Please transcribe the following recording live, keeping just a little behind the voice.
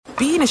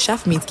being a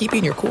chef means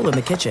keeping your cool in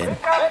the kitchen.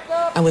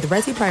 And with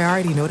Resi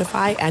Priority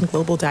Notify and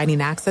Global Dining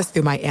Access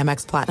through my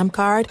Amex Platinum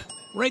card,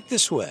 Right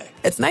this way.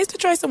 it's nice to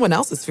try someone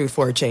else's food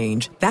for a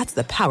change. That's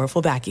the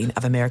powerful backing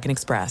of American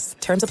Express.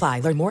 Terms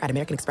apply. Learn more at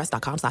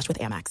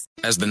americanexpress.com/withAmex.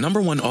 As the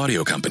 #1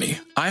 audio company,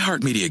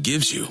 iHeartMedia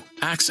gives you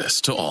access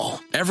to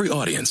all. Every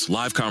audience,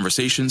 live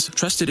conversations,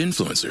 trusted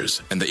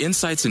influencers, and the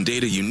insights and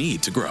data you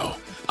need to grow.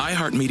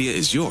 iHeartMedia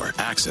is your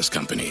access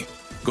company.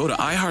 Go to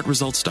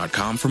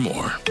iHeartResults.com for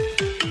more.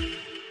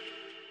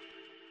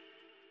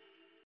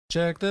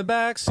 Check the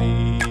back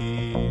seat.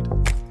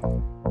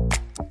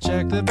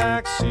 Check the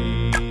back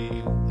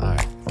seat. All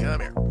right, come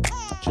here.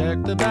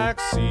 Check the back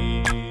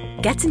seat.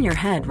 Gets in your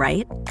head,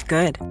 right?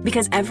 Good.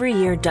 Because every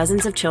year,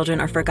 dozens of children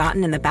are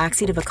forgotten in the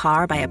backseat of a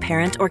car by a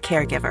parent or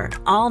caregiver.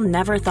 All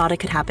never thought it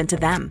could happen to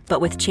them.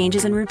 But with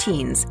changes in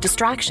routines,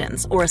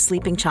 distractions, or a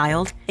sleeping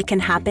child, it can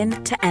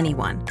happen to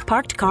anyone.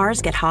 Parked cars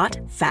get hot,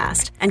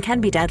 fast, and can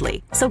be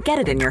deadly. So get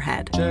it in your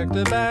head. Check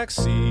the back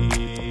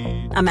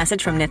seat. A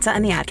message from NHTSA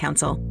and the Ad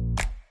Council.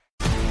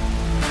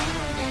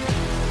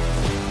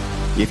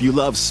 If you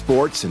love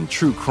sports and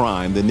true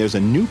crime, then there's a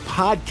new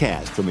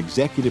podcast from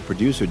executive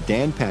producer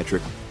Dan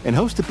Patrick and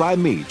hosted by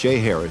me, Jay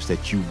Harris,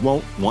 that you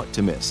won't want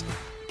to miss.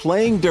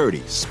 Playing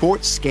Dirty: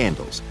 Sports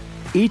Scandals.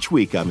 Each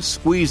week, I'm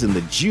squeezing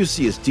the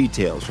juiciest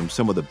details from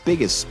some of the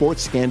biggest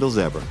sports scandals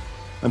ever.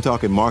 I'm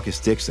talking Marcus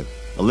Dixon,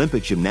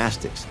 Olympic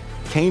gymnastics,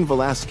 Cain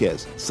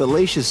Velasquez,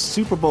 salacious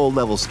Super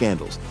Bowl-level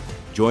scandals.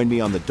 Join me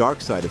on the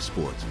dark side of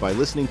sports by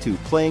listening to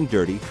Playing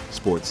Dirty: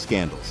 Sports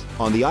Scandals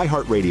on the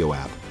iHeartRadio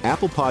app,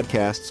 Apple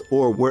Podcasts,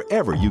 or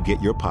wherever you get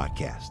your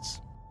podcasts.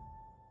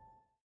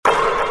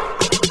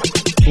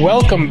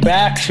 Welcome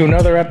back to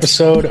another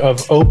episode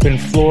of Open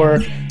Floor.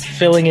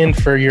 Filling in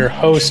for your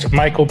host,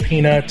 Michael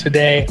Pina.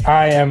 Today,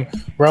 I am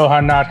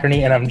Rohan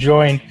Nadkarni, and I'm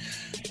joined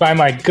by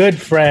my good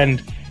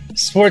friend,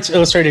 Sports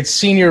Illustrated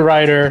senior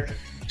writer.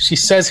 She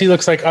says he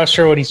looks like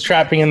Usher when he's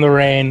trapping in the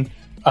rain.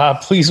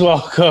 Please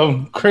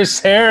welcome Chris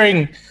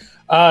Herring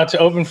to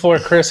Open Floor.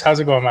 Chris,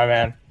 how's it going, my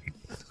man?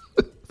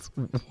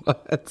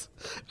 What?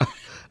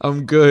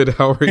 I'm good.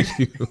 How are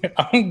you?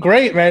 I'm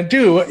great, man.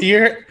 Dude,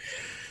 you're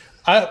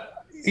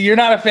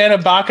not a fan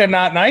of Baca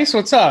Not Nice?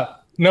 What's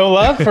up? No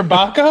love for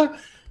Baca?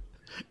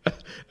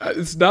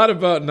 It's not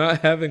about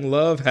not having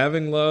love.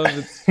 Having love.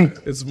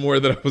 It's more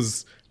that I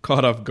was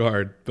caught off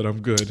guard, but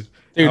I'm good.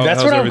 Dude,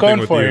 that's what I'm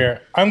going for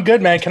here. I'm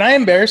good, man. Can I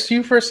embarrass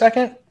you for a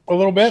second? A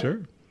little bit?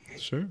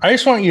 Sure. I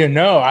just want you to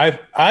know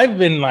I've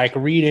been like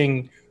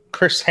reading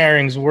Chris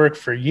Herring's work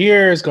for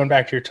years, going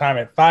back to your time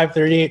at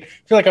 538. I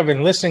feel like I've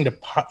been listening to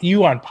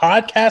you on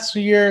podcasts for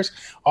years.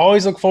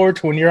 Always look forward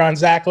to when you're on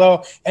Zach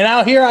Lowe. And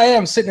now here I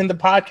am sitting in the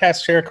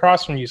podcast chair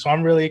across from you. So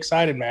I'm really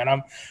excited,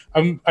 man.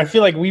 I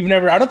feel like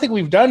I don't think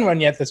we've done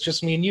one yet that's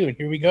just me and you. And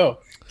here we go.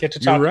 Get to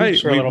talk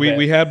hoops for a little bit.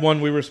 We had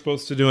one we were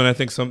supposed to do, and I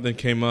think something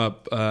came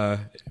up.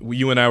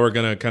 You and I were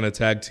going to kind of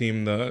tag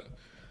team the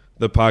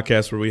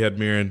podcast where we had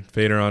Miriam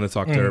Fader on to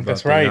talk to her about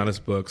the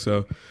Giannis book.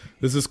 So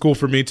this is cool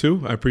for me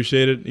too. I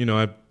appreciate it. You know,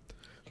 I've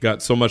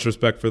got so much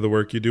respect for the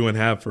work you do and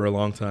have for a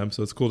long time.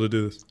 So it's cool to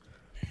do this.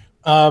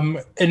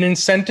 An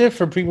incentive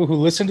for people who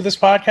listen to this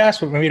podcast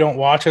but maybe don't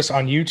watch us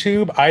on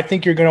YouTube. I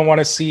think you're going to want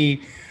to see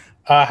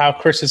how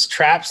Chris's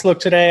traps look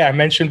today. I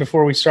mentioned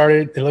before we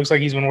started, it looks like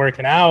he's been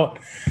working out.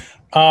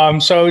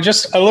 So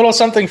just a little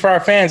something for our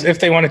fans if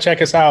they want to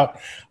check us out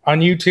on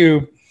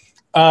YouTube.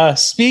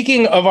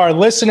 Speaking of our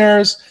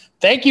listeners,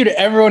 thank you to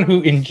everyone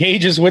who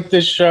engages with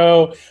this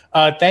show.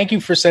 Thank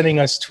you for sending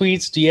us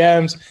tweets,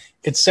 DMs,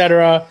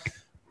 etc.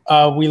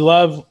 We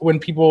love when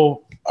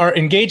people are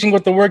engaging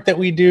with the work that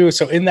we do.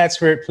 So in that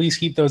spirit, please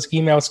keep those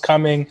emails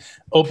coming.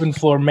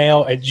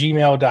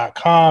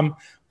 openfloormail@gmail.com.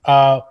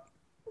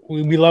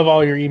 We love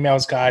all your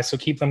emails, guys, so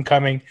keep them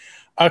coming.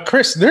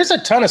 Chris, there's a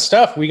ton of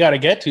stuff we got to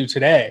get to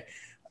today.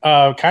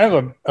 Kind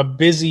of a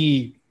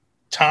busy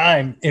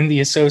time in the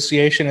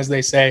association, as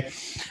they say.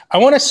 I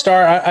want to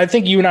start. I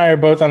think you and I are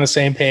both on the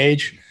same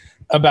page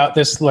about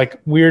this like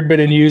weird bit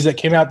of news that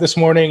came out this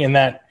morning, and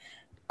that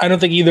I don't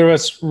think either of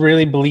us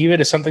really believe it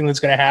is something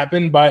that's going to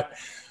happen. But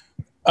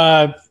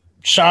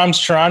Shams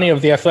Charania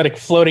of The Athletic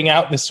floating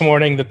out this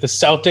morning that the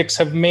Celtics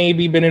have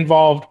maybe been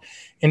involved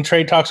in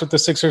trade talks with the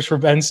Sixers for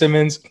Ben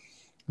Simmons.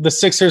 The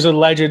Sixers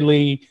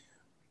allegedly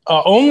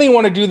only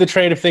want to do the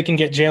trade if they can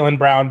get Jaylen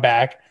Brown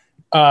back.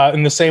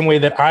 In the same way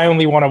that I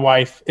only want a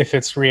wife if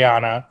it's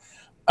Rihanna.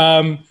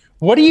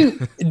 What do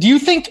you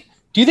think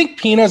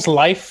Pina's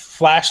life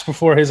flashed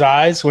before his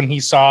eyes when he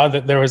saw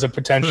that there was a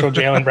potential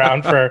Jaylen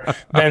Brown for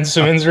Ben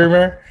Simmons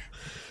rumor?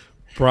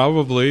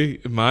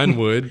 Probably mine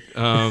would.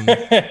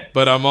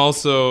 But I'm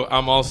also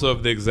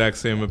of the exact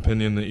same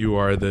opinion that you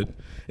are, that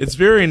it's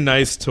very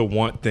nice to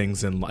want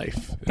things in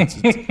life. It's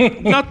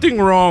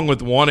nothing wrong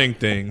with wanting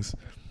things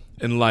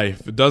in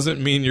life. It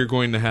doesn't mean you're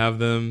going to have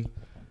them.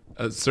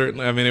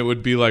 Certainly, I mean, it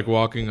would be like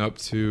walking up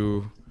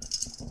to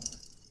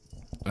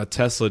a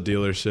Tesla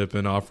dealership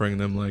and offering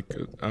them like,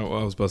 I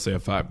was about to say a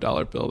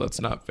 $5 bill. That's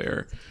not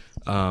fair.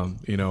 For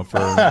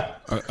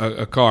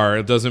a car.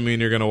 It doesn't mean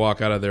you're going to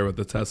walk out of there with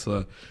a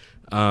Tesla.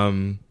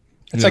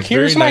 It's like,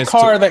 here's my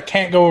car that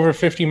can't go over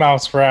 50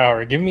 miles per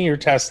hour. Give me your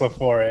Tesla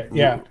for it.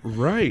 Yeah.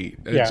 Right.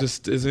 It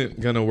just isn't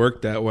going to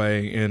work that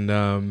way.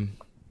 And,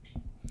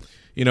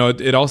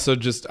 it also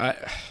just,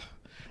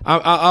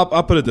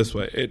 I'll put it this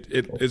way.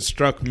 It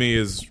struck me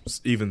as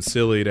even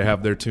silly to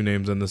have their two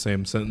names in the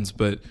same sentence,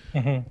 but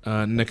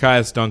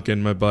Nekias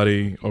Duncan, my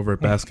buddy over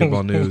at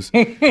Basketball News,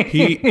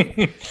 he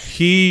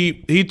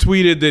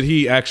tweeted that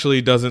he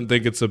actually doesn't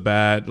think it's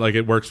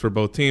it works for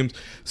both teams.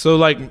 So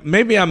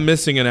maybe I'm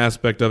missing an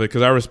aspect of it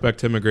because I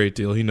respect him a great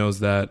deal. He knows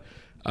that.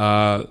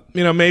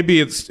 Maybe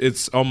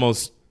it's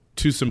almost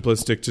too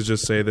simplistic to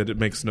just say that it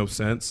makes no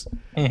sense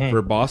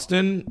for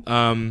Boston.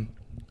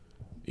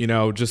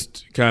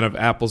 Just kind of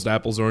apples to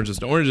apples, oranges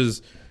to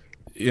oranges,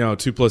 2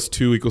 +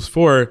 2 =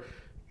 4.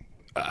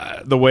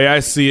 The way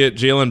I see it,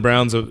 Jaylen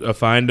Brown's a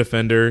fine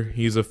defender.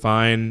 He's a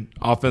fine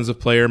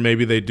offensive player.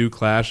 Maybe they do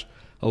clash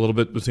a little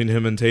bit between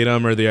him and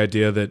Tatum, or the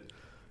idea that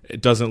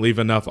it doesn't leave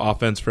enough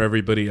offense for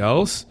everybody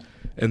else.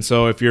 And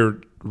so if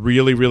you're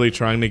really, really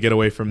trying to get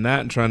away from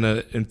that and trying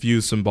to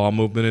infuse some ball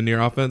movement into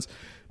your offense,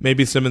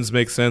 maybe Simmons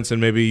makes sense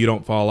and maybe you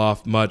don't fall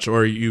off much,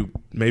 or you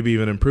maybe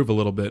even improve a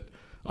little bit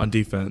on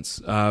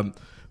defense.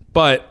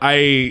 But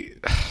I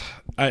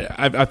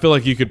feel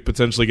like you could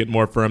potentially get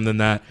more for him than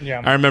that. Yeah.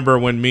 I remember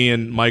when me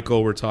and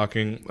Michael were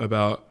talking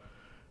about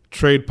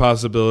trade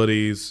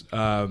possibilities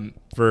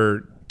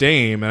for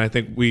Dame, and I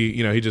think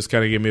he just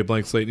kind of gave me a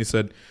blank slate, and he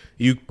said,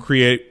 you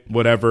create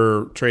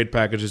whatever trade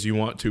packages you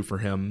want to for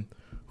him.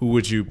 Who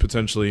would you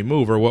potentially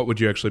move, or what would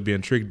you actually be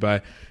intrigued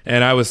by?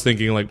 And I was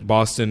thinking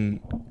Boston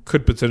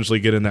could potentially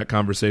get in that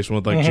conversation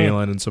with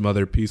Jaylen and some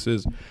other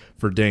pieces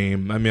for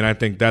Dame. I mean, I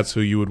think that's who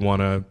you would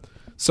want to –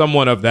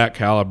 someone of that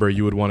caliber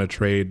you would want to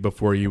trade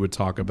before you would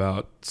talk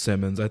about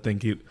Simmons. I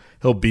think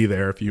he'll be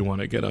there if you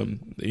want to get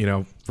him,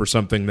 for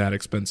something that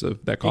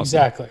expensive, that costs.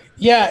 Exactly.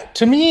 Yeah,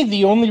 to me,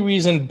 the only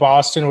reason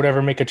Boston would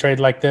ever make a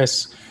trade like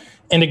this,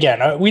 and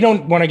again, we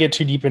don't want to get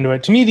too deep into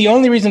it. To me, the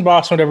only reason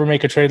Boston would ever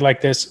make a trade like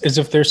this is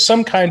if there's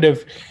some kind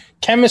of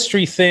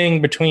chemistry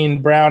thing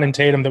between Brown and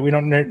Tatum that we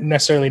don't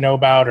necessarily know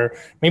about, or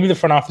maybe the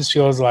front office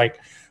feels like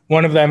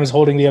one of them is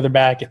holding the other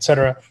back, et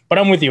cetera. But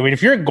I'm with you. I mean,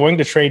 if you're going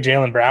to trade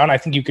Jaylen Brown, I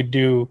think you could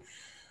do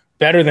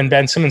better than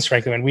Ben Simmons,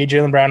 frankly. When we had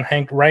Jaylen Brown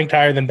ranked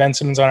higher than Ben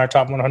Simmons on our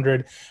top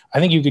 100, I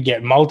think you could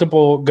get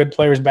multiple good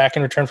players back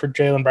in return for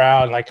Jaylen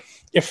Brown.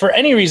 If for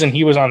any reason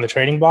he was on the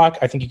trading block,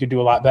 I think you could do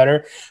a lot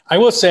better. I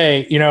will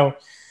say,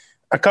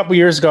 a couple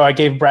years ago, I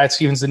gave Brad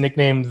Stevens the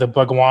nickname the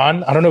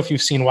Bhagwan. I don't know if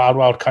you've seen Wild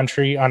Wild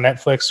Country on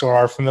Netflix or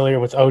are familiar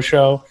with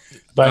Osho,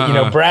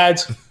 but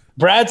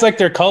Brad's like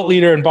their cult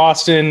leader in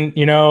Boston.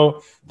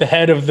 The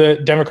head of the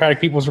Democratic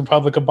People's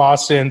Republic of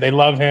Boston. They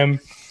love him.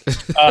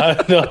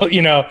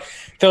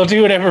 They'll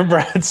do whatever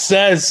Brad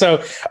says.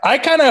 So I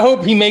kind of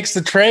hope he makes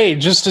the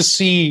trade just to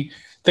see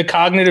the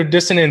cognitive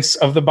dissonance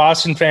of the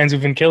Boston fans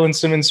who've been killing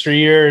Simmons for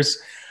years.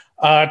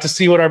 To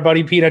see what our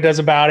buddy Peta does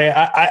about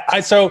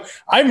it. So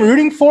I'm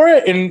rooting for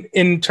it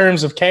in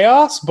terms of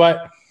chaos,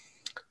 but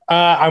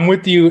I'm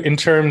with you in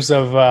terms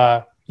of,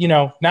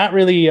 not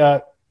really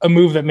a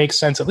move that makes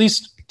sense, at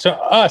least to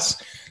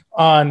us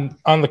on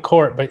the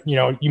court. But,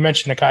 you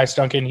mentioned Nekias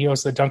Duncan. He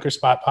hosts the Dunker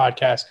Spot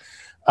podcast.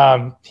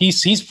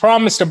 He's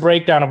promised a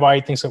breakdown of why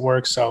he thinks it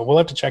works. So we'll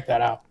have to check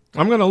that out.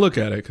 I'm going to look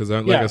at it because,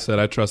 I said,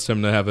 I trust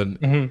him to have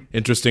an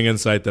interesting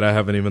insight that I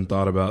haven't even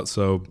thought about.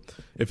 So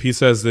if he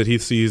says that he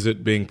sees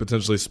it being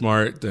potentially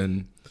smart,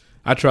 then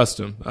I trust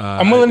him.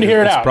 I'm willing to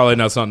hear it out. It's probably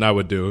not something I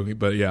would do,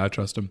 but yeah, I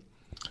trust him.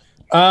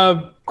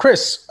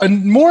 Chris,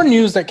 more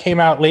news that came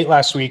out late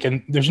last week,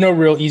 and there's no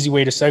real easy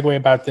way to segue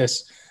about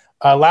this.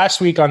 Last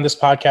week on this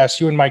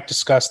podcast, you and Mike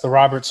discussed the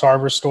Robert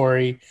Sarver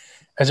story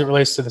as it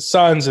relates to the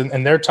Suns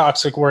and their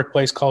toxic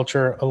workplace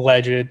culture,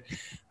 alleged,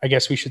 I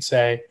guess we should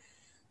say.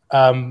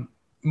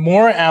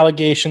 More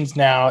allegations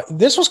now.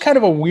 This was kind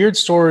of a weird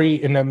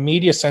story in a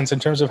media sense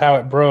in terms of how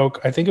it broke.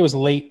 I think it was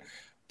late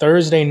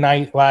Thursday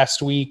night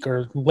last week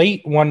or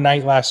late one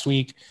night last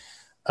week.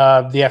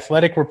 The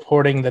Athletic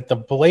reporting that the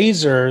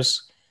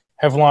Blazers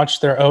have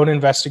launched their own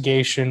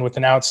investigation with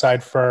an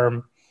outside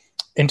firm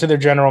into their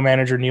general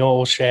manager, Neil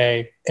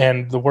Olshey,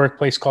 and the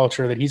workplace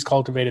culture that he's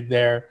cultivated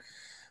there.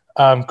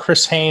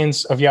 Chris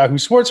Haynes of Yahoo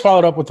Sports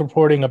followed up with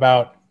reporting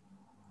about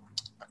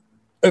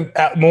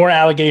more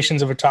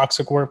allegations of a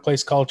toxic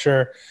workplace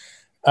culture.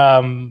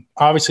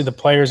 Obviously, the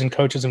players and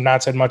coaches have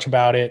not said much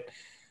about it.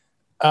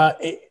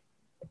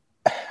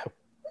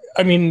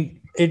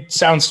 It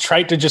sounds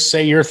trite to just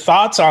say your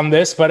thoughts on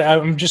this, but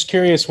I'm just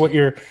curious what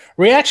your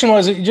reaction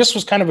was. It just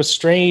was kind of a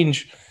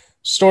strange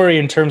story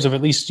in terms of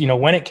at least,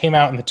 when it came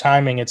out and the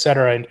timing, et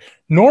cetera. And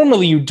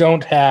normally you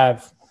don't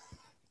have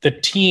the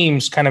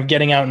teams kind of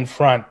getting out in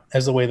front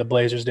as the way the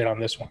Blazers did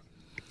on this one.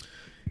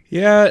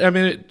 Yeah,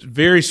 it's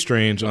very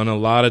strange on a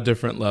lot of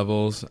different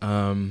levels.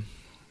 In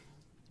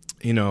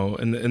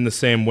the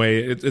same way,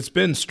 it's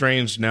been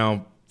strange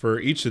now for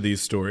each of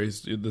these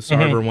stories. The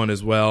Sarver one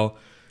as well,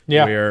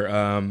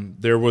 where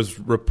there was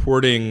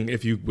reporting,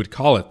 if you would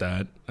call it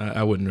that.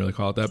 I wouldn't really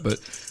call it that, but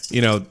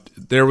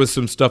there was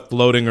some stuff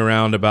floating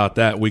around about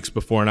that weeks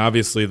before, and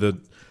obviously the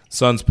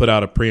Suns put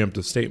out a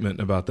preemptive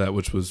statement about that,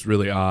 which was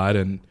really odd.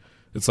 And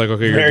it's like,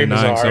 okay, you're Very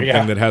denying bizarre,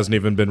 something that hasn't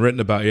even been written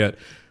about yet.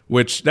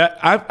 Which that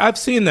I've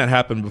seen that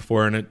happen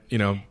before, and it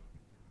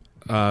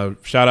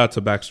shout out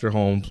to Baxter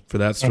Holmes for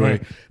that story.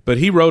 Mm-hmm. But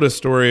he wrote a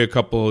story a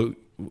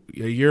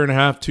year and a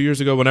half, 2 years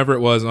ago, whenever it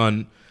was,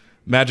 on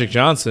Magic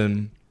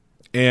Johnson,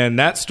 and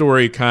that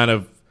story kind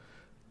of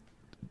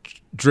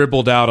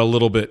dribbled out a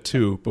little bit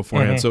too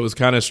beforehand. So it was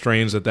kind of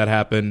strange that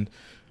happened.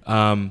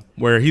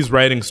 Where he's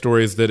writing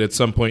stories that at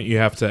some point you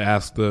have to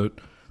ask the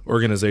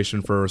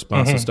organization for a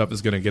response, and stuff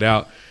is going to get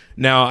out.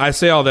 Now, I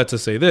say all that to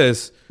say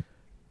this.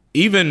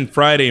 Even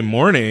Friday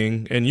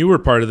morning, and you were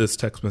part of this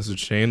text message,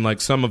 Shane,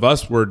 like some of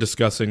us were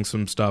discussing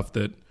some stuff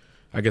that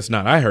I guess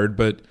not I heard,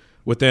 but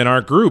within our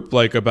group,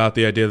 like about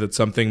the idea that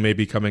something may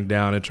be coming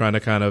down, and trying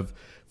to kind of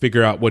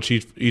figure out what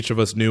each of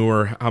us knew,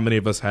 or how many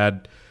of us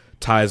had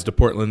ties to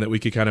Portland that we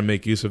could kind of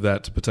make use of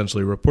that to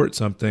potentially report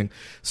something.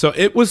 So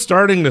it was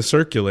starting to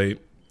circulate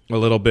a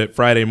little bit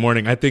Friday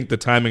morning. I think the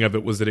timing of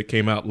it was that it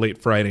came out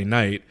late Friday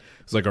night.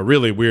 It's like a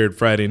really weird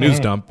Friday news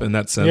dump in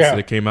that sense, that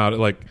it came out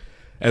like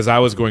as I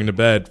was going to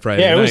bed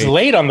Friday night. Yeah, it was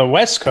late on the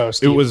West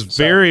Coast. It was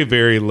very,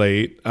 very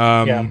late.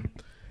 And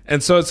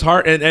so it's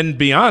hard. And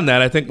beyond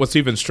that, I think what's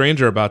even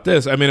stranger about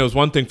this, I mean, it was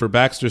one thing for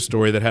Baxter's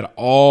story that had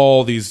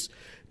all these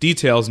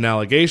details and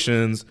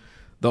allegations.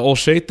 The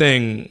O'Shea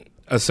thing,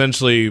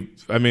 essentially,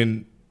 I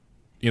mean,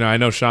 I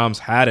know Shams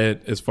had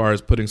it as far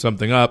as putting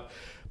something up,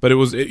 but it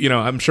was,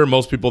 I'm sure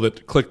most people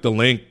that clicked the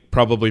link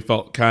probably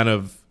felt kind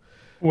of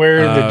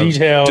where the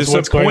details,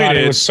 what's going on,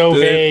 it was so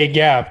vague.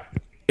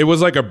 It was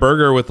like a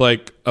burger with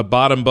like a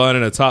bottom bun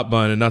and a top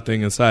bun and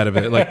nothing inside of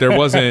it. Like there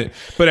wasn't,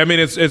 but I mean,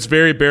 it's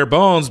very bare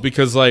bones,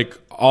 because like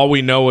all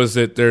we know is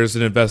that there's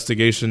an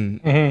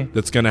investigation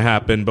that's going to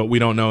happen, but we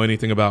don't know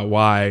anything about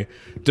why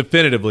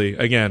definitively.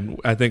 Again,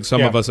 I think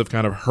some of us have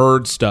kind of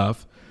heard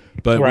stuff,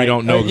 but we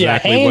don't know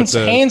exactly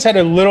Haynes had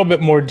a little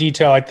bit more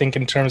detail, I think,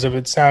 in terms of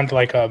it sounded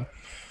like a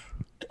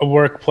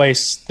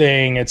workplace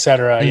thing,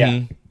 etc.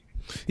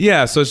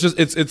 Yeah, so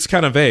it's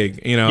kind of vague,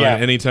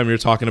 anytime you're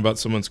talking about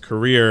someone's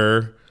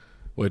career,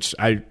 which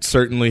I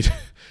certainly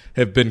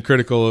have been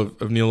critical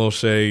of Neil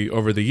O'Shea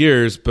over the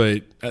years,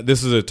 but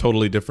this is a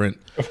totally different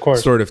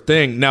sort of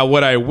thing. Now,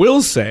 what I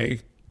will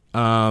say,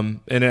 and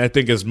I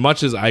think as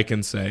much as I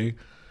can say,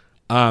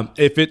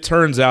 if it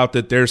turns out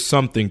that there's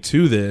something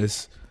to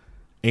this,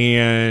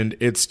 and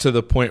it's to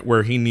the point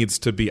where he needs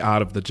to be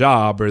out of the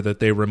job, or that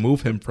they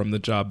remove him from the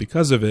job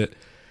because of it,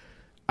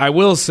 I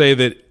will say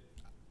that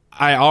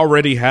I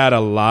already had a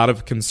lot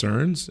of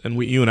concerns,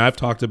 and you and I have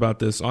talked about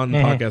this on the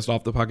podcast,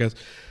 off the podcast,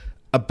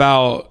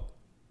 about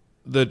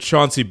the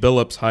Chauncey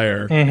Billups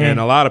hire. And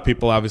a lot of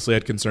people obviously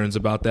had concerns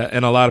about that,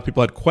 and a lot of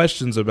people had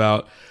questions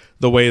about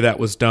the way that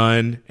was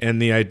done,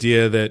 and the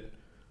idea that,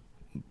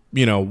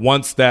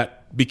 once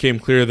that became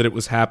clear that it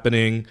was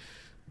happening,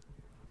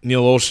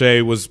 Neil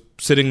O'Shea was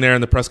sitting there in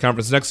the press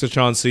conference next to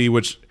Chauncey,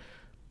 which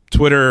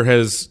Twitter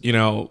has,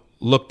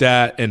 looked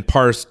at and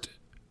parsed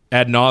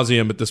ad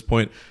nauseum at this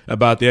point,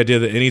 about the idea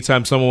that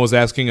anytime someone was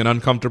asking an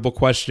uncomfortable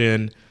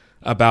question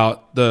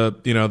about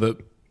the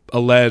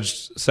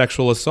alleged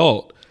sexual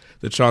assault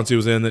that Chauncey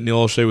was in, that Neil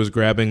O'Shea was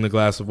grabbing the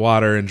glass of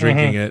water and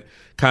drinking it,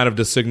 kind of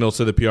to signal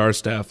to the PR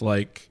staff,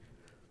 like,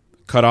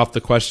 cut off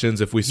the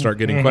questions if we start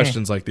getting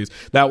questions like these.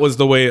 That was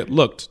the way it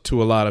looked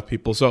to a lot of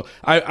people. So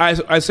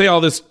I say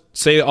all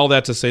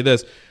that to say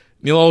this.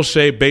 Neil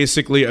O'Shea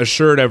basically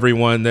assured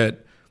everyone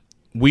that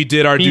we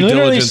did our due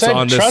diligence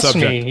on this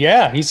subject. Me.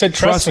 Yeah, he said,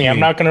 trust me, I'm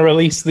not going to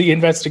release the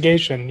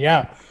investigation.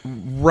 Yeah.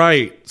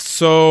 Right.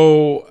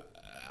 So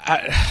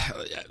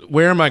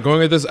where am I going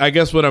with this? I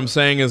guess what I'm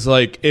saying is,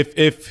 like,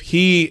 if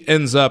he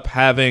ends up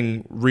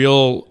having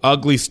real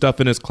ugly stuff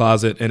in his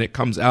closet, and it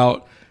comes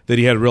out that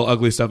he had real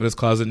ugly stuff in his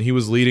closet, and he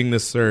was leading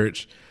this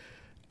search,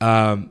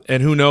 and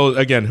who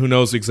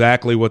knows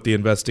exactly what the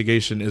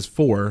investigation is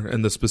for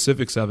and the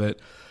specifics of it.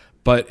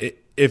 But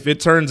if it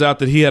turns out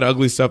that he had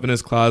ugly stuff in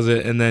his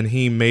closet, and then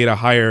he made a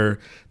hire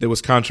that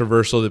was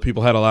controversial, that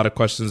people had a lot of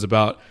questions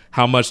about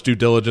how much due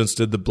diligence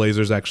did the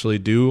Blazers actually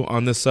do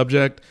on this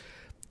subject,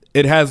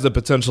 it has the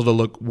potential to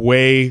look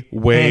way,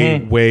 way,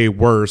 way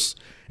worse,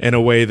 in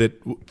a way that,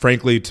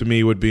 frankly, to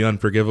me would be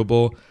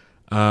unforgivable.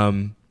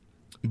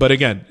 But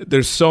again,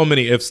 there's so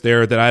many ifs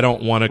there that I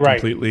don't want to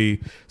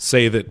completely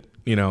say that,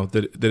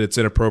 that it's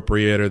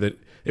inappropriate, or that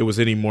it was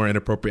any more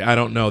inappropriate. I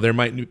don't know. There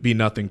might be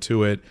nothing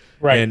to it.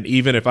 Right. And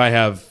even if I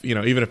have,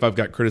 even if I've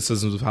got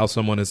criticisms of how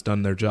someone has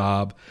done their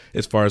job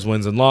as far as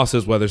wins and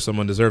losses, whether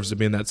someone deserves to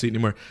be in that seat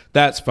anymore,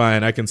 that's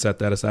fine. I can set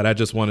that aside. I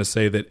just want to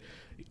say that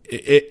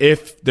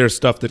if there's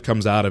stuff that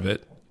comes out of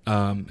it,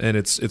 and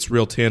it's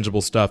real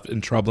tangible stuff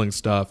and troubling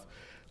stuff,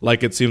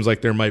 like it seems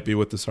like there might be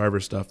with the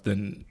Sarver stuff,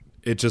 then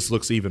it just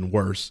looks even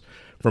worse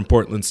from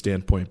Portland's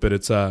standpoint.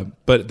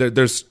 But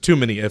there's too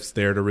many ifs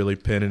there to really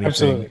pin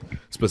anything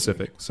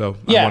specific. So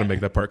I want to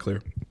make that part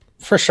clear.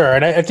 For sure.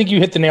 And I think you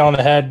hit the nail on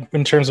the head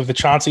in terms of the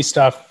Chauncey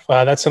stuff.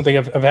 That's something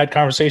I've had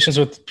conversations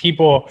with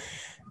people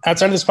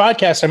outside of this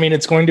podcast. I mean,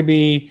 it's going to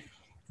be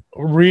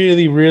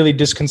really, really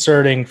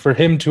disconcerting for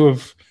him to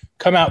have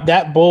come out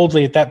that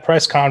boldly at that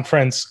press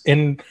conference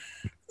in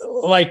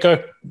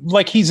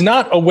like he's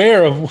not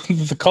aware of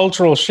the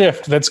cultural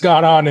shift that's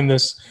gone on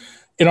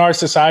in our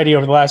society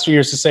over the last few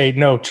years to say,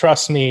 no,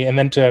 trust me. And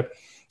then to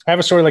have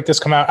a story like this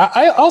come out.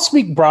 I'll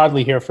speak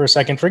broadly here for a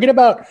second. Forget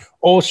about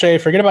Olshey.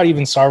 Forget about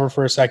even Sarver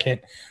for a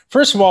second.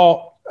 First of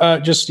all,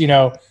 just,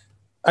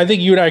 I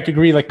think you and I could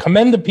agree, like,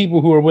 commend the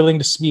people who are willing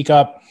to speak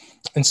up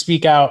and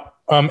speak out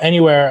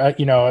anywhere,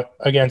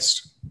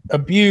 against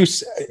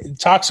abuse,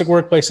 toxic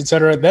workplace, et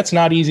cetera. That's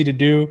not easy to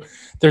do.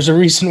 There's a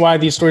reason why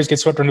these stories get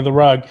swept under the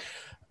rug.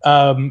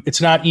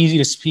 It's not easy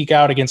to speak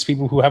out against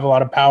people who have a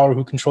lot of power,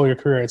 who control your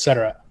career, et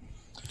cetera.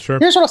 Sure.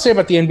 Here's what I'll say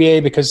about the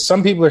NBA, because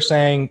some people are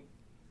saying,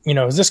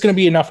 is this going to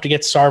be enough to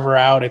get Sarver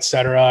out, et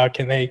cetera?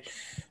 Can they,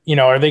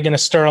 are they going to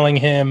Sterling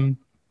him,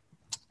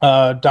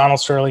 Donald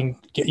Sterling,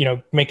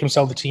 make him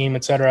sell the team,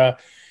 et cetera?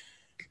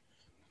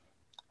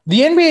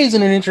 The NBA is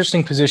in an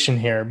interesting position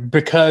here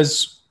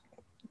because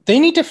they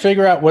need to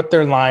figure out what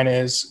their line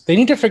is. They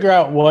need to figure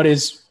out what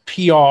is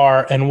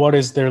PR and what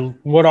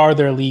are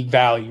their league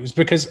values,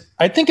 because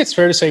I think it's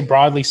fair to say,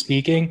 broadly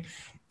speaking,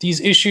 these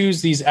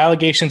issues, these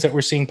allegations that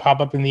we're seeing pop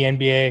up in the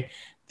NBA,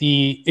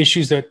 the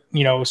issues that,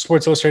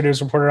 Sports Illustrated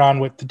has reported on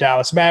with the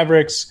Dallas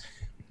Mavericks,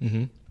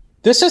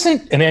 this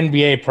isn't an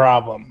NBA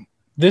problem.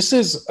 This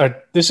is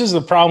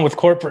the problem with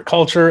corporate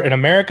culture in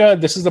America.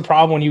 This is the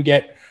problem when you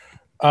get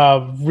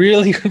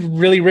really,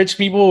 really rich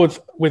people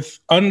with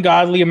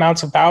ungodly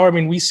amounts of power. I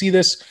mean, we see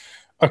this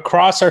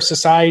across our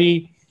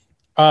society.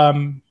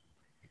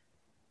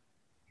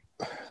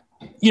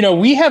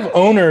 We have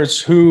owners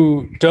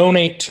who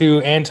donate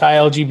to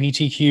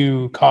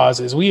anti-LGBTQ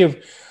causes. We have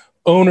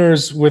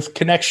owners with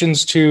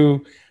connections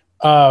to,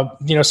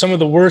 some of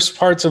the worst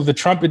parts of the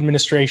Trump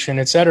administration,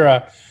 et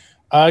cetera.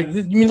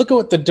 Look at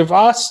what the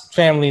DeVos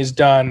family has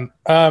done.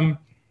 The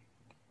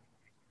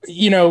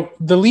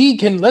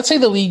league let's say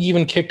the league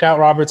even kicked out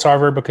Robert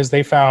Sarver because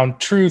they found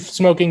truth,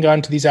 smoking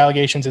gun to these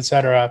allegations, et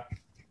cetera.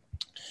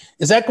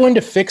 Is that going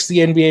to fix the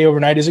NBA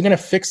overnight? Is it going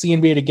to fix the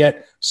NBA to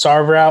get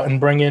Sarver out and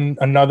bring in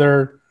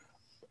another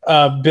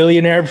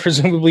billionaire,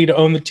 presumably, to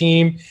own the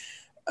team?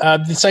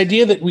 This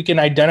idea that we can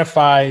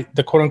identify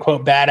the quote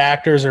unquote bad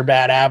actors or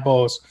bad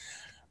apples,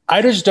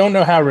 I just don't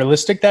know how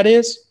realistic that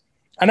is.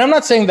 And I'm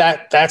not saying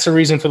that that's a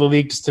reason for the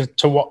league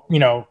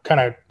to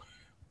kind of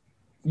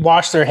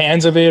wash their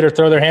hands of it or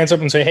throw their hands up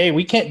and say, hey,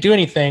 we can't do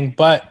anything.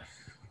 But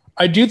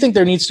I do think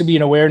there needs to be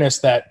an awareness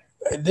that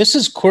this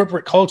is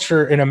corporate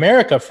culture in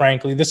America,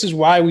 frankly. This is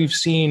why we've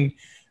seen,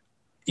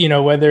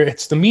 whether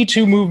it's the Me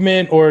Too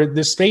movement or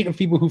the spate of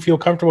people who feel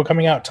comfortable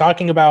coming out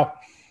talking about,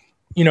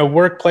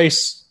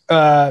 workplace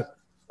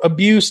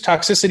abuse,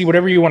 toxicity,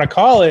 whatever you want to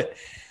call it.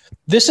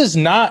 This is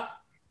not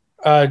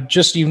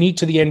just unique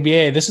to the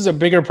NBA. This is a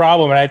bigger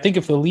problem. And I think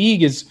if the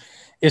league is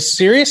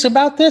serious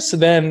about this,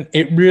 then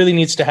it really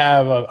needs to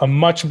have a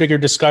much bigger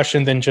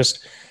discussion than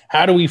just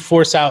how do we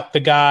force out the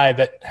guy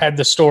that had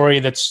the story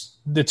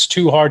that's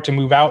too hard to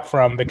move out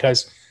from,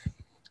 because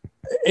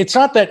it's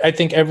not that I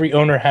think every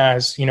owner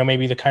has,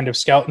 maybe the kind of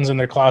skeletons in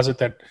their closet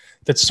that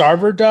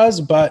Sarver does,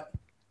 but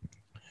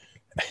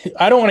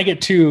I don't want to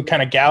get too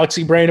kind of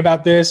galaxy brain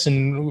about this.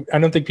 And I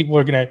don't think people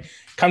are going to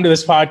come to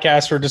this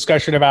podcast for a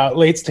discussion about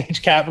late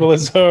stage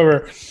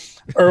capitalism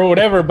or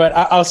whatever. But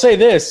I'll say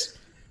this.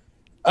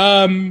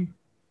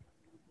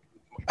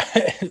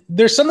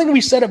 There's something to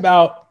be said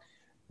about,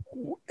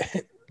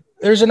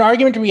 there's an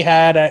argument to be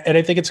had, and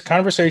I think it's a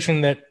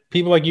conversation that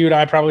people like you and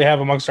I probably have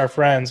amongst our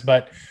friends,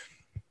 but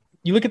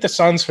you look at the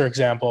Suns, for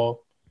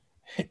example.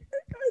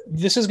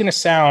 This is going to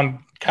sound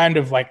kind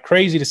of like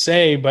crazy to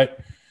say, but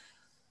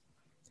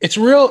it's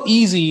real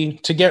easy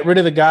to get rid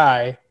of the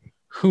guy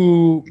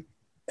who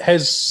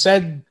has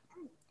said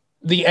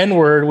the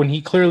N-word when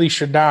he clearly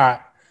should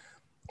not.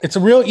 It's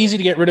real easy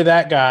to get rid of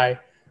that guy.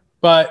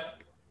 But,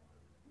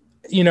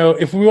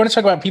 if we want to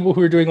talk about people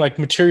who are doing like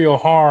material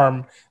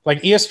harm,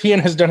 like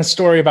ESPN has done a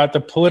story about the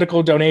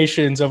political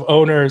donations of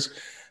owners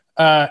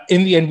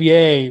in the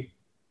NBA.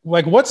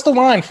 Like, what's the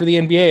line for the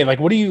NBA? Like,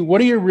 what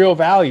are your real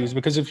values?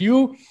 Because if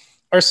you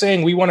are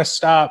saying we want to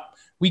stop,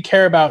 we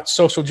care about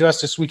social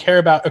justice, we care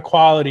about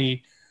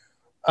equality,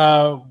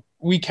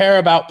 we care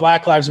about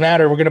Black Lives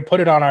Matter, we're going to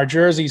put it on our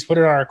jerseys, put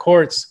it on our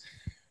courts.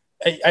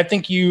 I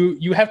think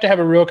you have to have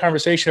a real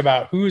conversation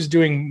about who is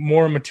doing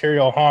more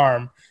material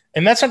harm.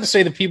 And that's not to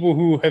say the people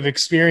who have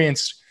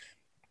experienced,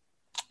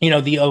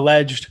 the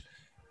alleged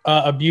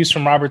abuse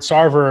from Robert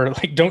Sarver,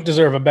 like, don't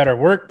deserve a better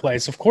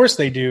workplace. Of course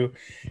they do.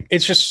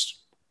 It's just,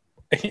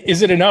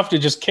 is it enough to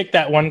just kick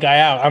that one guy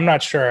out? I'm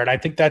not sure. And I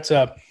think that's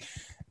a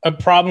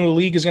problem the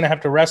league is going to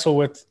have to wrestle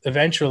with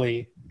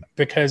eventually,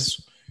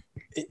 because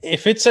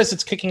if it says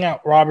it's kicking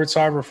out Robert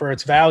Sarver for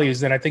its values,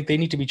 then I think they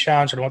need to be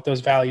challenged on what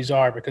those values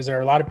are, because there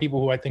are a lot of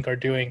people who I think are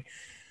doing,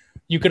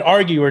 you could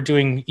argue, are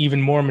doing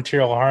even more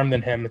material harm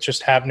than him. It's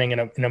just happening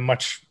in a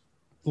much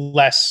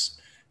less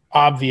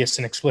obvious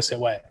and explicit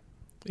way.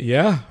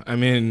 Yeah. I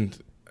mean,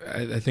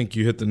 I think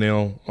you hit the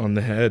nail on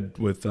the head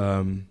with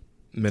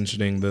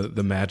mentioning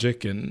the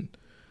Magic and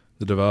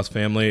the DeVos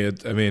family.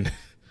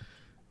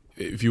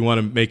 if you want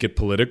to make it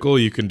political,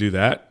 you can do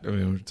that. I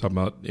mean, we're talking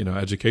about,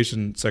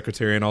 education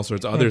secretary and all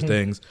sorts of other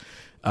things.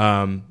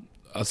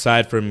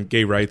 Aside from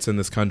gay rights in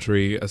this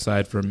country,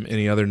 aside from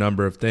any other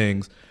number of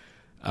things,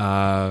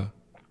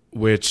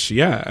 which,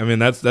 I mean,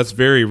 that's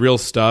very real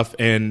stuff.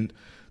 And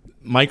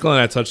Michael and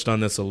I touched on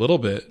this a little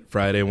bit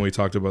Friday when we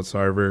talked about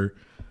Sarver.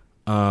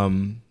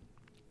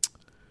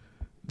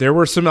 There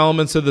were some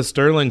elements of the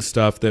Sterling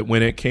stuff that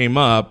when it came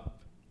up,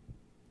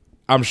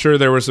 I'm sure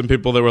there were some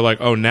people that were like,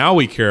 oh, now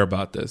we care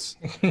about this.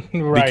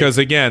 Right. Because,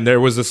 again, there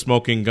was a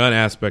smoking gun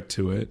aspect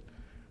to it.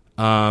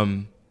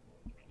 And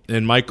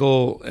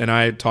Michael and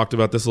I talked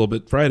about this a little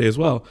bit Friday as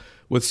well.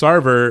 With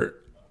Sarver,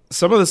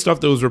 some of the stuff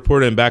that was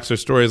reported in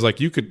Baxter's story is like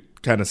you could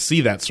kind of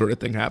see that sort of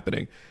thing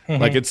happening.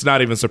 Like it's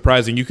not even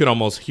surprising. You can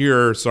almost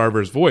hear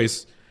Sarver's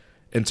voice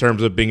in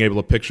terms of being able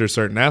to picture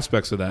certain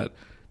aspects of that.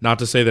 Not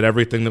to say that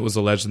everything that was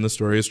alleged in the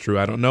story is true.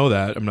 I don't know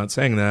that. I'm not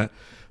saying that.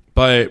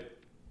 But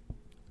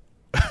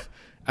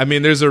I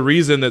mean, there's a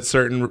reason that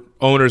certain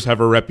owners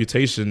have a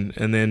reputation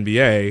in the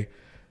NBA.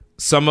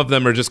 Some of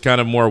them are just kind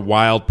of more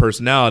wild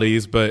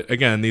personalities. But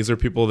again, these are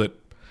people that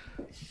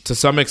to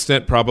some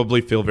extent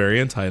probably feel very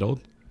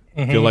entitled,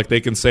 feel like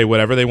they can say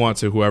whatever they want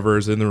to whoever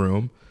is in the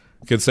room,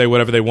 can say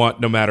whatever they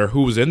want no matter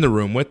who's in the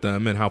room with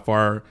them and how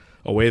far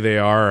away they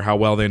are or how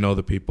well they know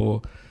the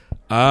people.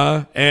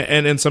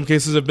 And in some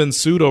cases have been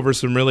sued over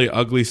some really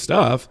ugly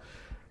stuff.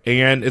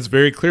 And it's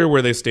very clear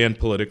where they stand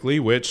politically,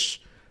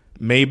 which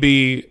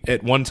maybe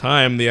at one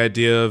time the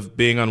idea of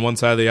being on one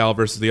side of the aisle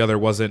versus the other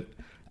wasn't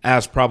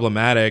as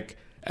problematic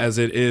as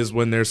it is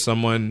when there's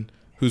someone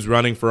who's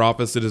running for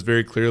office that is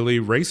very clearly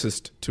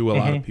racist to a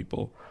lot of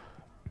people.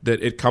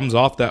 That it comes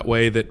off that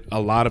way, that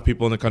a lot of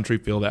people in the country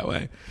feel that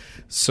way.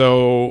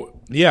 So,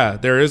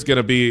 there is going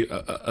to be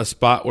a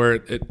spot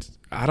where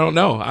I don't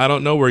know. I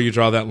don't know where you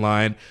draw that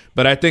line.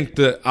 But I think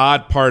the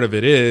odd part of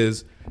it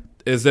is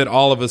that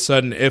all of a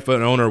sudden, if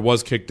an owner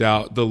was kicked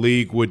out, the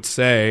league would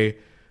say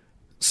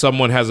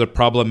someone has a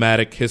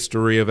problematic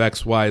history of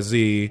X, Y,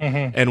 Z,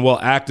 and will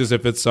act as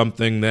if it's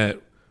something that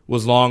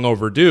was long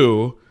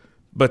overdue.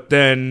 But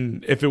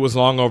then if it was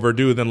long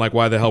overdue, then like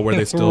why the hell were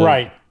they still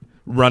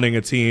running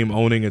a team,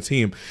 owning a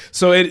team?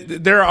 So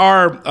there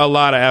are a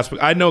lot of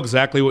aspects. I know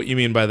exactly what you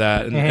mean by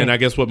that. And I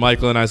guess what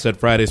Michael and I said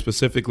Friday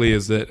specifically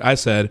is that I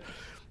said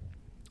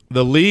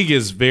the league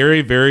is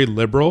very, very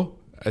liberal.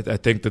 I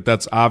think that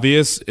that's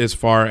obvious as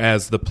far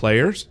as the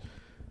players.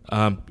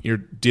 You're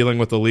dealing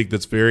with a league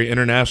that's very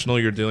international.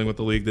 You're dealing with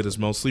a league that is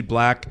mostly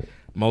black,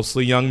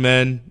 mostly young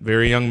men,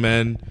 very young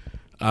men.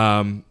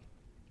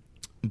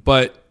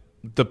 But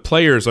the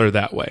players are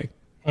that way.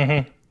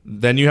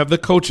 Then you have the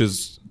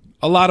coaches,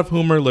 a lot of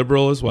whom are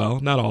liberal as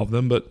well. Not all of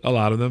them, but a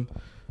lot of them.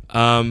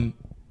 And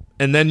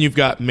then you've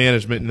got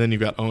management, and then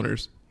you've got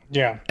owners.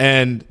 Yeah.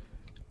 And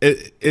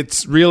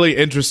it's really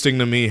interesting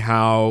to me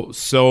how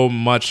so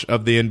much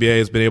of the NBA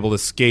has been able to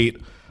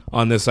skate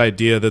on this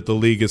idea that the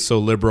league is so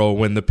liberal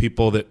when the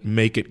people that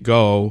make it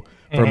go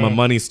from a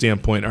money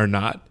standpoint are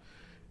not.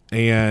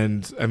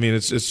 And, I mean,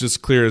 it's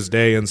just clear as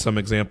day in some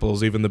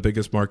examples, even the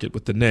biggest market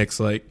with the Knicks.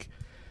 Like,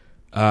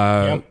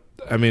 I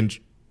mean,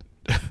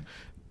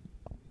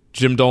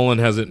 Jim Dolan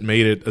hasn't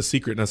made it a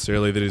secret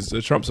necessarily that he's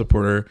a Trump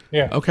supporter.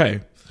 Yeah. Okay.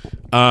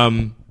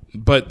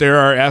 But there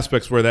are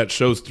aspects where that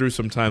shows through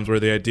sometimes where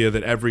the idea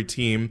that every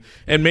team,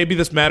 and maybe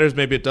this matters,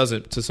 maybe it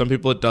doesn't. To some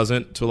people it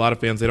doesn't. To a lot of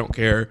fans, they don't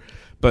care.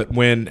 But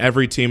when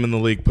every team in the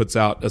league puts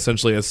out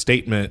essentially a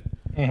statement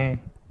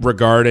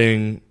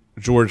regarding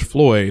George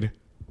Floyd,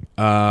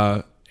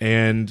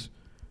 and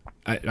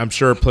I'm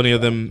sure plenty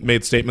of them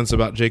made statements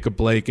about Jacob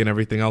Blake and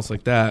everything else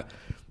like that,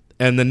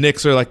 and the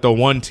Knicks are like the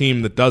one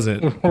team that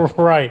doesn't.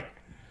 Right.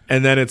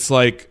 And then it's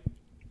like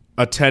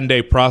a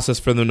 10-day process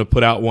for them to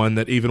put out one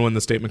that even when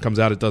the statement comes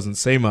out, it doesn't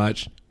say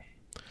much.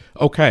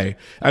 Okay.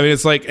 I mean,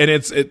 it's like, and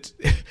it's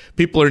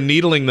people are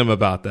needling them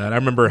about that. I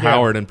remember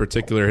Howard in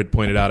particular had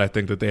pointed out, I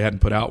think, that they hadn't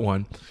put out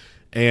one.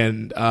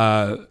 And,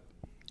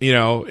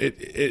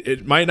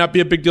 it might not be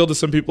a big deal to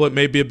some people. It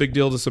may be a big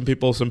deal to some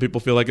people. Some people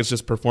feel like it's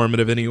just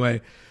performative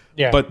anyway.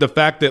 Yeah. But the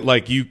fact that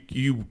like you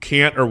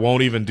can't or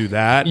won't even do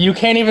that. You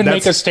can't even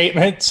make a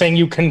statement saying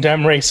you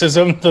condemn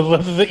racism.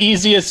 The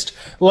easiest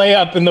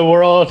layup in the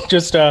world.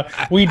 Just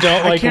we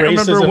don't like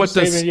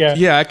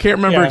racism. I can't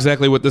remember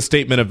exactly what the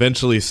statement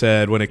eventually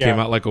said when it came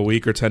out like a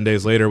week or 10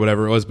 days later,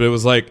 whatever it was. But it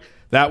was like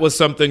that was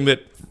something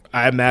that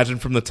I imagine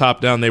from the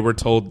top down they were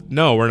told,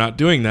 no, we're not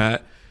doing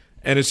that.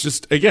 And it's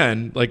just,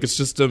 again, like it's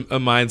just a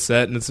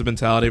mindset and it's a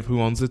mentality of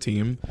who owns the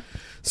team.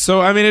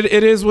 So, I mean,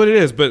 it is what it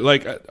is. But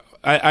like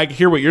I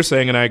hear what you're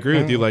saying, and I agree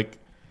with you. Like,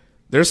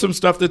 there's some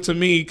stuff that to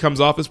me comes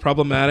off as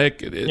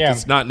problematic.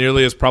 It's not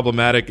nearly as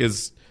problematic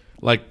as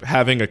like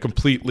having a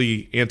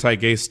completely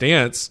anti-gay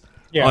stance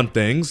on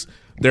things.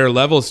 There are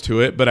levels to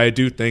it, but I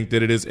do think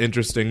that it is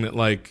interesting that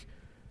like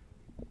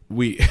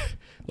we,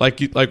 like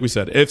we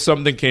said, if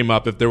something came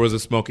up, if there was a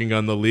smoking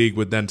gun, the league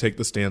would then take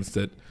the stance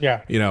that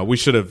we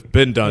should have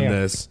been done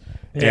this.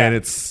 And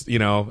it's,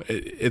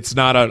 it's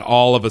not an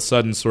all of a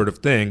sudden sort of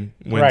thing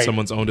when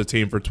someone's owned a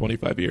team for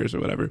 25 years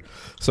or whatever.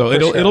 So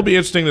it'll be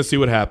interesting to see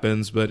what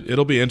happens, but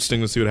it'll be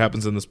interesting to see what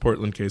happens in this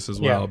Portland case as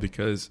well,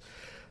 because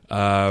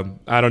I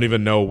don't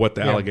even know what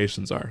the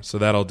allegations are. So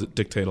that'll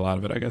dictate a lot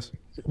of it, I guess.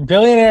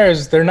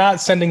 Billionaires, they're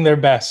not sending their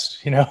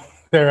best,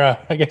 They're,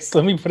 I guess,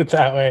 let me put it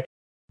that way.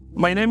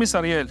 My name is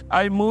Ariel.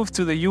 I moved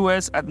to the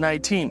U.S. at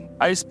 19.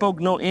 I spoke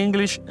no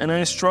English and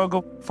I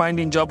struggled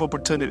finding job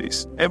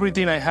opportunities.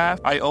 Everything I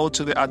have, I owe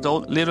to the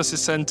Adult Literacy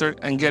Center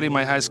and getting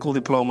my high school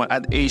diploma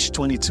at age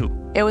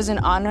 22. It was an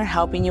honor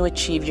helping you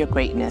achieve your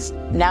greatness.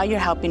 Now you're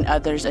helping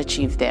others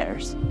achieve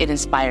theirs. It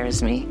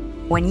inspires me.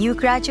 When you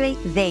graduate,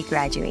 they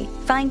graduate.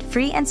 Find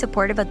free and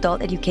supportive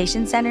adult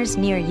education centers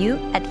near you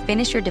at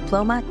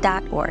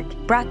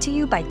finishyourdiploma.org. Brought to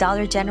you by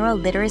Dollar General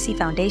Literacy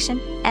Foundation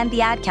and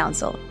the Ad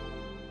Council.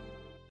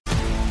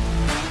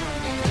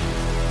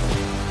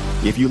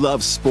 If you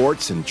love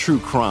sports and true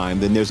crime,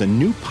 then there's a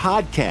new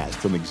podcast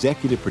from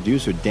executive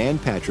producer Dan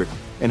Patrick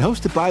and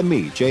hosted by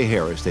me, Jay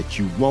Harris, that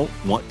you won't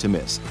want to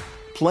miss.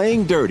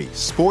 Playing Dirty: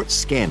 Sports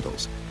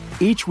Scandals.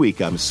 Each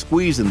week, I'm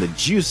squeezing the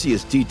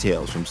juiciest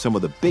details from some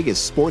of the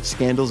biggest sports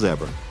scandals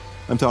ever.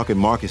 I'm talking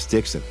Marcus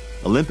Dixon,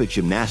 Olympic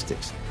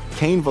gymnastics,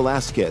 Cain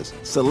Velasquez,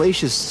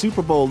 salacious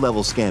Super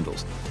Bowl-level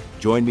scandals.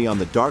 Join me on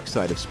the dark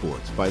side of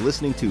sports by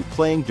listening to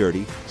Playing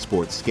Dirty: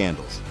 Sports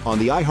Scandals on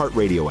the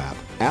iHeartRadio app,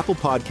 Apple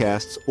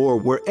Podcasts, or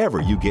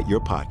wherever you get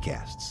your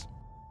podcasts.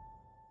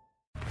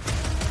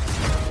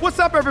 What's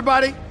up,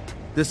 everybody?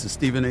 This is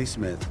Stephen A.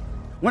 Smith.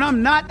 When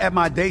I'm not at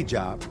my day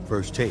job,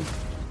 First Take,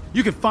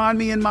 you can find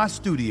me in my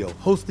studio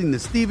hosting the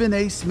Stephen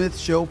A. Smith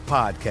Show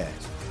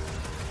podcast.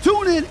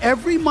 Tune in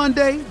every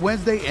Monday,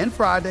 Wednesday, and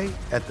Friday,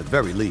 at the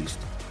very least,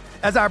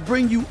 as I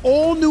bring you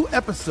all new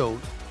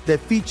episodes that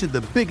feature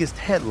the biggest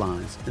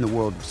headlines in the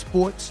world of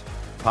sports,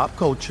 pop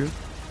culture,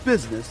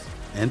 business,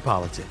 and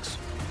politics.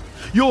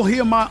 You'll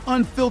hear my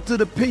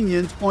unfiltered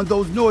opinions on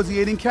those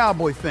nauseating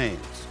Cowboy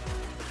fans,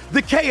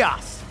 the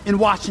chaos in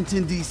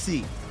Washington,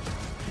 D.C.,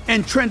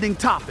 and trending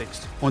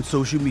topics on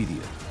social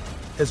media,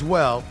 as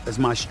well as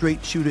my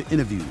straight shooter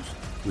interviews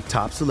with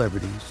top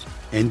celebrities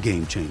and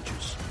game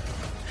changers.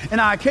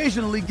 And I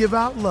occasionally give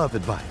out love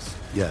advice.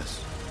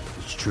 Yes,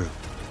 it's true.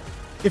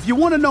 If you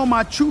want to know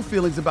my true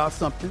feelings about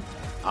something,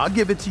 I'll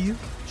give it to you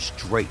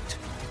straight.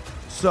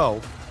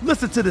 So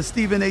listen to the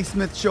Stephen A.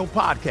 Smith Show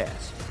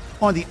podcast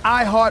on the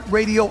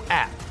iHeartRadio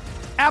app,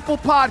 Apple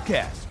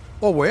Podcasts,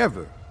 or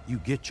wherever you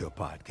get your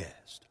podcast.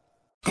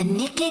 The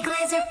Nikki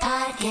Glaser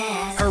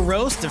Podcast. Her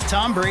roast of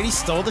Tom Brady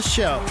stole the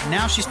show.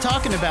 Now she's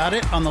talking about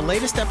it on the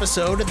latest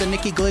episode of the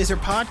Nikki Glaser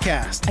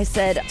Podcast. I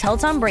said, tell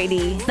Tom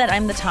Brady that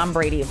I'm the Tom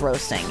Brady of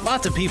roasting.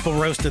 Lots of people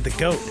roasted the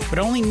GOAT, but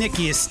only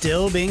Nikki is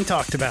still being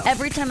talked about.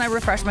 Every time I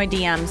refresh my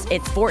DMs,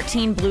 it's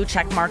 14 blue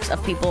check marks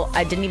of people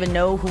I didn't even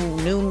know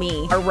who knew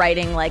me are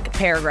writing like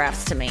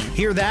paragraphs to me.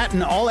 Hear that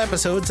in all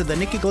episodes of the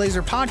Nikki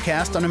Glaser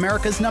Podcast on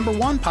America's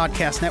 #1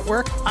 podcast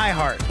network,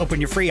 iHeart. Open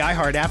your free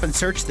iHeart app and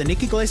search the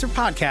Nikki Glaser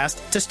Podcast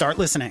to start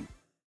listening.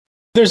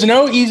 There's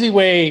no easy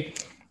way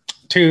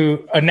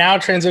to now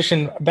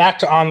transition back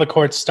to on the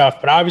court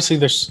stuff, but obviously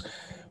there's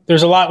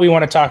a lot we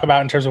want to talk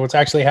about in terms of what's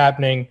actually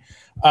happening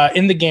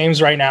in the games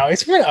right now.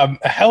 It's been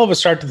a hell of a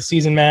start to the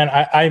season, man.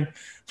 I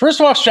first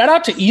of all, shout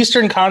out to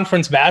Eastern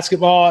Conference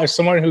basketball as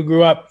someone who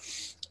grew up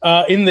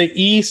in the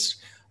East.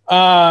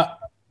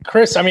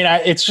 Chris, I mean,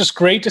 it's just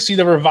great to see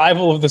the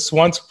revival of this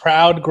once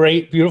proud,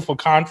 great, beautiful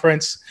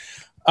conference.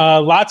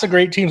 Lots of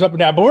great teams up and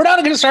down, but we're not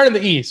going to start in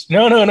the East.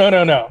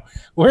 No.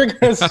 We're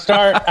going to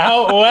start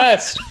out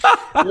west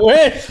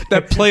with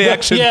that play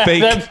action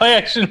fake. That play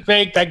action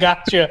fake that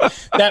got you.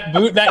 That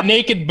boot, that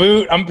naked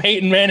boot. I'm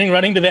Peyton Manning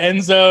running to the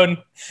end zone.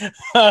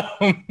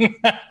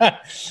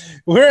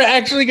 We're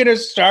actually going to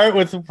start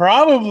with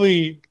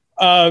probably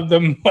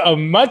a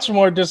much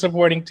more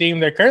disappointing team.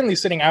 They're currently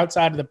sitting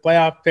outside of the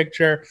playoff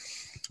picture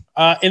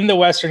in the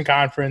Western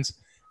Conference,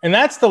 and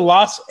that's the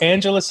Los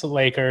Angeles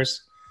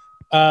Lakers.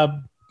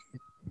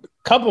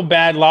 Couple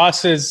bad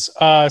losses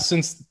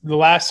since the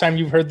last time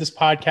you've heard this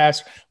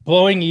podcast,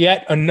 blowing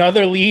yet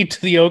another lead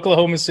to the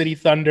Oklahoma City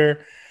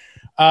Thunder,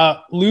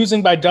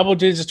 losing by double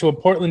digits to a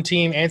Portland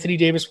team. Anthony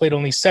Davis played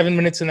only 7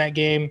 minutes in that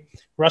game.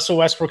 Russell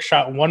Westbrook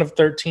shot 1 of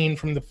 13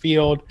 from the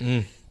field.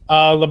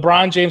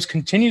 LeBron James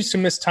continues to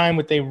miss time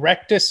with a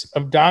rectus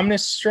abdominis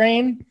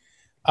strain.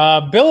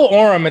 Bill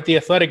Oram at The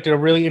Athletic did a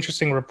really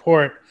interesting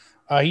report.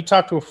 He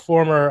talked to a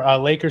former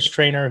Lakers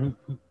trainer who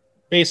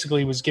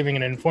basically was giving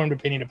an informed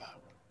opinion about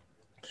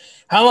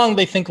how long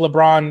they think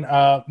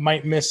LeBron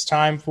might miss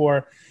time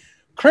for.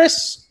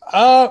 Chris,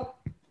 how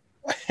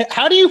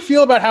do you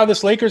feel about how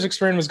this Lakers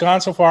experiment has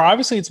gone so far?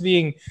 Obviously, it's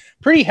being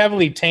pretty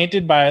heavily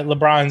tainted by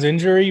LeBron's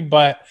injury,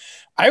 but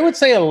I would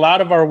say a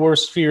lot of our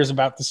worst fears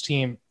about this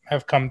team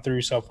have come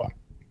through so far.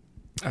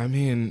 I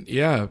mean,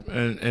 yeah,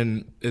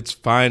 and it's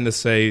fine to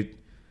say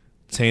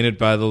tainted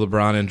by the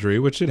LeBron injury,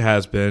 which it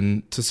has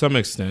been to some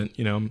extent.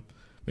 You know,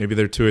 maybe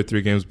they're 2 or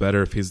 3 games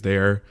better if he's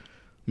there.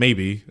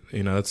 Maybe,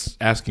 you know, that's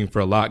asking for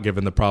a lot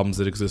given the problems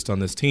that exist on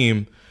this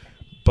team.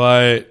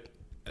 But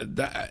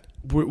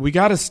we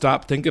got to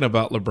stop thinking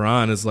about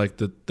LeBron as like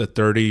the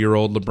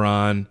 30-year-old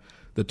LeBron,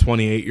 the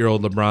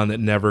 28-year-old LeBron that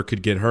never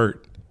could get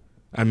hurt.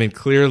 I mean,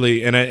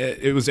 clearly, and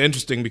it was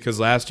interesting because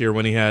last year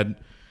when he had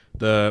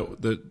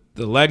the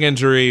leg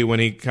injury, when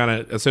he kind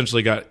of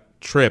essentially got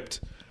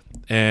tripped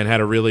and had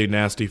a really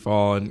nasty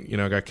fall and,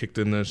 got kicked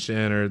in the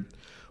shin or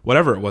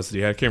whatever it was that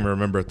he had. I can't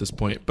remember at this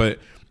point. But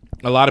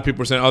a lot of people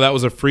were saying, oh, that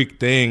was a freak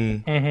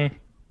thing. Mm-hmm.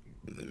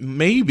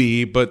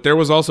 Maybe, but there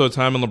was also a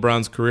time in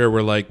LeBron's career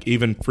where, like,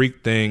 even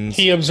freak things...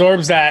 He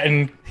absorbs that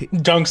and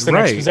dunks the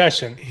next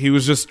possession. He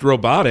was just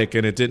robotic,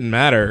 and it didn't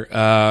matter.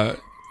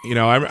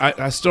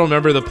 I still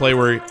remember the play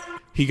where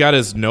he got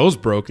his nose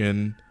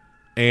broken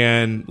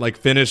and, like,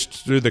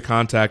 finished through the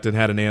contact and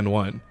had an and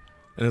one.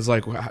 And it's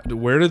like,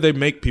 where did they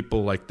make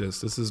people like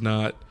this? This is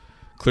not...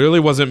 Clearly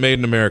wasn't made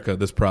in America,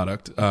 this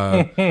product,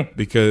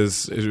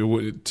 because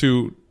it,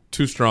 too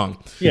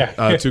strong.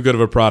 Yeah. Too good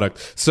of a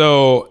product.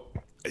 So...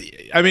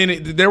 I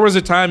mean, there was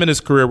a time in his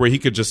career where he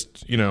could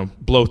just,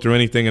 blow through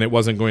anything and it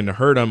wasn't going to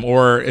hurt him.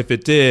 Or if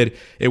it did,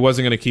 it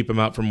wasn't going to keep him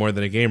out for more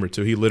than a game or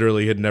two. He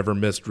literally had never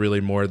missed really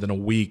more than a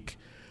week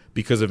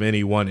because of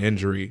any one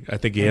injury. I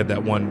think he had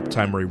that one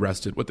time where he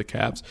rested with the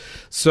Cavs.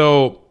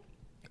 So,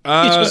 he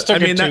just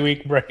took a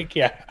 2-week break,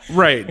 yeah.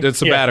 Right, the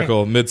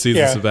sabbatical,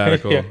 mid-season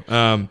sabbatical.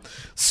 Yeah.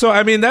 So,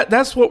 I mean,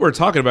 that's what we're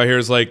talking about here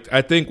is, like,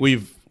 I think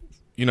we've,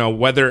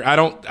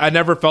 I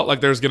never felt like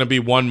there was going to be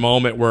one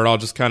moment where it all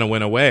just kind of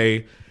went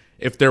away.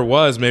 If there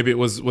was, maybe it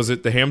was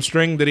it the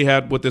hamstring that he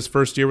had with his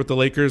first year with the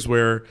Lakers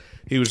where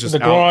he was just the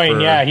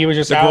groin, out he was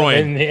just out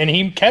and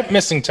he kept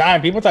missing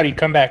time. People thought he'd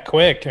come back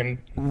quick and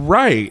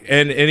right.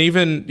 And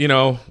even,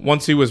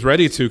 once he was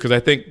ready to, because I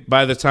think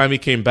by the time he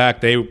came back,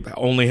 they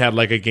only had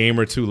like a game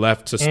or two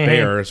left to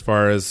spare as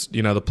far as,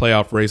 the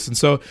playoff race. And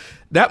so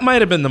that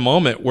might have been the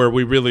moment where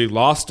we really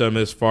lost him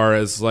as far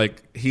as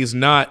like he's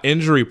not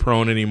injury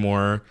prone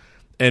anymore.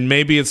 And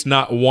maybe it's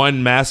not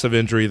one massive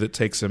injury that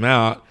takes him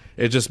out.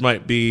 It just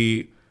might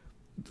be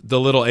the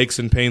little aches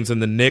and pains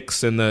and the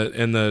nicks and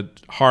the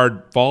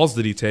hard falls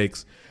that he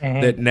takes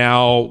that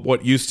now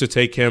what used to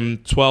take him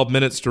 12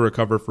 minutes to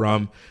recover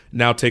from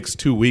now takes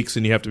 2 weeks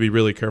and you have to be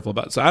really careful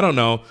about it. So I don't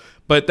know,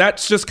 but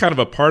that's just kind of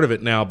a part of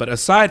it now. But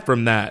aside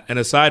from that, and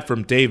aside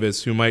from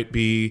Davis, who might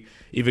be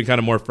even kind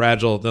of more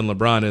fragile than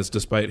LeBron is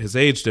despite his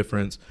age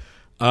difference,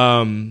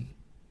 I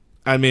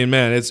mean,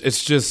 man,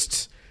 it's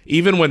just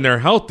even when they're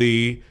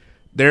healthy,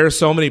 there are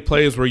so many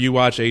plays where you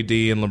watch AD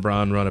and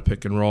LeBron run a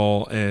pick and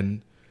roll,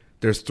 and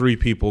there's three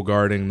people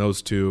guarding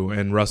those two,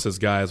 and Russ's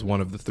guy is one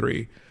of the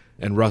three,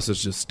 and Russ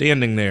is just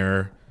standing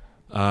there.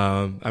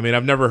 I mean,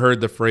 I've never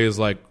heard the phrase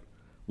like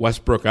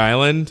Westbrook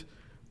Island,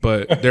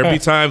 but there'd be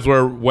times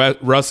where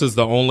Russ is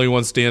the only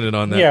one standing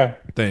on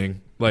that thing.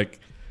 Like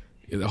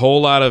a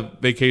whole lot of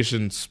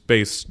vacation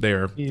space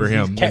there for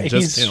him.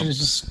 He's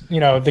just,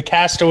 the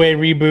Castaway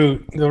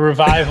reboot, the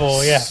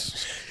revival, yeah.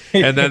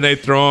 And then they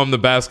throw him the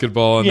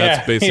basketball, and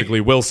that's basically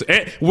Wilson.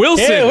 Hey,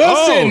 Wilson! Hey,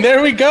 Wilson!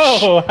 There we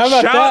go. How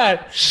about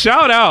that?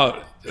 Shout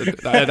out.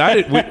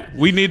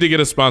 We need to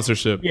get a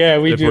sponsorship. Yeah,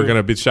 we do. If we're going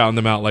to be shouting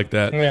them out like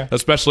that. Yeah.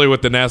 Especially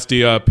with the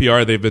nasty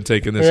PR they've been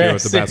taking this year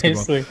with the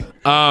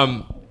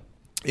basketball.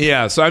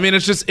 Yeah, so I mean,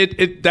 it's just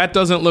that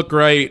doesn't look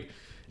right.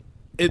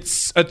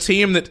 It's a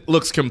team that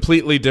looks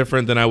completely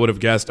different than I would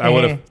have guessed. I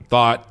would have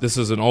thought this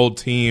is an old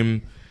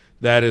team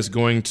that is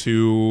going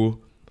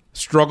to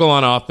struggle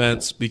on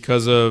offense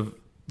because of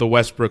the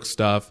Westbrook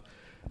stuff,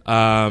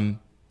 and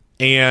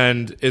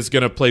is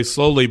going to play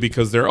slowly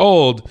because they're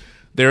old.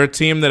 They're a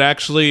team that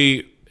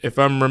actually, if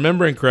I'm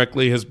remembering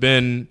correctly, has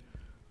been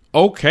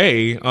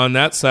okay on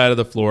that side of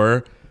the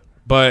floor,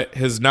 but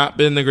has not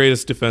been the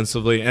greatest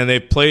defensively, and they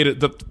played at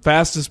the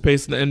fastest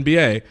pace in the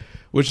NBA,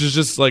 which is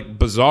just like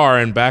bizarre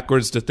and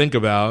backwards to think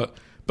about,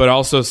 but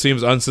also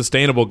seems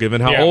unsustainable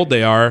given how old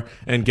they are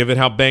and given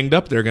how banged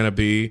up they're going to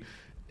be.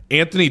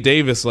 Anthony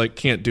Davis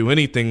can't do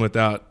anything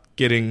without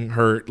getting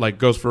hurt.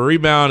 Goes for a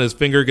rebound, his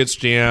finger gets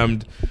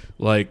jammed.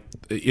 7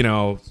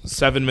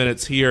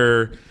 minutes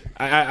here.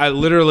 I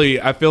literally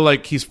feel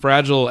like he's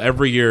fragile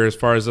every year as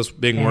far as us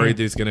being worried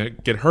that he's going to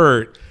get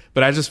hurt.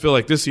 But I just feel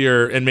like this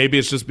year, and maybe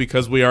it's just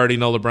because we already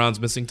know LeBron's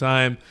missing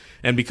time,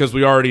 and because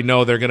we already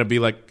know they're going to be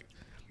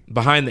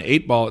behind the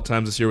 8 ball at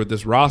times this year with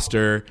this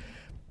roster.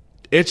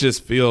 It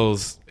just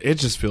feels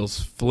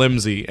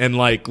flimsy, and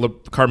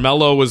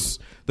Carmelo was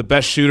the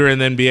best shooter in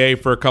the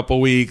NBA for a couple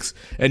weeks,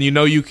 and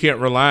you can't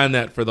rely on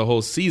that for the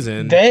whole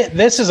season.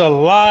 This is a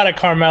lot of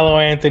Carmelo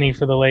Anthony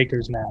for the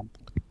Lakers now.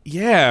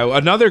 Yeah,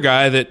 another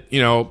guy that,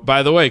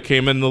 by the way,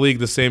 came in the league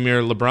the same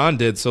year LeBron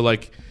did, so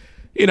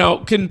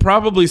can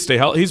probably stay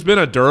healthy. He's been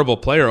a durable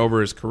player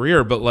over his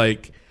career,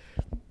 but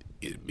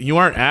you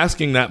aren't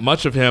asking that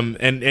much of him,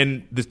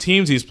 and the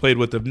teams he's played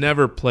with have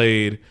never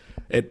played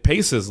at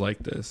paces like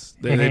this.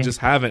 They just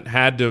haven't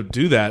had to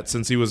do that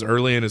since he was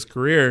early in his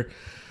career.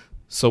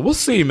 So we'll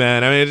see,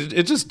 man. I mean,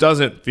 it just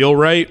doesn't feel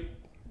right.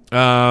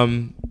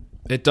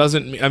 It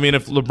doesn't. I mean,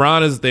 if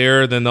LeBron is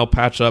there, then they'll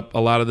patch up a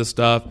lot of this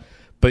stuff.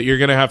 But you're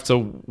gonna have to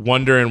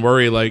wonder and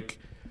worry,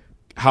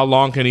 how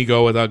long can he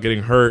go without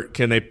getting hurt?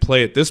 Can they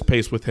play at this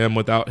pace with him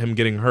without him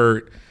getting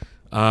hurt?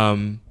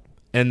 And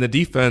the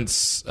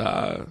defense,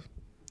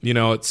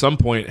 at some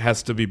point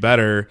has to be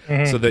better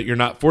so that you're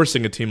not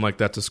forcing a team like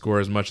that to score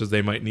as much as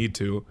they might need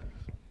to.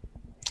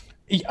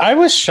 I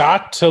was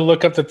shocked to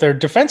look up that their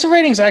defensive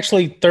rating is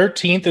actually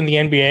 13th in the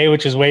NBA,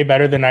 which is way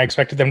better than I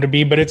expected them to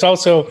be. But it's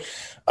also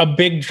a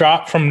big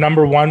drop from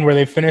number 1 where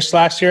they finished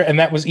last year. And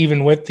that was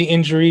even with the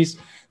injuries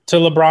to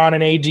LeBron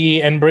and AD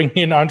and bringing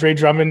in Andre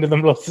Drummond in the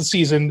middle of the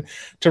season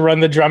to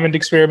run the Drummond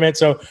experiment.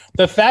 So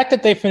the fact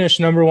that they finished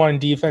number 1 in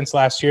defense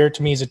last year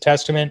to me is a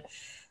testament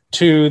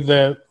to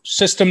the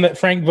system that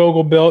Frank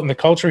Vogel built and the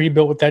culture he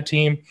built with that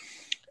team.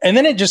 And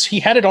then he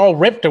had it all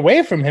ripped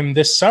away from him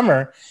this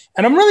summer.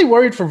 And I'm really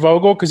worried for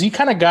Vogel because he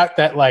kind of got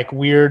that like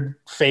weird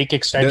fake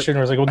extension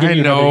where it's like, we'll give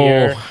you another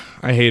year.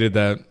 I hated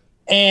that.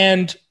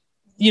 And,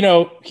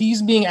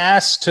 he's being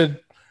asked to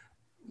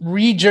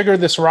rejigger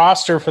this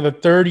roster for the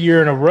 3rd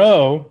year in a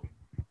row.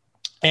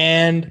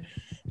 And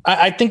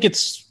I think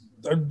it's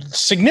a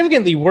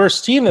significantly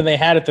worse team than they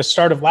had at the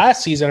start of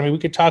last season. I mean, we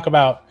could talk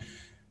about,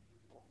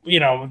 they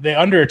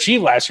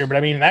underachieved last year, but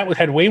I mean, that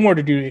had way more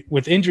to do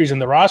with injuries and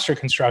the roster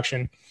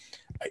construction.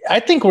 I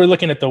think we're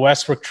looking at the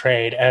Westbrook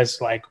trade as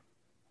like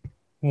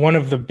one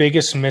of the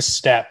biggest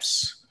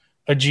missteps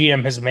a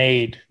GM has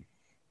made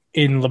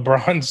in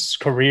LeBron's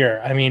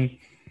career. I mean,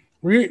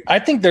 I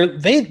think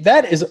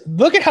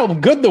look at how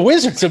good the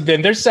Wizards have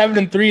been. They're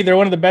 7-3. They're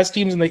one of the best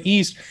teams in the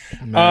East.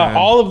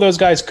 All of those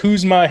guys,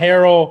 Kuzma,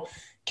 Harrell,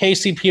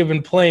 KCP have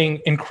been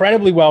playing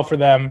incredibly well for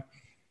them.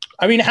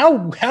 I mean,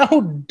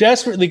 how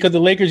desperately could the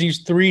Lakers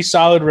use 3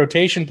 solid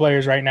rotation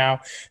players right now,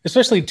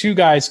 especially 2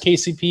 guys,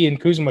 KCP and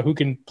Kuzma, who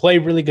can play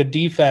really good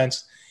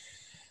defense?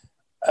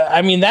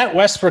 I mean, that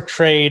Westbrook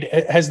trade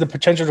has the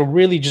potential to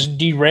really just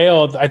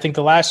derail, I think,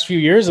 the last few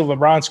years of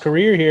LeBron's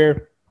career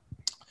here.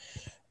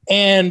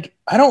 And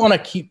I don't want to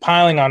keep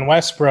piling on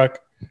Westbrook,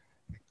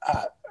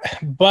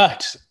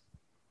 but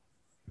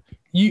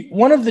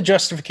one of the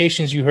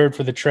justifications you heard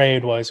for the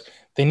trade was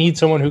they need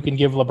someone who can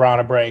give LeBron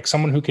a break,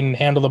 someone who can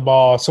handle the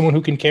ball, someone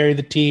who can carry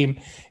the team.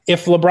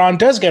 If LeBron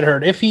does get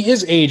hurt, if he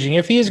is aging,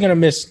 if he is going to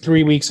miss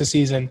 3 weeks a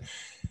season,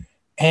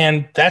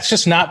 and that's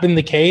just not been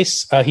the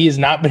case. He has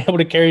not been able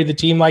to carry the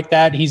team like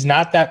that. He's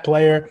not that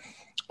player.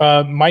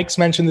 Mike's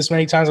mentioned this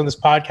many times on this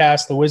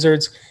podcast. The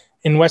Wizards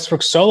in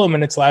Westbrook's solo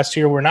minutes last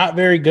year were not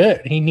very good.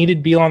 He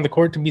needed Beal on the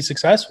court to be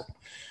successful.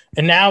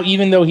 And now,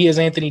 even though he has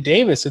Anthony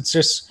Davis,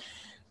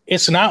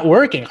 it's not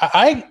working.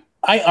 I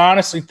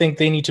honestly think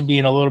they need to be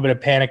in a little bit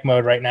of panic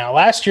mode right now.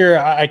 Last year,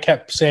 I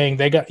kept saying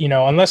they got,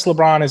 unless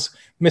LeBron is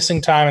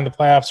missing time in the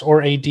playoffs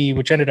or AD,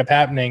 which ended up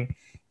happening,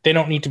 they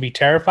don't need to be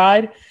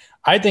terrified.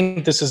 I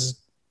think this is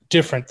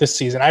different this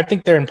season. I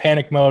think they're in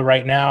panic mode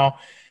right now.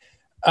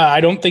 I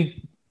don't think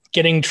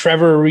getting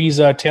Trevor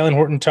Ariza, Talen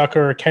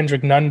Horton-Tucker, or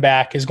Kendrick Nunn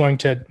back is going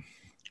to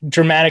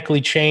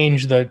dramatically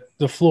change the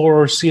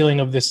floor or ceiling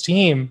of this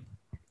team.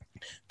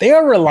 They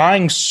are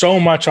relying so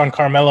much on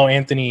Carmelo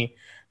Anthony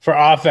for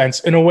offense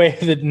in a way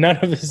that none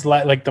of his,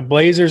 like the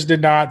Blazers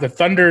did not. The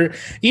Thunder,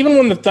 even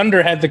when the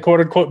Thunder had the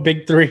quote-unquote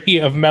big 3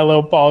 of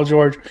Melo, Paul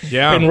George,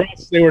 and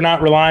Russ, they were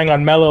not relying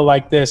on Melo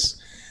like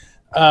this.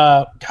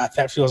 God,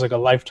 that feels like a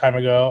lifetime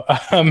ago.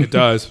 It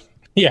does.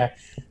 Yeah.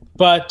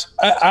 But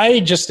I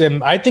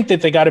think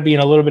that they got to be in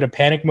a little bit of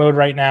panic mode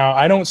right now.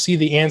 I don't see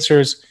the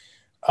answers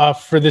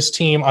for this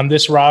team on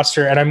this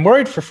roster. And I'm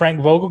worried for Frank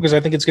Vogel because I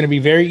think it's going to be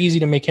very easy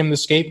to make him the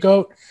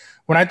scapegoat.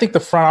 When I think the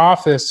front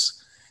office,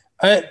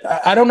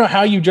 I don't know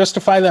how you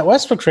justify that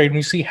Westbrook trade when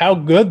you see how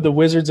good the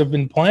Wizards have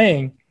been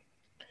playing.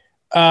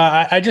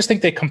 I just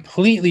think they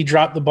completely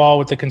dropped the ball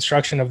with the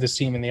construction of this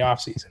team in the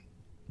offseason.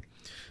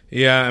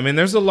 Yeah, I mean,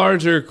 there's a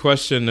larger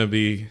question to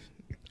be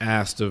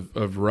asked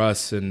of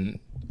Russ. And,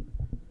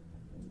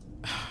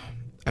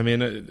 I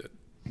mean,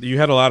 you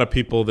had a lot of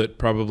people that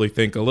probably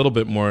think a little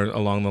bit more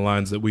along the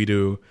lines that we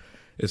do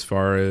as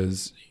far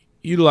as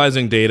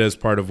utilizing data as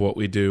part of what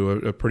we do,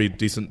 a pretty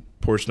decent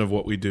portion of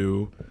what we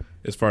do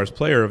as far as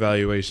player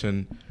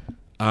evaluation.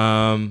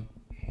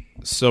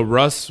 So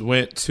Russ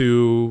went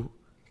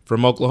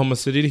from Oklahoma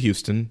City to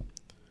Houston,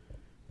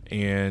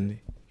 and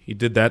he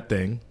did that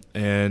thing.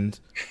 And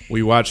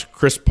we watched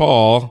Chris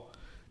Paul.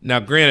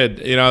 Now,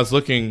 granted, I was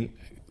looking,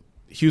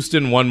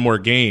 Houston won more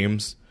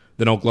games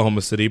than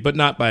Oklahoma City, but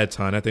not by a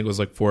ton. I think it was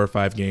like 4 or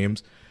 5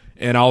 games.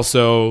 And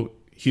also,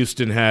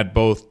 Houston had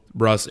both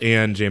Russ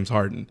and James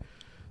Harden.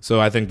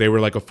 So I think they were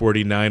like a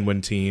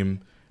 49-win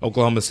team.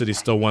 Oklahoma City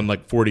still won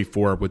like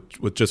 44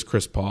 with just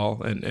Chris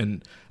Paul.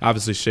 And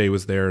obviously Shea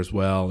was there as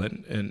well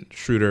and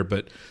Schroeder.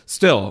 But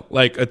still,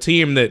 like a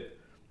team that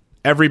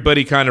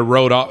everybody kind of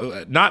wrote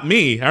off. Not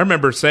me. I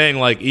remember saying,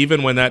 like,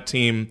 even when that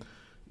team,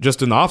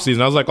 just in the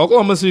offseason, I was like,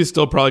 Oklahoma City is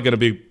still probably going to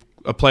be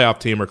a playoff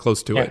team or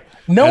close to it.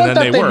 No one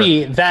thought they'd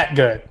be that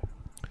good.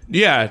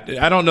 Yeah,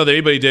 I don't know that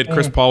anybody did.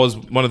 Chris Paul was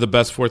one of the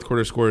best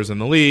fourth-quarter scorers in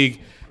the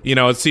league.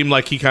 It seemed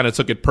like he kind of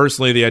took it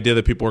personally, the idea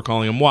that people were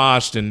calling him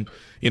washed, and,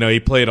 he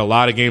played a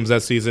lot of games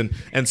that season.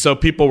 And so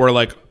people were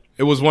like,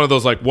 it was one of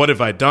those, like, what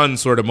have I done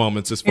sort of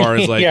moments as far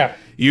as, like,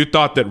 you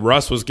thought that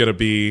Russ was going to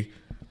be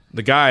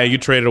the guy you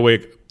traded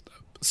away,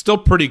 still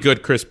pretty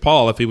good Chris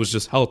Paul if he was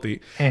just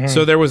healthy. Mm-hmm.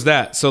 So there was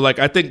that. So like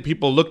I think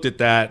people looked at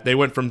that. They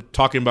went from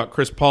talking about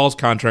Chris Paul's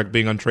contract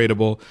being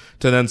untradeable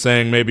to then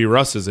saying maybe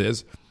Russ's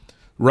is.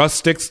 Russ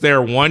sticks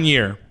there 1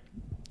 year,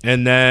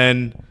 and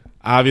then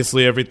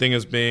obviously everything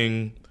is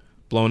being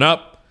blown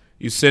up.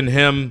 You send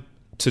him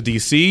to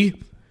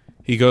DC.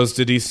 He goes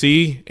to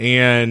DC,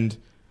 and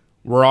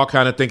we're all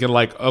kind of thinking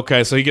like,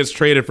 okay, so he gets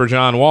traded for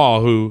John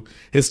Wall, who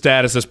his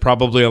status is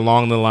probably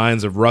along the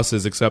lines of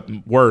Russ's, except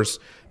worse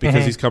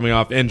because he's coming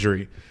off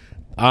injury.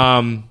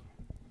 And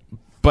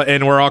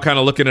we're all kind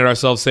of looking at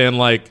ourselves saying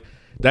like,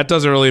 that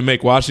doesn't really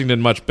make Washington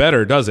much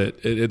better, does it?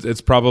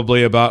 It's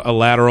probably about a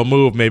lateral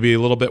move, maybe a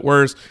little bit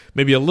worse,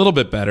 maybe a little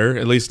bit better,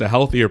 at least a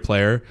healthier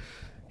player.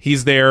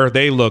 He's there.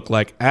 They look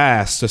like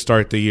ass to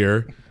start the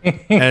year,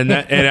 and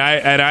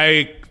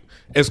I,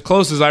 as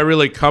close as I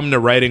really come to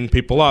writing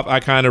people off, I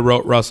kind of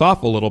wrote Russ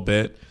off a little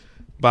bit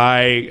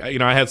by,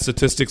 I had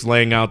statistics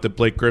laying out that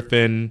Blake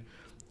Griffin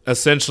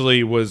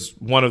essentially was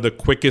one of the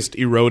quickest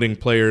eroding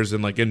players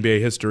in like NBA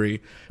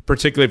history,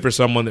 particularly for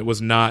someone that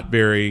was not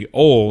very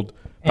old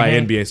by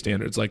NBA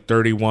standards, like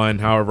 31,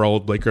 however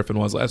old Blake Griffin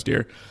was last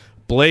year.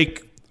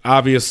 Blake,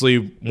 obviously,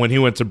 when he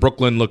went to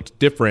Brooklyn, looked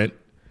different.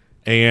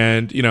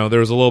 And, there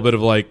was a little bit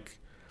of like,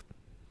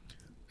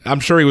 I'm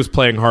sure he was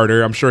playing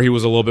harder. I'm sure he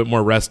was a little bit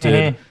more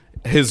rested.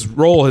 His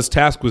role, his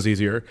task was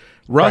easier.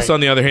 Russ, on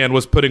the other hand,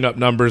 was putting up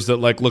numbers that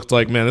like looked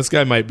like, man, this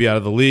guy might be out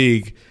of the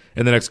league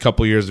in the next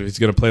couple of years if he's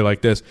going to play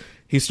like this.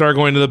 He started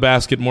going to the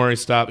basket more. He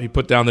stopped. He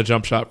put down the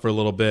jump shot for a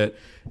little bit,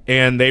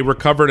 and they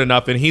recovered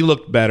enough, and he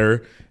looked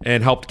better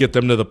and helped get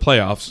them to the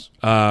playoffs.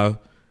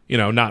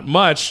 Not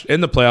much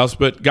in the playoffs,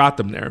 but got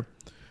them there.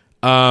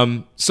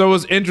 So it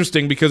was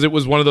interesting because it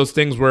was one of those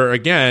things where,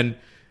 again,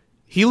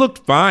 he looked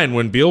fine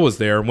when Beal was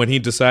there, when he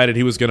decided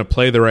he was going to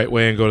play the right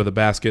way and go to the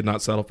basket,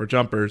 not settle for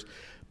jumpers.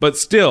 But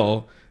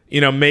still,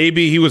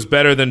 maybe he was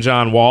better than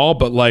John Wall,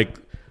 but like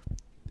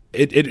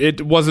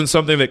it wasn't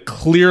something that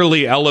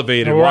clearly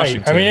elevated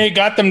Washington. I mean, it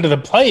got them to the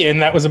play-in.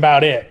 That was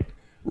about it.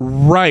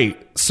 Right.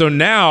 So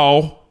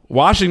now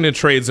Washington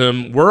trades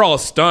him. We're all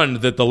stunned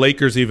that the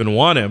Lakers even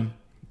want him,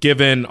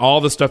 given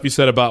all the stuff you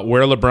said about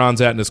where LeBron's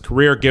at in his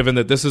career, given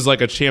that this is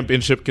like a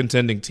championship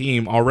contending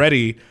team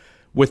already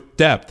with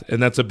depth.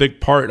 And that's a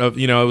big part of,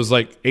 it was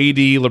like AD,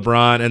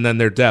 LeBron, and then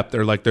their depth.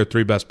 They're like their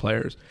three best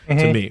players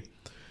to me.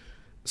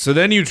 So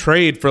then you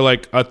trade for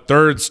like a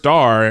third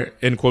star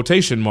in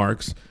quotation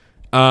marks.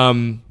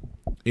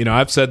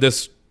 I've said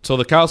this till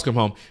the cows come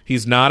home.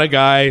 He's not a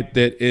guy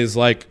that is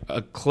like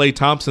a Klay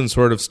Thompson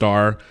sort of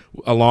star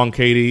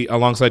alongside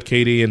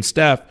KD and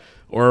Steph,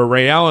 or a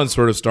Ray Allen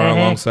sort of star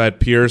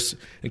alongside Pierce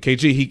and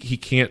KG. He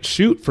can't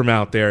shoot from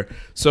out there.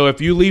 So if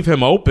you leave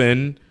him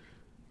open,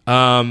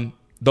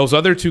 those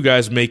other two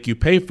guys make you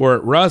pay for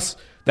it. Russ,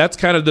 that's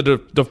kind of the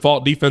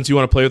default defense you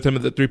want to play with him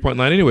at the three-point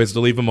line anyways,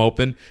 to leave him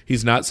open.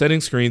 He's not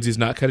setting screens. He's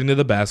not cutting to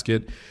the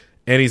basket.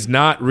 And he's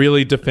not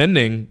really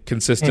defending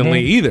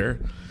consistently either.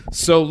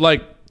 So,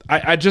 like,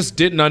 I just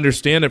didn't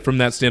understand it from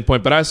that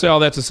standpoint. But I say all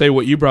that to say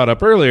what you brought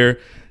up earlier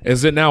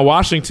is that now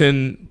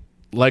Washington,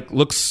 like,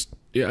 looks –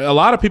 a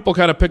lot of people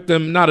kind of picked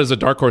them not as a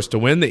dark horse to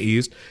win the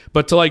East,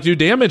 but to, like, do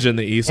damage in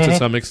the East to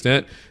some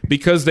extent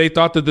because they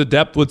thought that the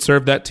depth would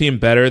serve that team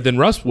better than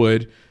Russ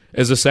would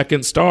as a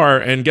second star.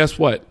 And guess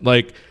what?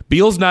 Like,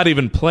 Beal's not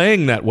even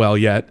playing that well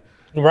yet.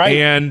 Right.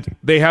 And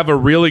they have a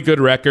really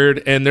good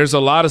record, and there's a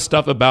lot of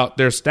stuff about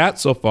their stats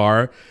so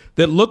far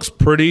that looks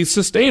pretty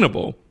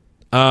sustainable.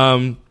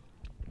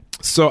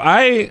 So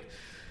I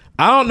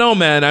don't know,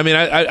 man. I mean,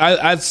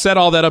 I set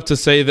all that up to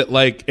say that,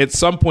 like, at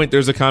some point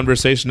there's a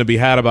conversation to be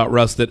had about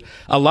Russ that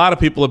a lot of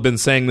people have been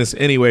saying this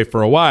anyway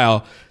for a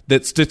while,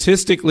 that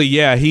statistically,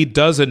 yeah, he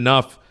does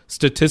enough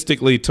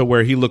statistically to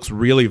where he looks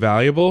really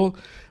valuable,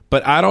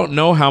 but I don't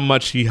know how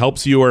much he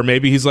helps you, or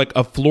maybe he's like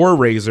a floor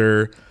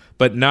raiser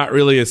but not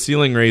really a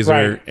ceiling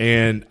raiser.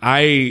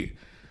 Right.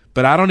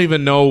 But I don't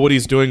even know what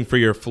he's doing for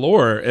your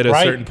floor at a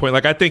certain point.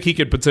 Like, I think he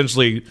could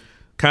potentially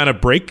kind of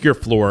break your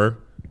floor,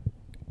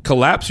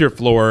 collapse your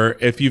floor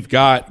if you've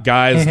got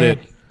guys that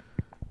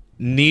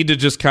need to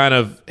just kind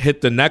of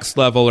hit the next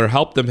level or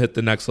help them hit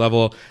the next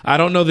level. I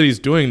don't know that he's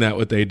doing that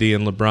with AD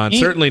and LeBron.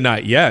 Certainly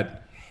not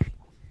yet.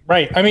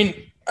 Right. I mean,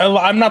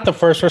 I'm not the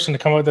first person to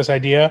come up with this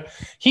idea.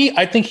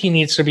 I think he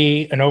needs to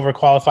be an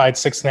overqualified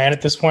sixth man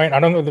at this point. I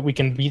don't know that we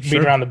can beat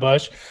around the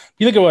bush.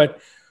 You look at what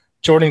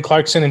Jordan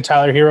Clarkson and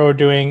Tyler Hero are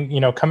doing,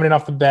 coming in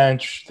off the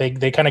bench.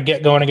 They kind of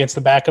get going against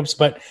the backups,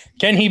 but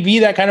can he be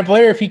that kind of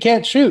player if he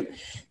can't shoot?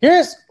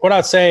 Here's what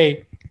I'll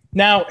say.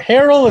 Now,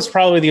 Harrell is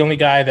probably the only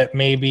guy that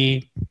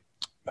maybe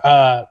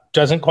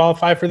doesn't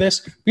qualify for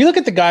this. We look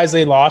at the guys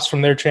they lost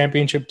from their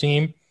championship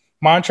team: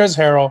 Montrezl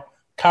Harrell,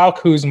 Kyle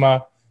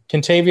Kuzma,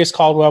 Kentavious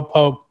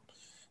Caldwell-Pope,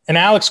 and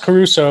Alex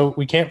Caruso.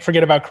 We can't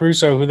forget about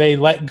Caruso, who they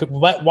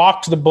let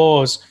walk to the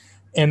Bulls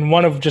in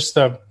one of just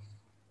the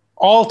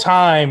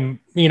all-time,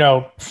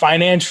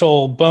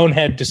 financial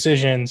bonehead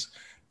decisions.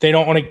 They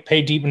don't want to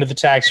pay deep into the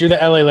tax. You're the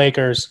LA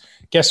Lakers.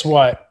 Guess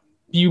what?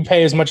 You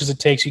pay as much as it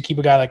takes. You keep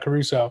a guy like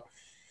Caruso.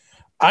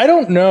 I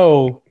don't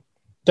know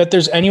that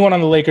there's anyone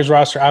on the Lakers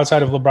roster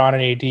outside of LeBron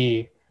and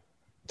AD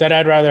that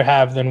I'd rather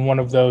have than one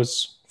of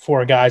those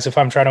 4 guys if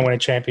I'm trying to win a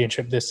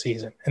championship this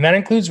season. And that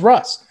includes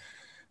Russ.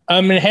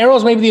 And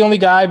Harrell's maybe the only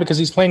guy because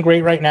he's playing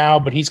great right now,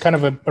 but he's kind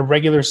of a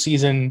regular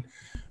season,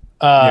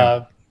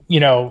 you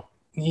know,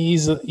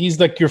 he's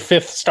like your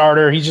 5th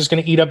starter. He's just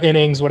going to eat up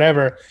innings,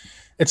 whatever.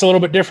 It's a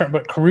little bit different,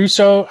 but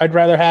Caruso I'd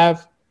rather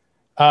have.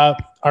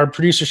 Our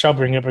producer shall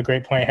bring up a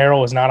great point. Harrell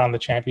was not on the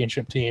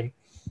championship team.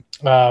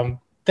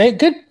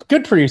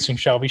 Good producing,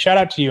 Shelby. Shout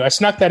out to you. I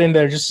snuck that in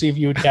there just to see if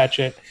you would catch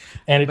it.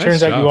 And it Nice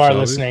turns out job, you are Shelby.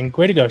 listening.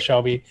 Way to go,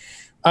 Shelby.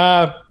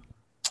 I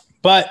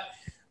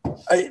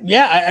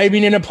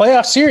mean, in a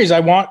playoff series, I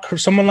want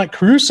someone like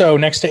Caruso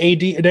next to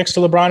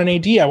LeBron and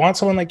AD. I want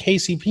someone like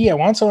KCP. I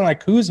want someone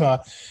like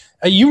Kuzma.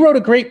 You wrote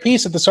a great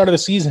piece at the start of the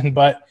season,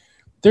 but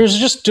there's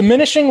just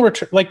diminishing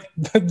return. Like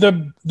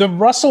the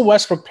Russell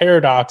Westbrook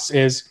paradox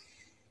is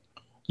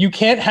you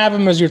can't have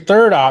him as your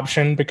 3rd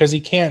option because he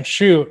can't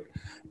shoot.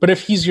 But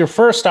if he's your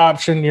 1st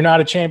option, you're not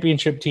a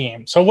championship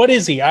team. So what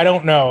is he? I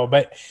don't know.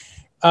 But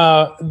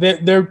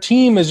their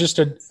team is just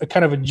a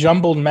kind of a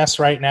jumbled mess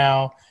right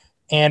now.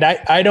 And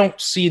I don't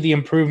see the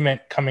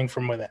improvement coming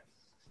from within.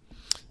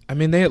 I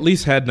mean, they at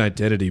least had an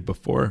identity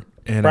before.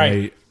 And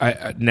right.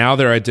 I now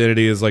their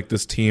identity is like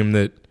this team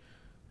that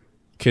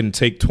can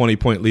take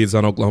 20-point leads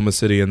on Oklahoma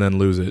City and then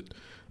lose it.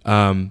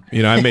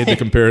 You know, I made the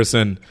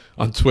comparison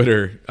on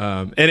Twitter.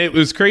 And it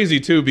was crazy,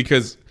 too,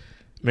 because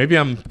maybe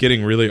I'm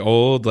getting really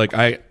old. Like,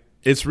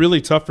 it's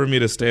really tough for me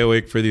to stay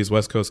awake for these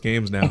West Coast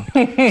games now.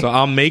 So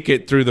I'll make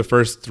it through the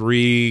first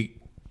three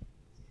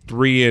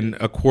and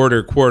a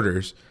quarter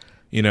quarters.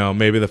 You know,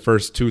 maybe the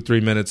first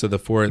 2-3 minutes of the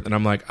 4th, and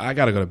I'm like, I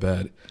got to go to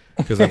bed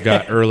because I've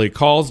got early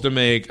calls to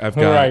make. I've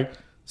got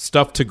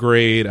stuff to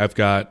grade. I've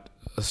got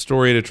a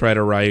story to try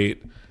to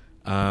write.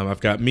 I've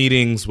got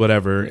meetings,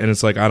 whatever. And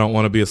it's like, I don't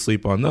want to be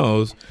asleep on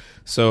those.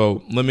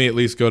 So let me at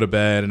least go to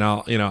bed, and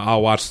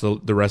I'll watch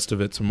the rest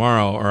of it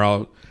tomorrow, or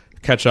I'll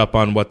catch up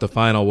on what the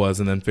final was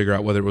and then figure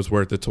out whether it was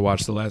worth it to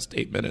watch the last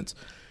 8 minutes.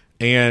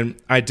 And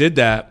I did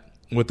that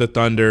with the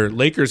Thunder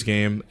Lakers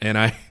game, and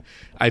I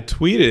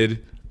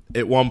tweeted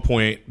at one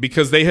point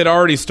because they had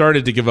already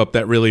started to give up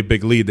that really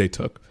big lead they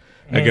took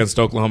against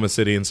Oklahoma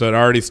City, and so it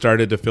already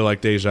started to feel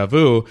like deja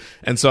vu.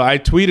 And so I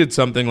tweeted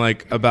something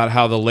like about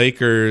how the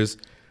Lakers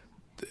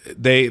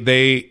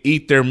they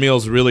eat their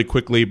meals really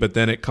quickly, but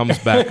then it comes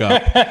back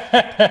up.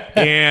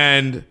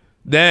 And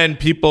then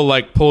people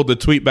like pulled the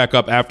tweet back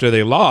up after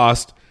they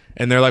lost,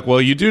 and they're like,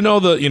 well, you do know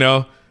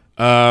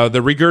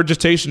the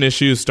regurgitation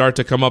issues start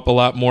to come up a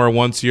lot more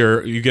once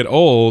you get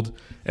old,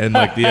 and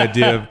like the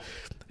idea of,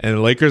 and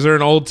the Lakers are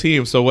an old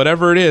team, so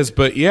whatever it is.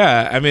 But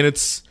yeah, I mean,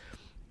 it's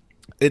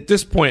at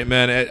this point,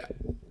 man,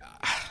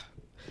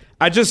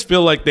 I just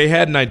feel like they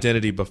had an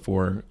identity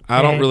before.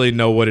 I don't really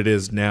know what it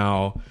is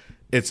now.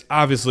 It's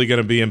obviously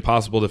going to be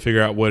impossible to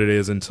figure out what it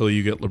is until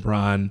you get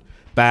LeBron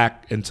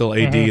back, until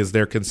AD is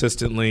there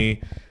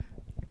consistently.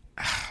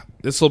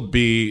 This will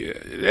be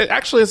 –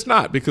 actually, it's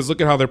not, because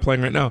look at how they're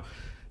playing right now.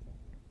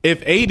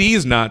 If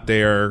AD's not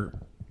there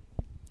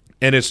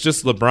and it's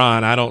just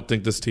LeBron, I don't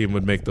think this team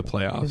would make the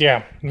playoffs.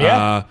 Yeah.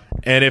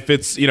 And if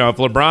it's – if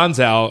LeBron's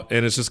out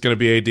and it's just going to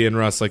be AD and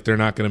Russ, like, they're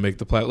not going to make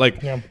the playoffs.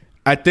 Like,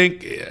 I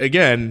think,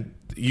 again,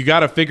 you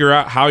got to figure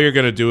out how you're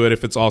going to do it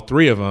if it's all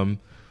 3 of them.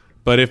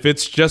 But if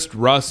it's just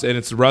Russ, and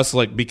it's Russ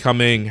like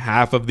becoming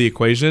half of the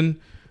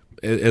equation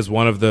as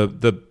one of the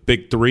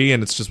big 3,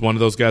 and it's just one of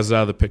those guys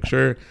out of the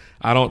picture,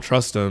 I don't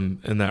trust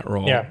him in that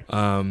role. Yeah.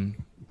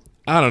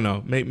 I don't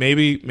know.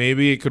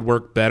 Maybe it could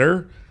work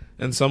better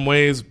in some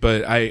ways,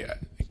 but I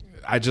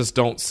just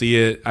don't see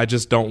it. I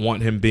just don't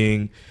want him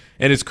being.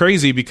 And it's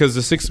crazy because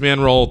the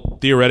 6-man role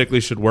theoretically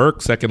should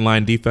work, second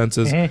line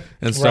defenses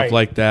and stuff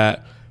like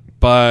that.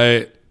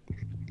 But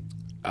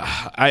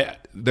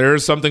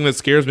there's something that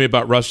scares me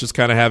about Russ just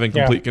kind of having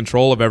complete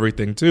control of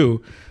everything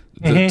too.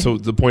 So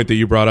the point that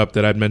you brought up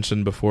that I'd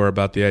mentioned before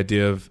about the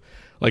idea of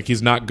like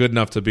he's not good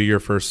enough to be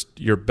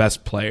your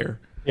best player.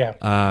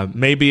 Yeah.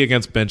 Maybe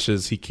against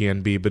benches he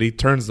can be, but he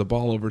turns the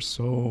ball over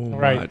so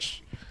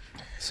much.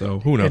 So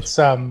who knows? It's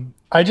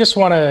I just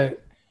want to,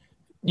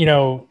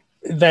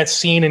 that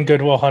scene in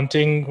Good Will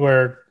Hunting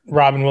where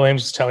Robin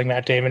Williams is telling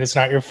Matt Damon, "It's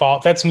not your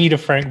fault." That's me to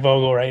Frank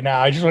Vogel right now.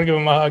 I just want to give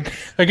him a hug.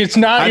 Like, it's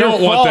not your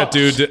fault. I don't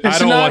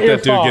want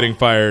that dude getting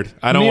fired.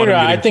 I don't want him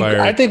getting fired.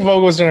 I think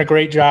Vogel's done a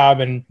great job,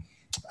 and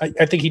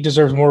I think he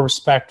deserves more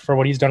respect for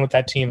what he's done with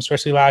that team,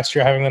 especially last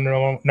year having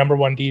the number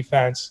 1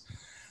 defense.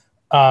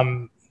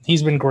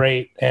 He's been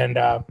great, and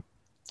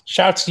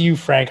shouts to you,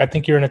 Frank. I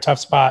think you're in a tough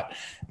spot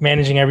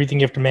managing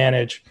everything you have to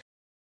manage.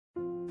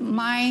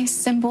 My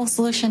simple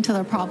solution to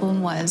the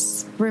problem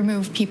was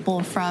remove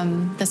people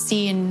from the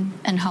scene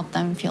and help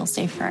them feel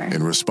safer.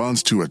 In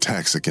response to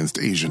attacks against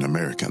Asian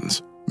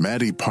Americans,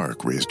 Maddie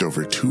Park raised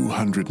over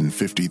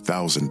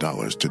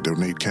 $250,000 to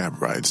donate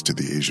cab rides to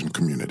the Asian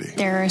community.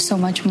 There is so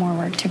much more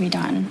work to be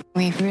done.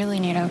 We really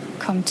need to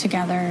come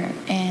together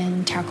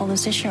and tackle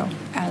this issue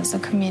as a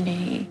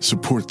community.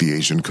 Support the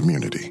Asian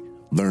community.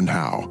 Learn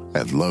how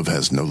at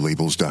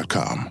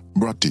lovehasnolabels.com.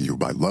 Brought to you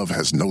by Love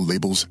Has No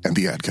Labels and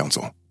the Ad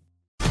Council.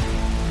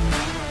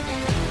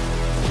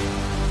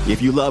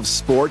 If you love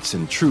sports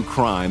and true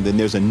crime, then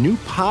there's a new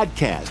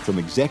podcast from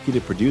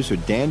executive producer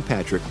Dan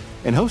Patrick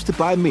and hosted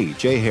by me,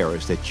 Jay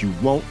Harris, that you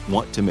won't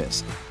want to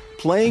miss.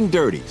 Playing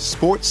Dirty: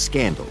 Sports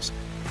Scandals.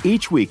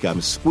 Each week, I'm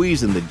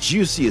squeezing the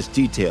juiciest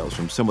details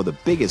from some of the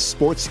biggest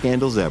sports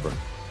scandals ever.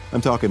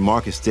 I'm talking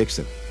Marcus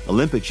Dixon,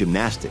 Olympic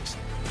gymnastics,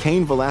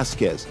 Cain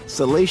Velasquez,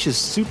 salacious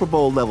Super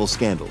Bowl-level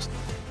scandals.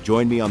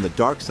 Join me on the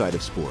dark side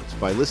of sports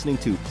by listening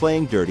to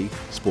Playing Dirty: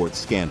 Sports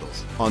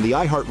Scandals on the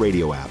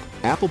iHeartRadio app,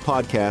 Apple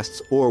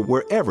Podcasts, or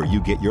wherever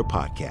you get your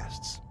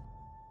podcasts.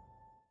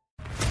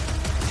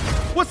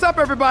 What's up,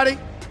 everybody?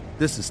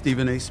 This is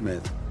Stephen A.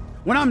 Smith.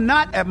 When I'm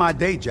not at my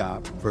day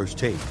job, First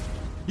Take,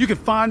 you can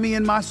find me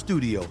in my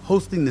studio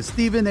hosting the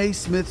Stephen A.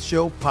 Smith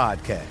Show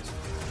podcast.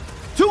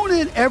 Tune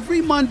in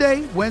every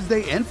Monday,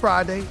 Wednesday, and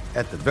Friday,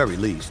 at the very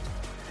least,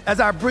 as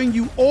I bring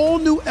you all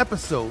new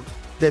episodes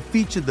that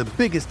feature the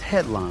biggest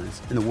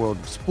headlines in the world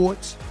of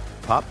sports,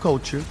 pop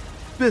culture,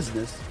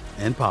 business,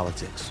 and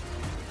politics.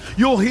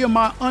 You'll hear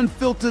my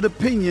unfiltered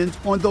opinions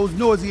on those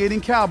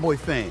nauseating Cowboy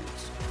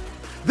fans,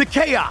 the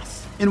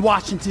chaos in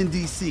Washington,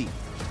 D.C.,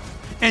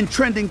 and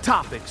trending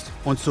topics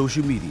on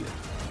social media,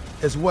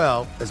 as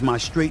well as my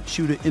straight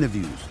shooter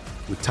interviews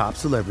with top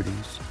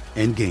celebrities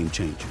and game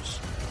changers.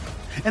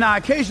 And I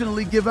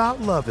occasionally give out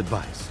love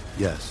advice.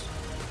 Yes,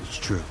 it's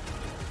true.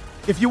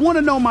 If you want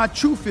to know my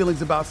true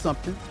feelings about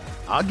something,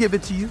 I'll give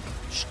it to you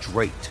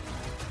straight.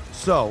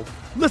 So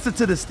listen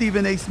to the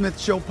Stephen A. Smith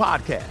Show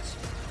podcast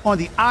on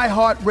the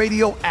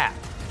iHeartRadio app,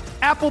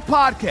 Apple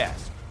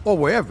Podcasts, or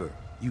wherever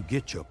you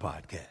get your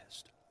podcast.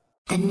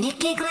 The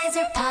Nikki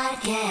Glaser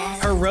Podcast.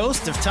 Her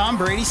roast of Tom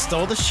Brady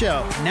stole the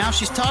show. Now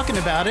she's talking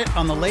about it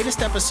on the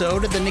latest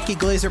episode of the Nikki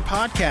Glaser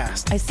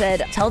Podcast. I said,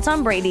 tell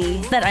Tom Brady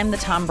that I'm the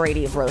Tom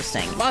Brady of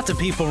roasting. Lots of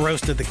people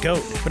roasted the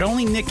GOAT, but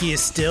only Nikki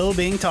is still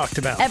being talked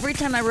about. Every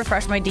time I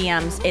refresh my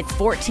DMs, it's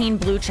 14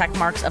 blue check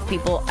marks of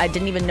people I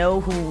didn't even know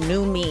who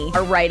knew me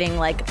are writing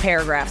like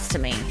paragraphs to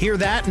me. Hear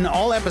that in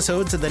all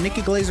episodes of the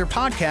Nikki Glaser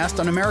Podcast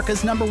on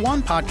America's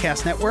 #1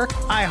 podcast network,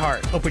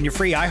 iHeart. Open your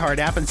free iHeart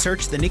app and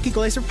search the Nikki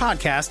Glaser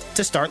Podcast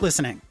to start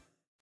listening.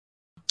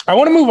 I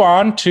want to move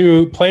on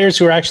to players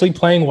who are actually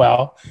playing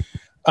well.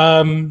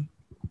 I'm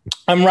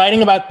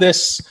writing about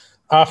this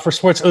for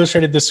Sports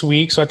Illustrated this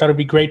week, so I thought it'd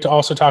be great to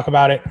also talk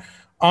about it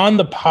on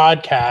the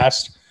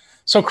podcast.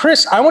 So,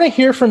 Chris, I want to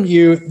hear from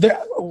you.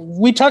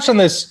 We touched on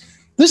this.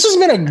 This has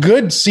been a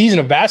good season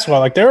of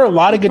basketball. Like, there are a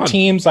lot of good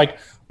teams. Like,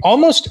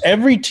 almost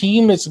every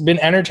team has been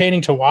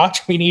entertaining to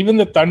watch. I mean, even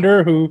the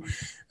Thunder, who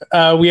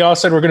we all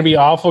said were going to be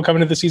awful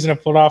coming into the season,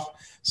 have pulled off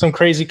some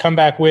crazy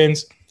comeback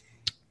wins.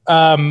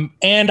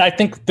 And I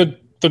think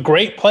the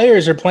great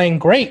players are playing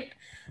great.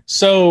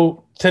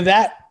 So to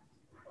that,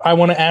 I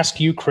want to ask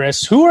you,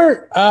 Chris, who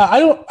are,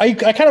 I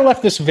kind of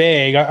left this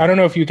vague. I don't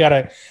know if you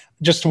got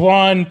just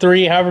 1,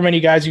 3, however many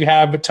guys you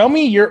have, but tell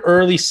me your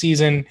early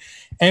season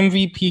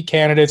MVP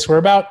candidates. We're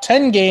about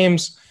 10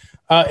 games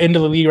into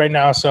the league right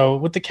now. So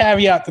with the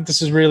caveat that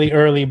this is really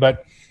early,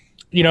 but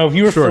you know, if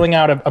you were filling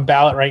out a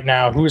ballot right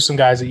now, who are some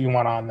guys that you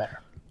want on there?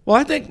 Well,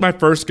 I think my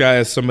first guy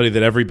is somebody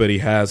that everybody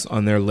has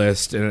on their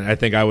list, and I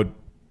think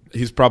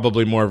he's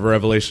probably more of a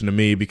revelation to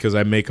me because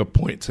I make a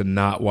point to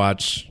not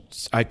watch.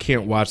 I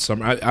can't watch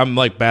summer. I'm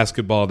like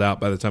basketballed out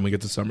by the time we get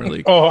to summer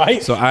league. I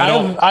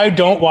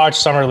don't watch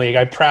summer league.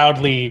 I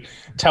proudly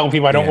tell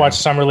people I don't watch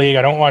summer league.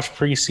 I don't watch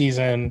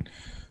preseason.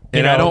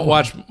 And I don't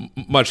watch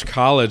much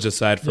college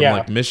aside from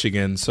like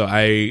Michigan. So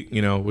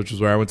which is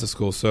where I went to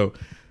school. So,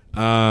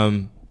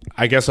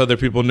 I guess other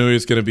people knew he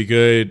was going to be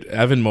good.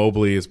 Evan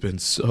Mobley has been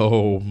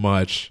so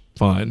much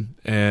fun.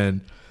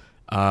 And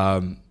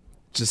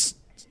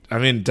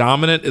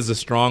dominant is a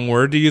strong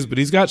word to use, but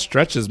he's got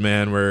stretches,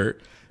 man, where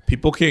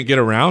people can't get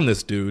around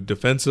this dude.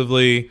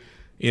 Defensively,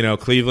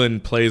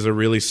 Cleveland plays a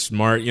really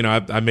smart,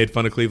 I made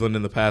fun of Cleveland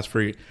in the past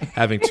for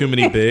having too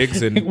many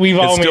bigs, and we've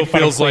all made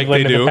fun of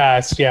Cleveland in the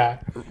past,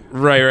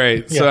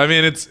 Right. Yeah. So,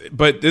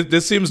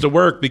 this seems to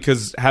work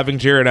because having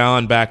Jared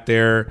Allen back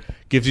there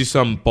gives you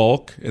some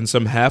bulk and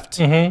some heft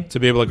to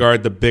be able to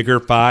guard the bigger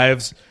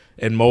fives.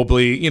 And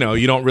Mobley, you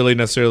don't really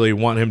necessarily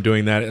want him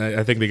doing that.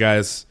 I think the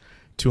guy's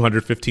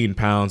 215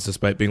 pounds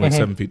despite being like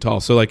 7 feet tall.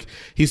 So,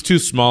 he's too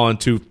small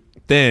and too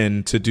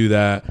thin to do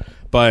that,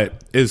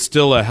 but is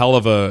still a hell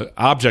of a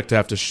object to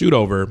have to shoot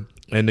over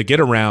and to get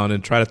around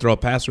and try to throw a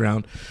pass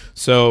around.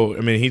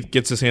 So, he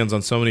gets his hands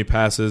on so many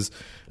passes.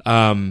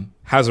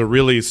 Has a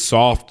really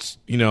soft,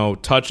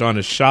 touch on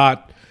his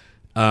shot.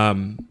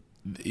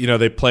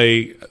 They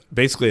play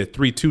basically a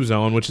 3-2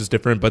 zone, which is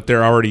different, but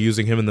they're already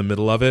using him in the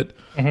middle of it,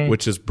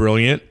 which is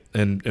brilliant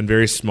and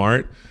very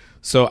smart.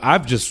 So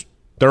I've just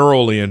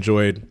thoroughly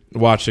enjoyed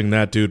watching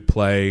that dude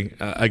play.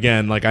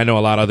 Again, I know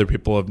a lot of other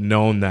people have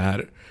known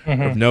that,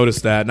 have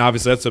noticed that, and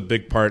obviously that's a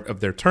big part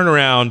of their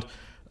turnaround.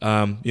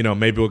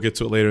 Maybe we'll get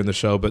to it later in the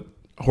show, but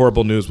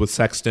horrible news with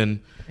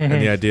Sexton and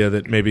the idea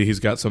that maybe he's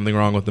got something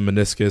wrong with the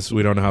meniscus.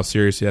 We don't know how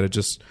serious yet. It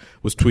just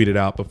was tweeted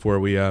out before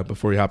we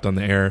hopped on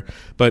the air.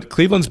 But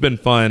Cleveland's been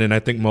fun, and I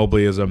think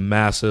Mobley is a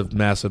massive,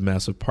 massive,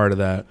 massive part of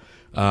that.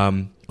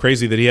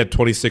 Crazy that he had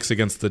 26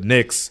 against the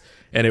Knicks,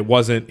 and it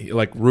wasn't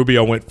like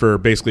Rubio went for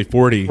basically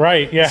 40.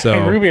 Right, yeah,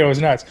 So, Rubio was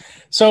nuts.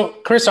 So,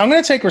 Chris, I'm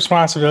going to take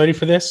responsibility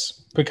for this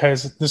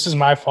because this is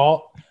my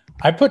fault.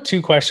 I put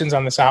 2 questions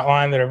on this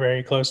outline that are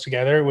very close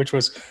together, which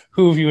was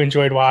who have you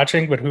enjoyed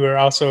watching, but who are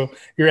also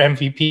your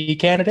MVP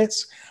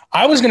candidates.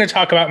 I was going to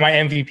talk about my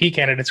MVP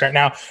candidates right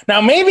now.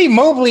 Now, maybe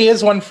Mobley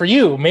is one for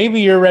you.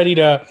 Maybe you're ready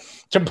to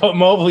put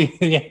Mobley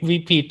in the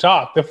MVP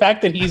talk. The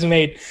fact that he's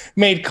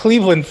made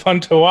Cleveland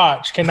fun to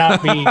watch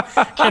cannot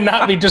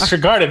be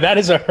disregarded. That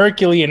is a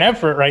Herculean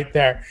effort right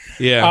there.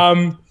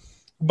 Yeah.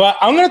 But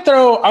I'm gonna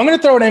throw an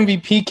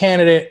MVP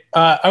candidate.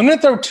 I'm gonna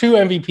throw 2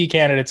 MVP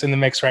candidates in the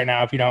mix right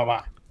now, if you don't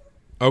mind.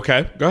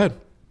 Okay, go ahead.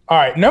 All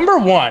right, number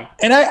 1,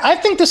 and I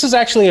think this is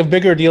actually a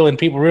bigger deal than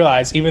people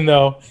realize, even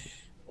though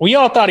we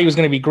all thought he was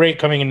going to be great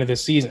coming into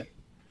this season.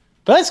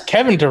 But that's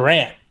Kevin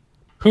Durant,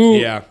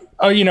 who,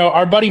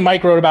 our buddy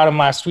Mike wrote about him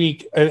last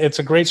week. It's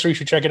a great story. You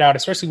should check it out,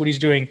 especially what he's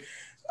doing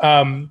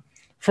from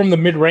the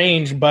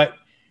mid-range. But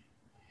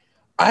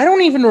I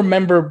don't even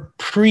remember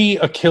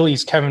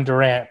pre-Achilles Kevin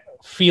Durant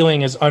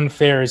feeling as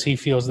unfair as he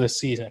feels this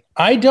season.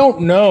 I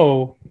don't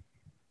know.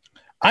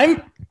 I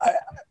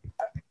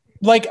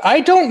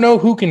don't know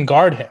who can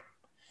guard him.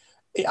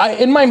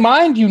 In my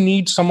mind, you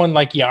need someone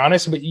like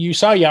Giannis, but you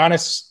saw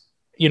Giannis,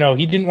 he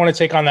didn't want to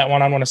take on that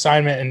one-on-one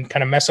assignment and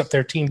kind of mess up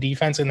their team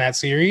defense in that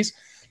series.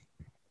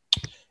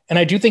 And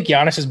I do think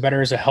Giannis is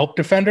better as a help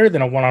defender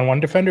than a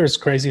one-on-one defender, as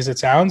crazy as it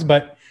sounds.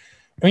 But,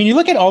 I mean, you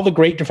look at all the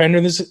great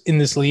defenders in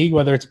this league,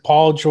 whether it's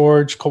Paul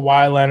George,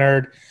 Kawhi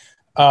Leonard,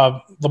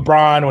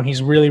 LeBron, when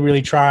he's really,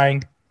 really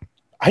trying.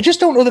 I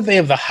just don't know that they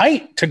have the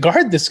height to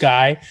guard this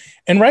guy.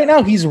 And right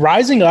now he's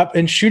rising up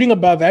and shooting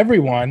above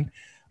everyone.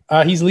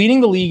 He's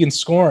leading the league in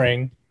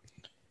scoring.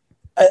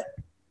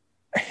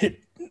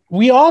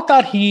 We all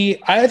thought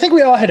I think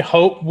we all had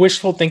hope,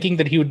 wishful thinking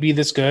that he would be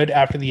this good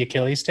after the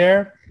Achilles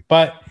tear.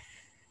 But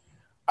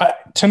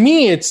to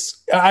me,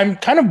 I'm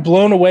kind of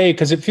blown away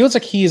because it feels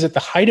like he is at the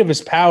height of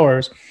his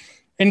powers.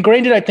 And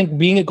granted, I think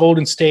being at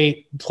Golden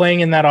State, playing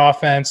in that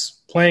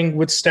offense, playing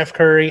with Steph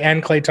Curry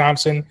and Klay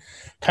Thompson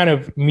kind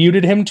of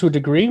muted him to a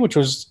degree, which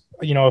was,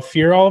 a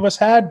fear all of us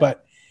had.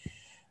 But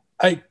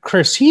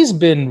Chris, he's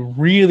been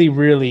really,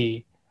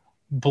 really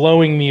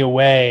blowing me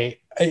away.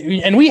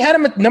 And we had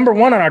him at number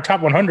 1 on our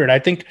top 100. I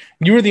think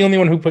you were the only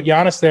one who put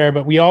Giannis there,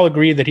 but we all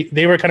agreed that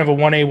they were kind of a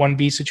 1A,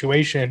 1B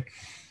situation.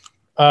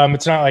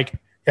 It's not like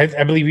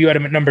I believe you had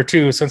him at number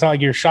 2, so it's not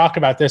like you're shocked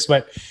about this,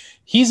 but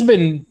he's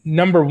been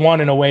number 1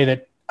 in a way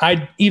that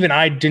I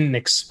didn't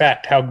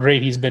expect how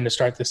great he's been to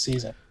start this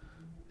season.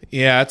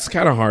 Yeah, it's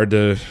kind of hard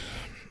to.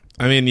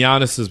 I mean,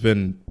 Giannis has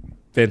been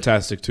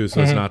fantastic too,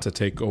 so it's not to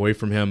take away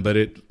from him. But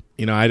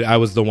I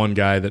was the one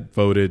guy that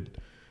voted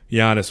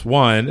Giannis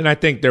 1, and I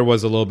think there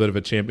was a little bit of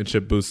a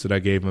championship boost that I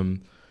gave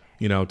him,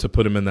 to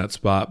put him in that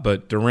spot.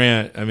 But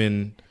Durant, I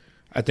mean,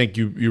 I think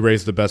you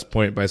raised the best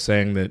point by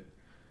saying that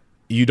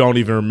you don't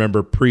even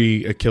remember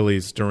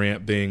pre-Achilles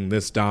Durant being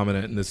this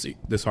dominant and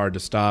this hard to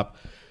stop.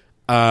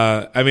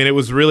 I mean, it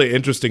was a really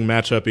interesting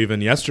matchup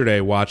even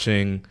yesterday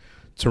watching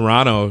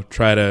Toronto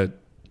try to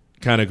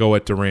kind of go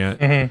at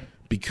Durant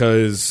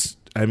because,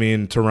 I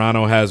mean,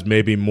 Toronto has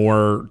maybe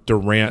more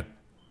Durant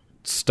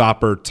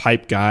stopper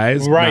type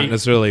guys, not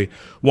necessarily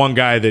one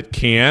guy that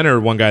can or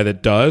one guy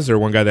that does or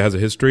one guy that has a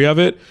history of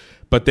it,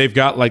 but they've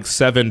got like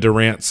 7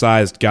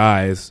 Durant-sized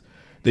guys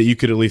that you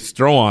could at least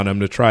throw on him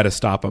to try to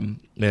stop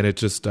him. And it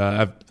just,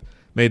 I've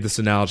made this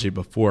analogy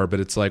before, but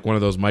it's like one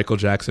of those Michael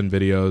Jackson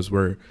videos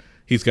where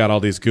he's got all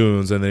these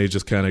goons and then he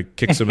just kind of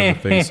kicks him in the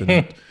face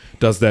and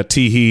does that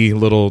tee-hee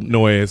little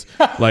noise.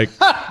 Like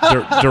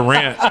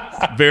Durant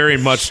very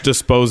much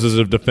disposes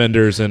of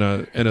defenders in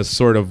a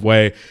sort of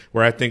way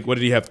where I think, what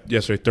did he have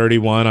yesterday?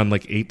 31 on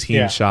like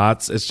 18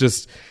 shots. It's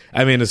just,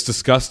 I mean, it's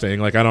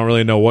disgusting. Like, I don't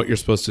really know what you're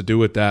supposed to do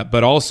with that.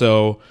 But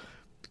also,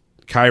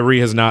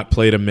 Kyrie has not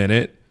played a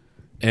minute,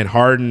 and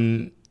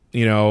Harden,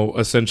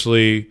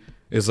 essentially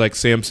is like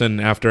Samson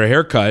after a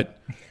haircut.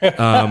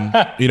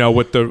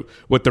 With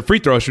the free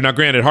throw issue. Now,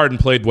 granted, Harden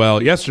played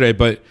well yesterday,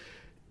 but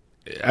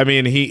I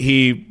mean,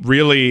 he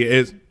really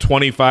is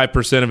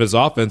 25% of his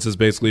offense has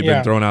basically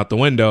been thrown out the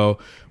window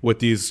with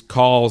these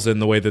calls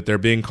and the way that they're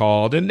being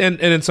called, and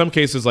in some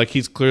cases, like,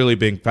 he's clearly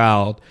being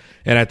fouled.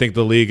 And I think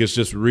the league is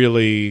just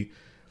really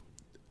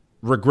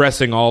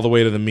regressing all the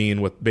way to the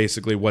mean with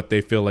basically what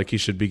they feel like he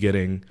should be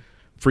getting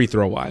free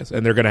throw wise,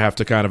 and they're going to have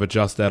to kind of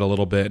adjust that a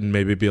little bit and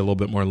maybe be a little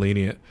bit more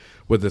lenient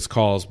with his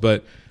calls,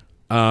 but.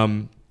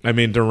 I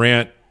mean,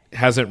 Durant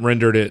hasn't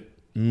rendered it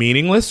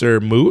meaningless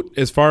or moot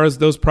as far as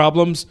those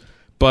problems,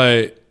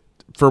 but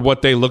for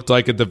what they looked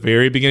like at the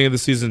very beginning of the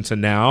season to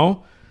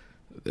now,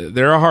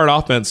 they're a hard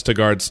offense to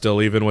guard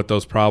still, even with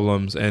those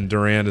problems, and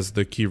Durant is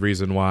the key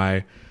reason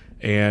why.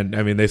 And,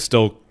 I mean, they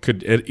still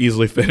could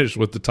easily finish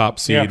with the top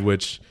seed,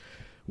 which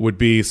would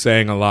be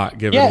saying a lot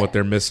given what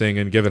they're missing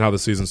and given how the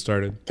season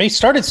started. They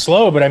started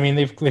slow, but I mean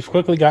they've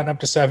quickly gotten up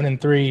to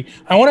 7-3.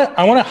 I want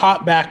to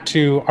hop back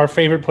to our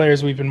favorite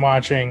players we've been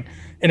watching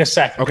in a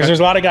second because there's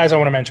a lot of guys I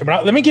want to mention.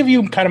 But let me give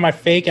you kind of my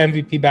fake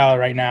MVP ballot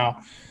right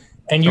now,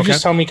 and you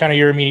just tell me kind of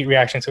your immediate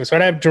reaction to it. So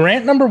I have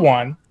Durant number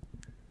 1.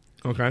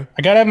 Okay.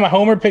 I gotta have my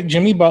homer pick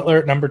Jimmy Butler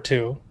at number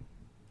 2.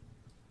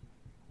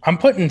 I'm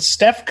putting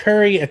Steph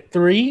Curry at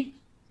 3.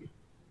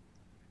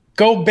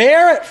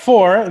 Gobert at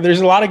 4.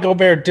 There's a lot of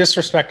Gobert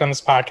disrespect on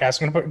this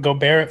podcast. I'm going to put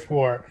Gobert at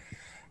 4.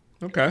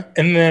 Okay.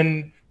 And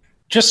then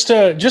just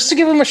to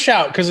give him a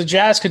shout, because the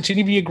Jazz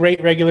continue to be a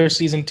great regular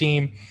season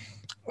team,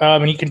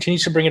 and he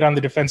continues to bring it on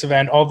the defensive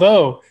end,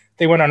 although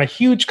they went on a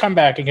huge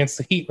comeback against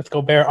the Heat with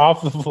Gobert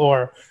off the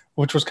floor,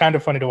 which was kind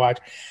of funny to watch.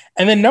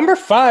 And then number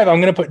 5, I'm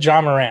going to put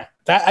Ja Morant.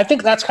 I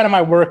think that's kind of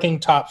my working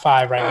top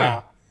 5 right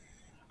now.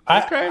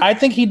 I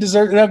think he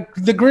deserves.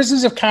 The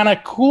Grizzlies have kind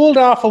of cooled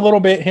off a little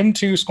bit, him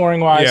too,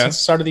 scoring wise since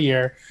the start of the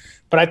year.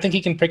 But I think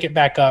he can pick it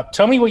back up.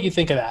 Tell me what you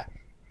think of that.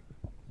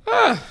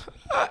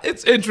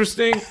 It's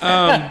interesting.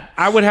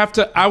 I would have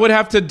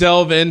to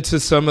delve into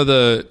some of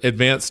the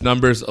advanced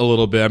numbers a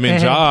little bit. I mean,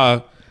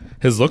 Ja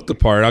has looked the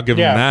part. I'll give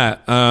him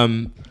that.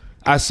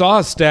 I saw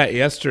a stat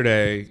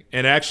yesterday,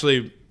 and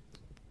actually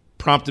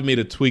prompted me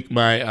to tweak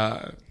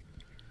my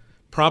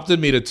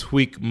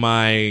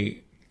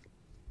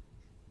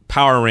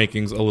power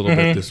rankings a little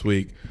bit this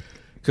week,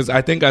 because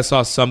I think I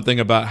saw something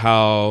about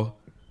how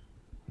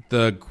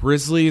the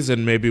Grizzlies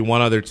and maybe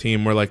one other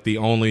team were like the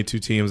only 2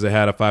 teams that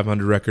had a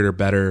 500 record or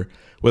better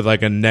with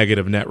like a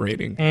negative net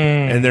rating,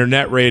 and their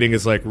net rating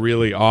is like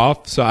really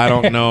off. So I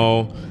don't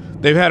know.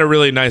 They've had a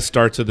really nice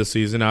start to the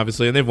season,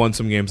 obviously, and they've won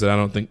some games that I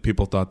don't think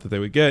people thought that they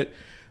would get.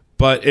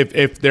 But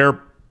if they're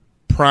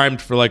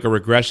primed for like a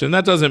regression,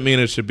 that doesn't mean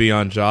it should be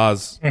on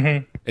Ja's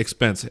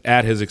expense,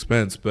 at his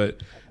expense,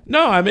 but.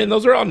 No, I mean,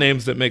 those are all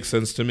names that make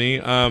sense to me.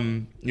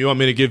 You want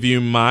me to give you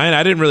mine?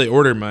 I didn't really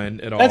order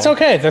mine at all. That's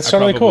okay. That's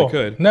totally cool.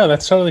 Could. No,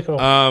 that's totally cool.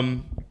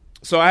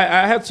 So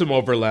I had some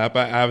overlap.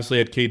 I obviously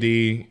had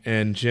KD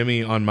and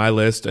Jimmy on my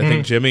list. I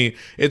think Jimmy,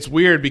 it's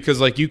weird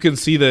because like you can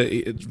see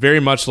it's very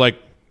much like,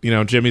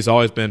 Jimmy's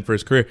always been for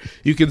his career.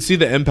 You can see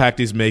the impact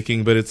he's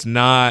making, but it's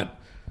not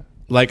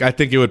like, I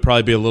think it would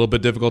probably be a little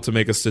bit difficult to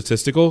make a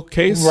statistical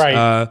case.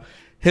 Right.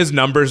 His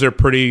numbers are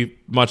pretty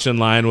much in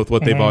line with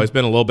what they've always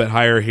been, a little bit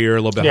higher here,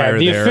 a little bit higher there.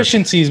 The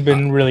efficiency's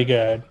been really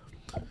good.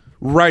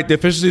 Right. The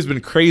efficiency's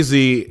been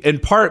crazy, in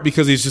part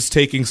because he's just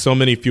taking so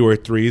many fewer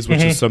threes,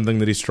 which is something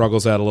that he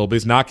struggles at a little bit.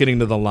 He's not getting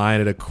to the line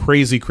at a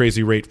crazy,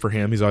 crazy rate for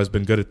him. He's always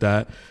been good at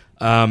that.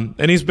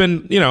 And he's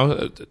been,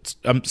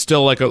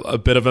 still like a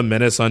bit of a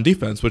menace on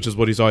defense, which is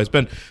what he's always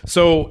been.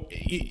 So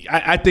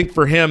I think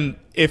for him,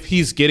 if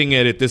he's getting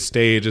it at this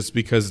stage, it's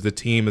because the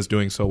team is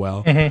doing so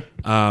well. Which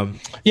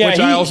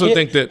I also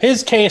think that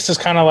his case is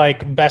kind of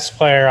like best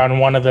player on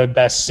one of the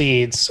best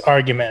seeds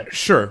argument.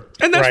 Sure.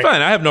 And that's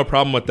fine. I have no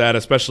problem with that,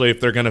 especially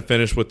if they're going to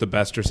finish with the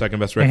best or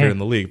second best record in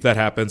the league. If that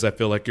happens, I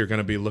feel like you're going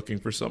to be looking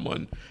for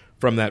someone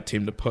from that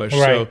team to push.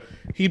 Right. So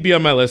he'd be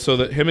on my list. So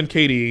that him and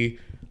KD,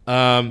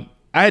 I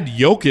had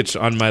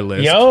Jokic on my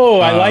list.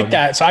 I like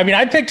that. So, I mean,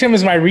 I picked him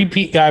as my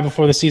repeat guy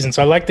before the season.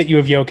 So I like that you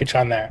have Jokic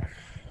on there.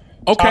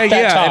 Okay,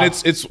 yeah,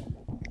 and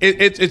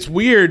it's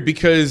weird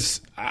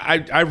because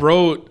I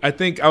wrote, I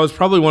think I was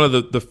probably one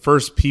of the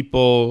first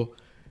people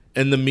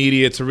in the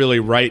media to really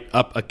write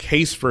up a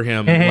case for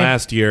him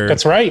last year.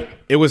 That's right.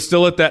 It was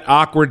still at that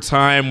awkward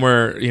time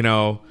where,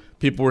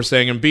 people were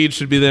saying Embiid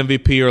should be the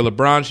MVP or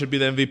LeBron should be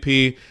the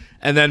MVP,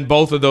 and then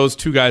both of those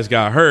 2 guys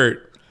got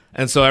hurt,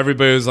 and so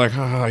everybody was like,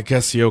 I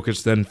guess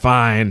Jokic then,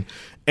 fine.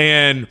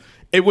 And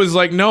it was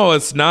like, no,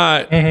 it's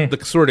not the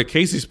sort of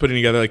case he's putting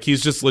together. Like,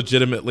 he's just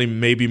legitimately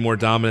maybe more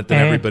dominant than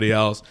everybody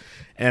else.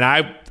 And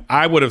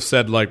I would have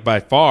said, like, by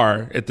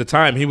far, at the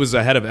time, he was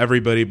ahead of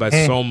everybody by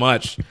so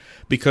much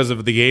because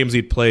of the games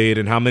he'd played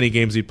and how many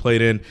games he'd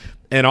played in.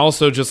 And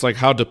also just, like,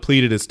 how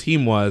depleted his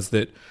team was,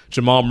 that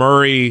Jamal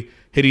Murray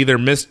had either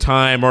missed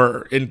time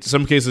or in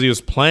some cases he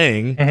was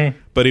playing,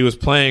 but he was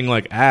playing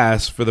like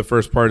ass for the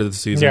first part of the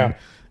season. Yeah.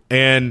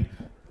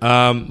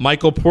 And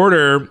Michael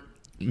Porter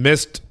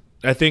missed,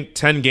 I think,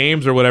 10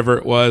 games or whatever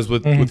it was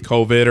with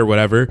COVID or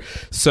whatever.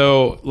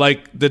 So,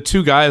 like, the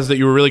 2 guys that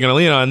you were really going to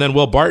lean on, and then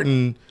Will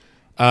Barton,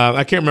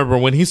 I can't remember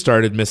when he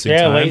started missing time.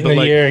 Yeah, late in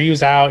the year. He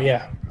was out,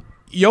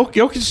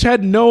 Jokic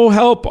had no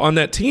help on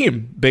that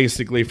team,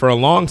 basically, for a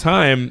long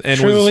time. And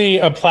truly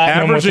a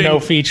platinum with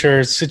no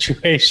features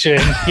situation.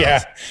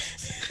 Yeah.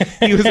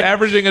 He was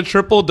averaging a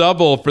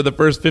triple-double for the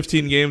first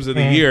 15 games of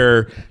the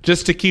year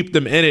just to keep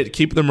them in it,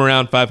 keep them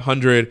around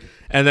 500,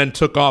 and then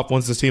took off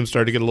once the team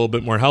started to get a little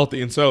bit more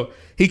healthy. And so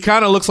he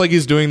kind of looks like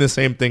he's doing the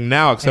same thing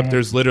now, except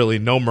there's literally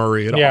no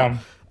Murray at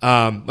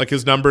all. Like,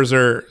 his numbers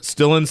are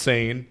still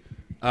insane.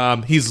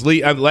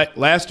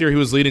 Last year he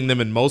was leading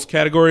them in most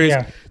categories.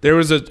 Yeah. There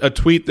was a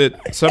tweet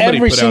that somebody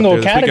every put single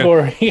out there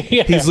category.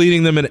 He's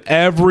leading them in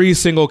every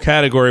single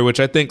category, which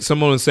I think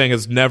someone was saying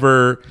has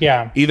never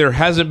either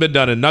hasn't been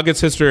done in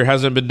Nuggets history or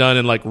hasn't been done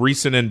in like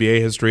recent NBA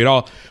history at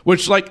all,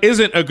 which like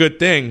isn't a good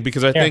thing,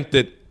 because I think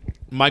that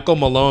Michael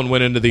Malone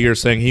went into the year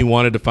saying he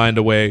wanted to find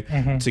a way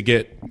to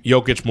get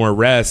Jokic more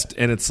rest,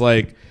 and it's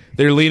like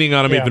they're leaning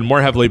on him even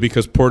more heavily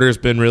because Porter's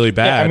been really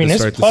bad. Yeah, I mean, to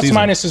his start the plus season.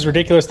 minus is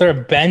ridiculous. Their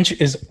bench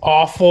is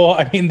awful.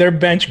 I mean, their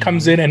bench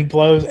comes in and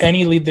blows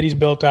any lead that he's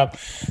built up.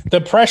 The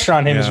pressure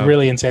on him is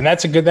really insane.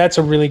 That's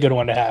a really good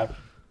one to have.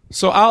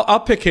 So I'll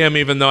pick him,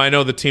 even though I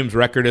know the team's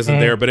record isn't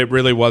there, but it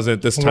really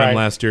wasn't this time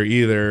last year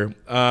either.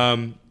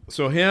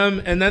 So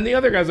him, and then the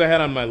other guys I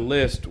had on my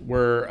list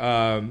were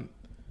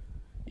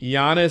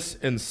Giannis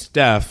and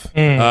Steph.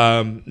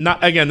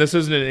 Not again, this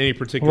isn't in any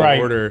particular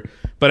order,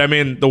 but I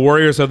mean the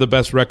Warriors have the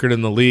best record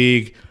in the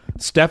league.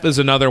 Steph is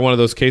another one of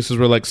those cases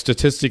where, like,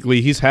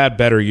 statistically, he's had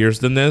better years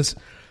than this.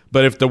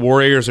 But if the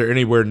Warriors are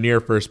anywhere near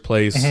first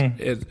place,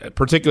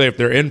 particularly if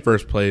they're in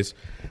first place,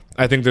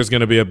 I think there's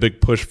going to be a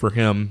big push for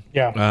him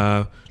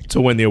to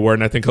win the award,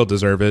 and I think he'll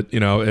deserve it,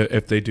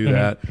 if they do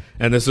that.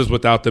 And this is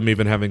without them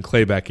even having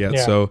Clay back yet.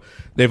 So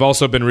they've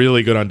also been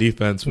really good on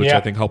defense, which I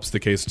think helps the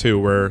case too,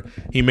 where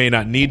he may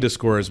not need to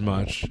score as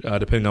much,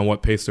 depending on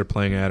what pace they're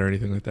playing at or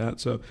anything like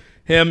that. So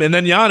him, and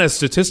then Giannis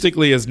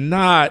statistically is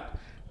not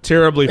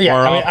terribly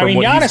far off from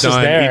what Giannis he's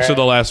done there. each of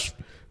the last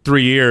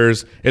 3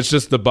 years. It's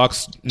just the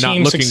Bucks not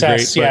Team looking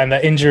success, great. and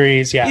the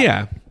injuries,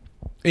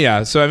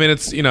 Yeah, so I mean,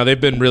 it's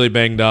they've been really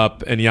banged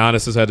up, and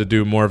Giannis has had to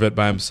do more of it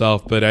by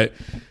himself. But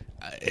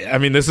I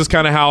mean, this is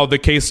kind of how the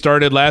case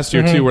started last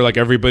year too, where like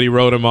everybody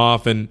wrote him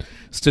off, and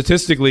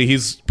statistically,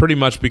 he's pretty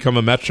much become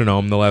a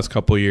metronome the last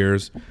couple of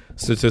years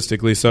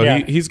statistically. So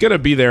he's going to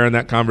be there in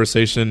that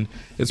conversation.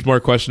 It's more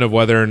a question of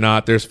whether or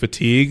not there's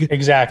fatigue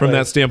from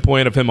that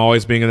standpoint of him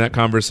always being in that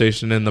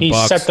conversation. And the he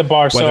Bucks set the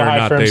bar so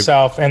high for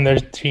himself, and their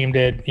team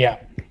did.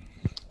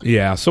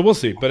 Yeah, so we'll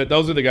see. But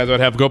those are the guys I would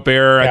have.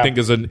 Gobert, I think,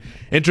 is an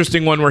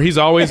interesting one where he's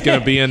always going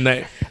to be in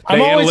the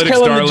I'm always analytics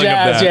killing darling the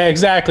Jazz. of that. Yeah,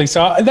 exactly.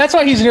 So that's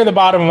why he's near the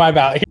bottom of my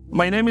ballot.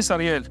 My name is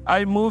Ariel.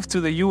 I moved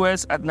to the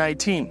U.S. at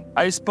 19.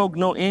 I spoke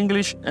no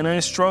English and I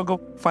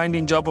struggled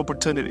finding job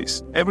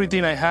opportunities.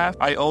 Everything I have,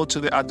 I owe to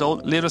the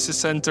Adult Literacy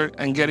Center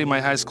and getting my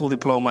high school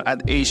diploma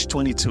at age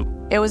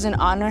 22. It was an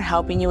honor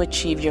helping you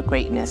achieve your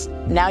greatness.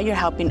 Now you're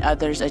helping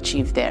others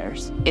achieve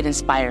theirs. It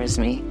inspires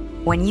me.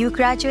 When you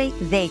graduate,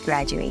 they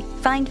graduate.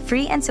 Find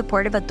free and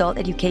supportive adult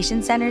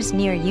education centers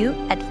near you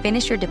at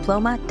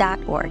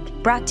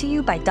finishyourdiploma.org. Brought to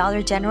you by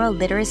Dollar General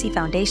Literacy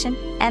Foundation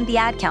and the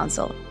Ad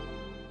Council.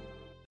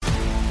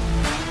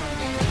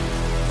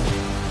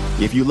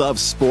 If you love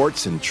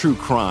sports and true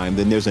crime,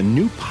 then there's a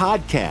new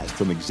podcast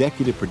from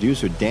executive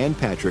producer Dan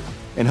Patrick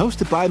and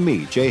hosted by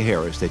me, Jay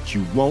Harris, that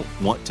you won't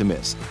want to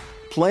miss.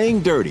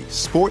 Playing Dirty: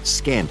 Sports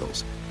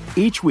Scandals.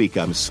 Each week,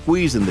 I'm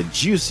squeezing the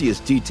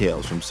juiciest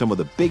details from some of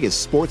the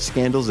biggest sports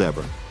scandals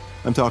ever.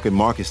 I'm talking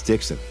Marcus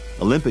Dixon,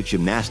 Olympic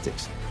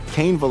gymnastics,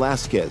 Cain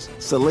Velasquez,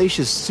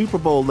 salacious Super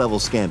Bowl-level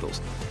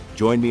scandals.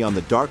 Join me on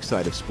the dark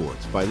side of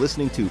sports by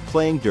listening to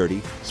Playing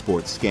Dirty: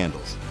 Sports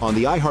Scandals on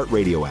the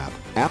iHeartRadio app,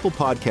 Apple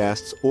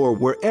Podcasts, or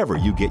wherever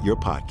you get your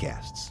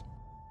podcasts.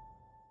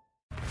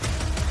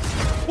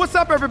 What's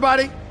up,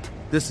 everybody?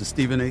 This is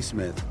Stephen A.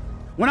 Smith.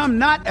 When I'm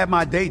not at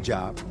my day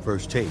job,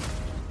 First Take,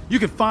 you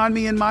can find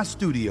me in my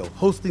studio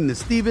hosting the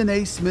Stephen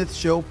A. Smith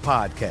Show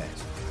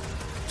podcast.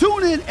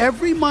 Tune in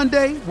every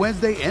Monday,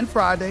 Wednesday, and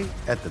Friday,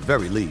 at the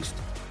very least,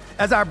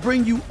 as I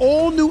bring you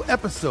all new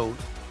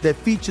episodes that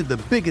feature the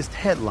biggest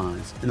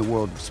headlines in the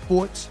world of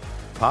sports,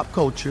 pop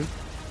culture,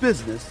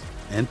 business,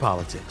 and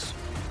politics.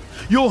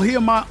 You'll hear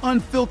my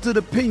unfiltered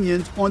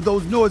opinions on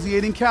those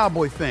nauseating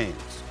Cowboy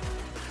fans,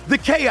 the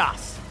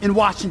chaos in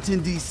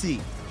Washington,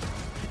 D.C.,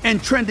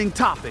 and trending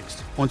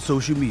topics on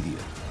social media,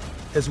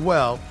 as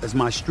well as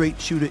my straight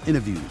shooter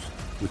interviews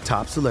with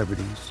top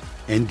celebrities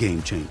and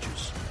game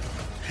changers.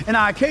 And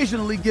I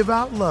occasionally give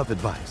out love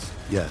advice.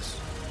 Yes,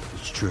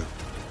 it's true.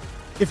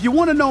 If you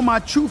want to know my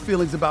true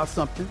feelings about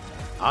something,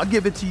 I'll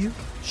give it to you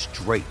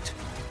straight.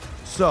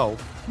 So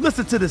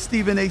listen to the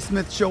Stephen A.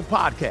 Smith Show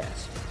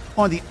podcast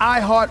on the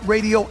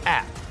iHeartRadio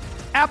app,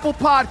 Apple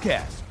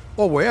Podcasts,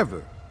 or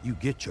wherever you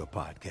get your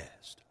podcast.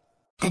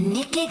 The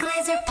Nikki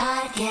Glazer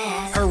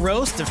Podcast. Her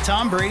roast of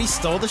Tom Brady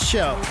stole the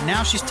show.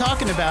 Now she's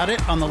talking about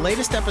it on the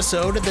latest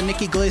episode of the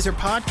Nikki Glazer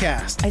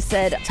Podcast. I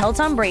said, tell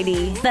Tom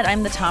Brady that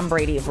I'm the Tom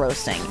Brady of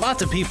roasting.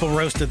 Lots of people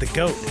roasted the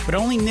GOAT, but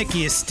only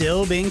Nikki is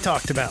still being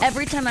talked about.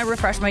 Every time I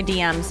refresh my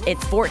DMs,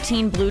 it's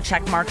 14 blue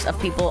check marks of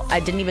people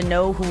I didn't even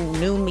know who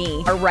knew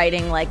me are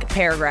writing like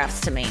paragraphs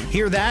to me.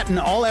 Hear that in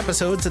all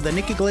episodes of the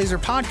Nikki Glazer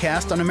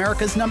Podcast on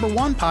America's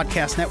 #1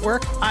 podcast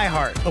network,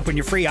 iHeart. Open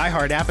your free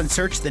iHeart app and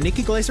search the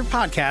Nikki Glazer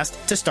Podcast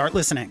to start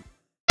listening.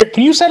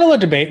 Can you settle a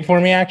debate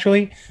for me,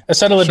 actually?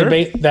 Settle a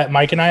debate that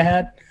Mike and I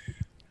had.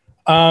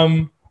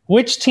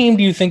 Which team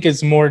do you think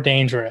is more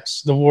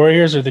dangerous, the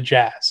Warriors or the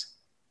Jazz?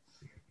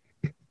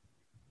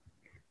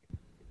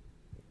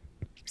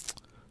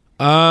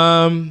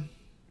 I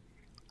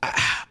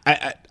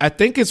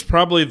think it's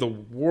probably the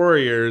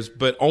Warriors,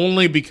 but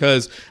only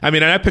because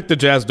I picked the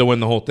Jazz to win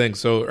the whole thing,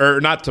 or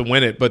not to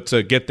win it, but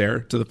to get there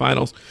to the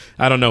finals.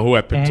 I don't know who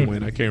I picked to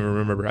win. I can't even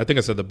remember. I think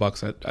I said the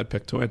Bucks. I'd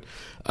picked to win.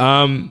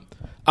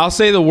 I'll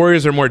say the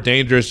Warriors are more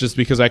dangerous just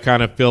because I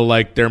kind of feel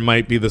like there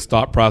might be this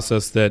thought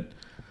process that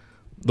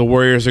the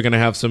Warriors are going to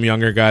have some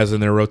younger guys in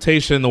their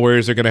rotation. The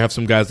Warriors are going to have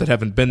some guys that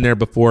haven't been there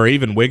before,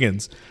 even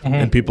Wiggins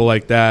and people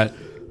like that.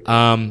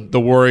 The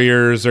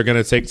Warriors are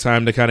going to take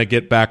time to kind of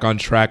get back on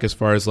track as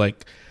far as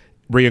like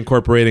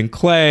reincorporating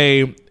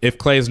Clay. If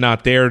Clay's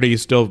not there, do you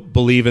still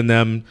believe in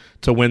them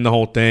to win the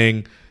whole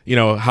thing? You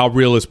know, how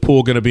real is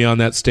Poole going to be on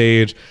that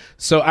stage?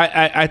 So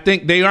I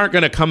think they aren't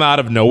going to come out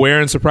of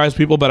nowhere and surprise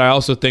people, but I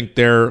also think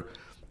their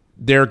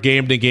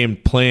game-to-game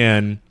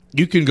plan,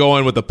 you can go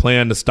in with a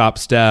plan to stop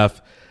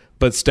Steph,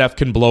 but Steph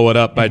can blow it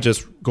up by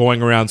just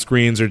going around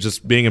screens or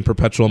just being in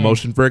perpetual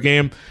motion for a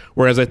game.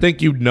 Whereas I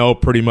think you know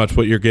pretty much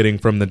what you're getting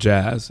from the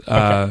Jazz.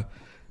 Okay.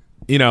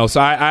 So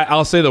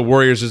I'll say the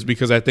Warriors just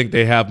because I think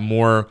they have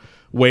more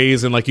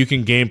ways and like you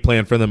can game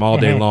plan for them all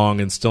day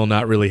long and still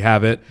not really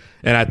have it.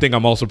 And I think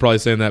I'm also probably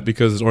saying that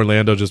because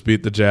Orlando just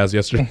beat the Jazz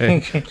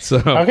yesterday.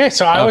 So I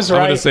was right.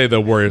 I'm going to say the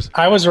Warriors.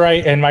 I was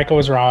right and Michael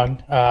was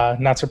wrong.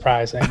 Not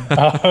surprising.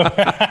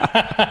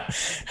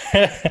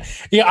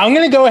 Yeah, I'm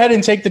going to go ahead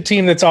and take the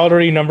team that's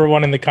already number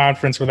one in the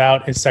conference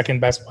without his second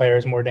best player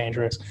is more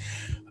dangerous.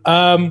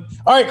 All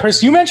right,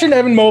 Chris, you mentioned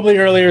Evan Mobley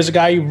earlier as a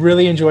guy you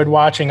really enjoyed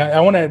watching.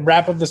 I want to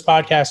wrap up this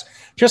podcast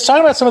just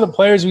talking about some of the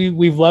players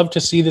we've loved to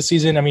see this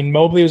season. I mean,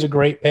 Mobley was a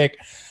great pick.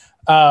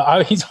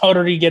 He's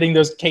already getting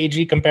those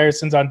KG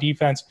comparisons on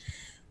defense.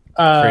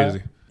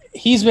 Crazy.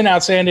 He's been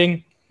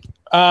outstanding.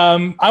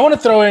 I want to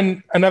throw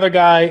in another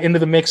guy into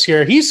the mix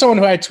here. He's someone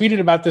who I tweeted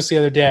about this the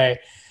other day.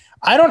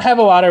 I don't have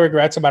a lot of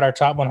regrets about our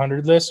top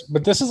 100 list,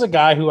 but this is a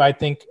guy who I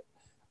think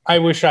I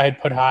wish I had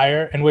put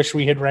higher and wish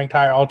we had ranked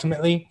higher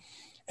ultimately.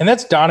 And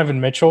that's Donovan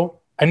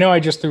Mitchell. I know I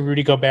just threw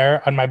Rudy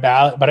Gobert on my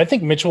ballot, but I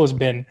think Mitchell has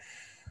been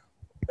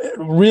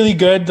really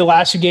good the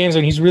last few games,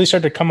 and he's really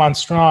started to come on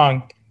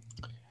strong.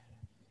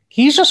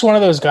 He's just one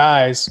of those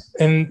guys,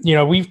 and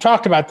we've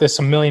talked about this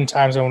a million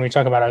times when we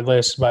talk about our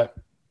list, but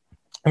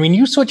I mean,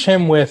 you switch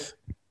him with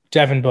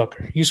Devin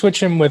Booker, you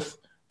switch him with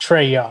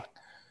Trae Young.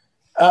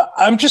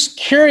 I'm just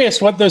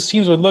curious what those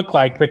teams would look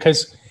like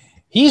because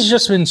he's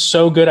just been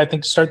so good, I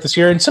think, to start this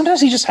year, and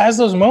sometimes he just has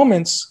those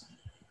moments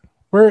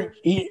where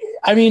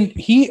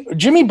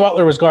Jimmy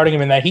Butler was guarding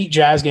him in that Heat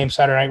Jazz game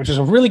Saturday night, which was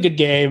a really good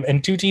game,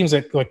 and two teams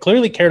that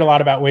clearly cared a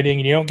lot about winning,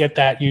 and you don't get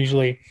that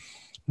usually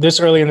this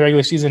early in the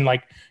regular season.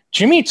 Like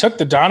Jimmy took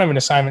the Donovan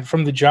assignment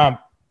from the jump,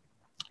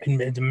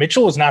 and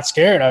Mitchell was not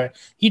scared.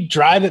 He'd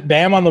drive it,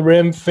 bam on the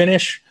rim,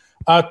 finish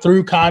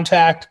through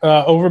contact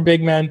over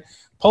big men,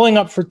 pulling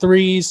up for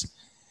threes.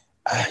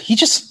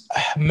 He's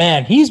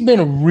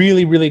been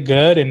really, really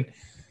good, and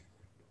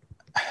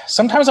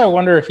sometimes I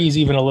wonder if he's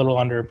even a little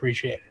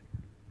underappreciated.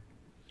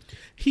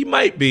 He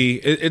might be.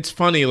 It's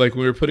funny, like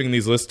we were putting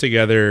these lists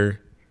together.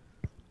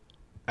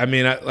 I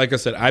mean, like I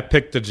said, I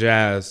picked the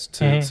Jazz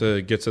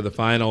to get to the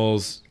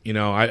finals.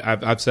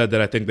 I've said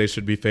that I think they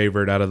should be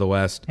favored out of the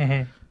West,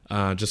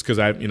 just because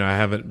I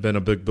haven't been a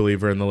big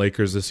believer in the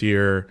Lakers this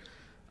year.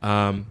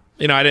 I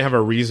didn't have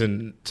a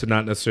reason to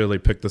not necessarily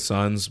pick the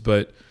Suns,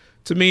 but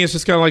to me, it's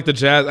just kind of like the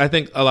Jazz. I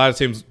think a lot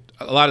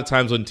of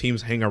times when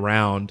teams hang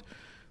around,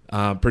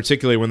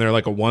 particularly when they're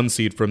like a 1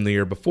 seed from the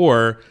year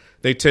before,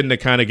 they tend to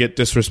kind of get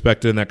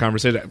disrespected in that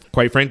conversation.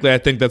 Quite frankly, I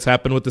think that's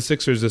happened with the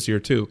Sixers this year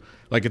too.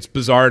 Like, it's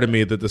bizarre to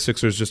me that the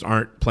Sixers just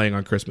aren't playing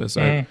on Christmas.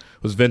 I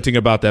was venting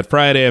about that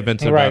Friday. I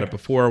vented about it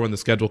before when the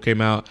schedule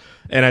came out.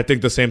 And I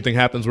think the same thing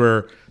happens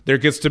where there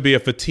gets to be a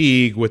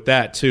fatigue with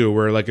that too,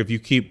 where like if you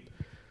keep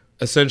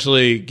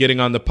essentially getting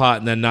on the pot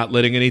and then not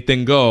letting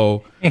anything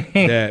go,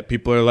 that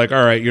people are like,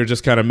 all right, you're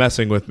just kind of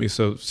messing with me,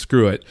 so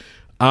screw it.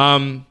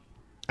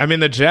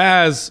 The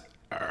Jazz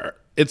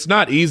it's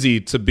not easy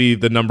to be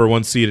the number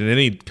 1 seed in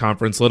any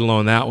conference, let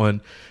alone that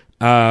one.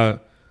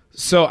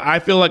 So I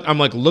feel like I'm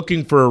like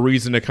looking for a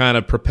reason to kind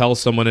of propel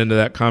someone into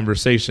that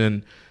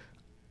conversation.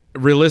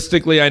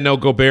 Realistically, I know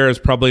Gobert is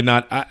probably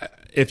not.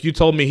 If you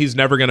told me he's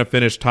never going to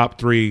finish top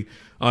 3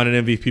 on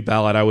an MVP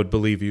ballot, I would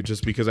believe you,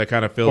 just because I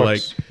kind of feel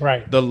like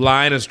the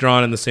line is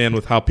drawn in the sand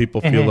with how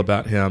people feel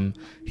about him.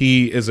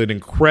 He is an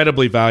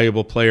incredibly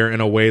valuable player in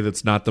a way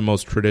that's not the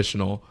most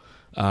traditional.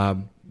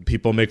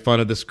 People make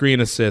fun of the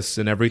screen assists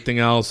and everything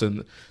else,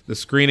 and the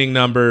screening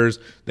numbers.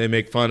 They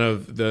make fun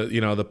of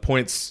the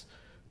points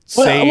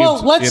saved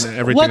and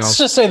everything else. Let's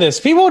just say this: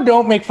 people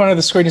don't make fun of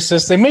the screen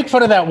assists. They make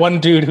fun of that one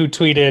dude who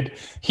tweeted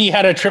he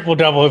had a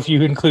triple-double if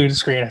you include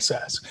screen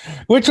assists,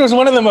 which was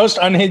one of the most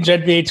unhinged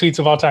NBA tweets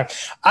of all time.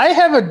 I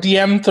have a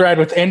DM thread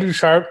with Andrew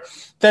Sharp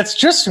that's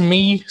just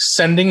me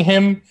sending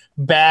him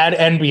bad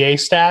NBA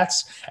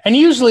stats, and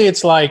usually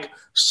it's like,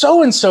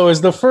 so-and-so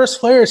is the first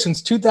player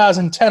since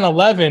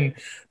 2010-11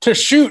 to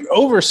shoot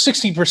over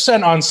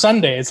 60% on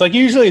Sunday. It's like,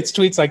 usually it's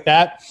tweets like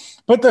that.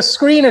 But the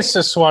screen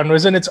assist one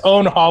was in its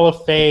own Hall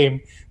of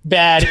Fame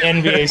bad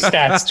NBA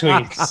stats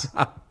tweets.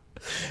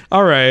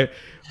 All right.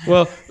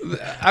 Well,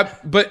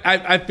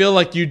 I feel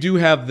like you do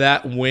have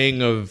that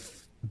wing of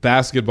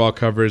basketball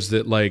coverage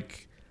that,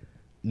 like,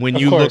 when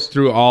you look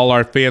through all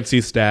our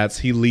fancy stats,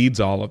 he leads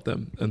all of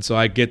them. And so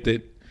I get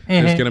that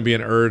there's going to be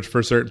an urge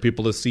for certain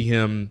people to see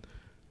him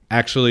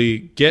actually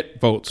get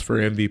votes for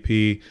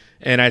MVP.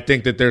 And I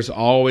think that there's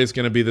always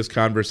going to be this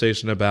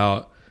conversation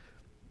about,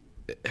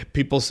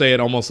 people say it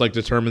almost like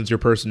determines your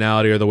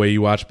personality or the way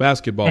you watch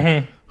basketball.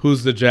 Mhm.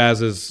 Who's the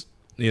Jazz's,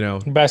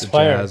 best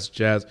player?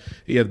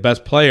 The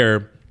best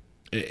player.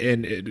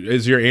 And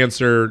is your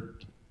answer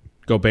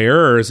Gobert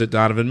or is it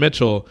Donovan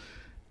Mitchell?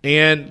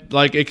 And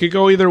like, it could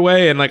go either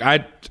way. And like,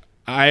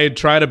 I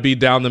try to be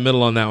down the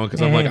middle on that one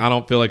because I'm like, I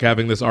don't feel like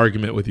having this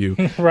argument with you.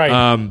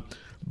 Right.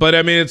 But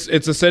I mean,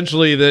 it's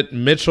essentially that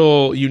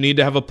Mitchell, you need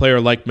to have a player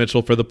like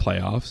Mitchell for the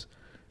playoffs.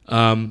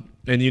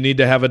 And you need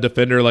to have a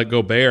defender like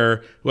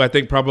Gobert, who I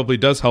think probably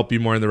does help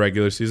you more in the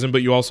regular season,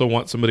 but you also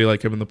want somebody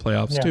like him in the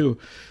playoffs too.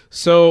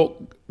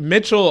 So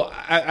Mitchell,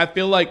 I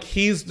feel like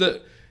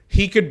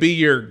he could be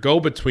your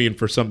go-between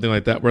for something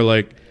like that, where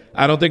like,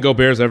 I don't think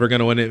Gobert's ever going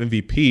to win an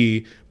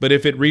MVP, but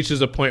if it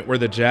reaches a point where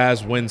the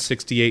Jazz win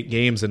 68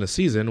 games in a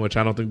season, which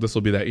I don't think this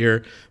will be that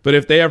year, but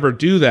if they ever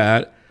do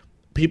that,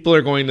 people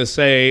are going to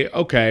say,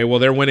 okay, well,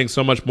 they're winning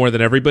so much more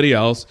than everybody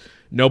else.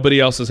 Nobody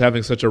else is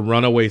having such a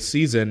runaway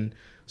season,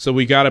 so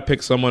we got to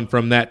pick someone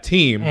from that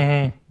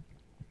team.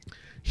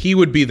 He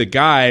would be the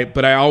guy,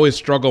 but I always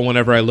struggle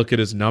whenever I look at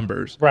his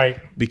numbers. Right.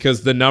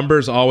 Because the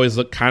numbers always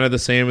look kind of the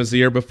same as the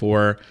year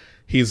before.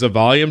 He's a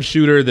volume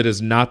shooter that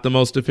is not the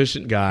most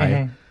efficient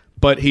guy,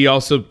 but he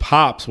also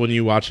pops when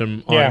you watch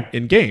him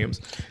in games.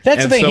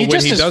 That's And the thing. so He when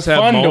just he is does have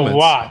fun moments- to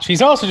watch.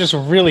 He's also just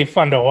really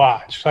fun to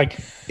watch. Like,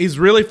 he's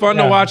really fun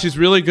to watch. He's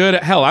really good.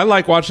 Hell, I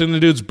like watching the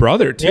dude's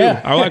brother too.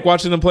 Yeah. I like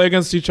watching them play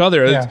against each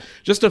other. It's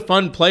just a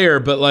fun player.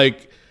 But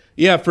like,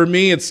 yeah, for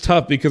me, it's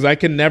tough because I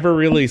can never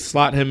really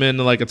slot him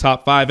into like a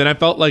top 5. And I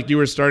felt like you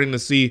were starting to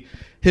see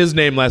his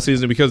name last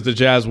season because the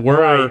Jazz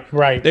were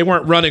they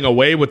weren't running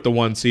away with the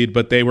 1 seed,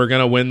 but they were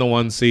going to win the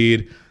 1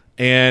 seed.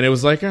 And it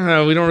was like, we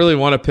don't really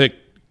want to pick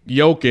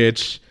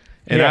Jokic.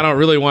 And I don't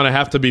really want to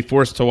have to be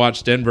forced to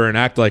watch Denver and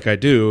act like I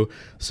do.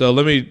 So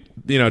let me,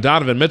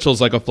 Donovan Mitchell's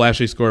like a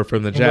flashy scorer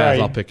from the Jazz.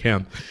 I'll pick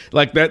him.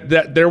 Like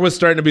that there was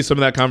starting to be some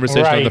of that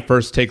conversation on the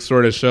First Take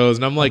sort of shows.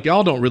 And I'm like,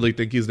 y'all don't really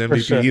think he's the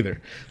MVP either.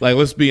 Like,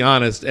 let's be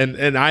honest.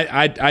 And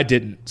I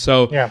didn't.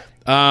 So,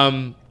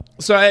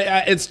 so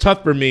it's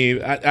tough for me.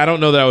 I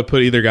don't know that I would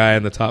put either guy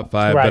in the top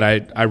 5, but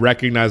I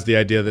recognize the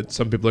idea that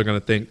some people are going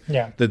to think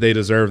that they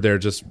deserve there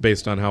just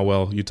based on how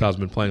well Utah's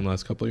been playing the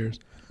last couple of years.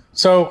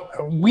 So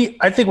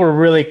I think we're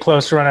really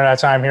close to running out of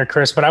time here,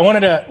 Chris. But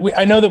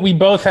I know that we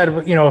both had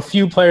a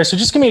few players. So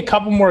just give me a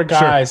couple more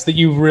guys that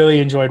you really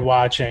enjoyed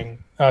watching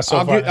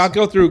so far. I'll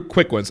go through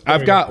quick ones.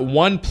 I've got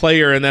one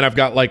player, and then I've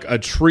got like a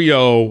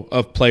trio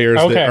of players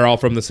that are all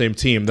from the same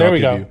team. That I'll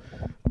give you.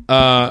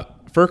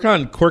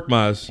 Furkan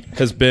Korkmaz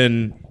has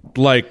been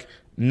like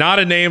not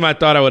a name I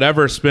thought I would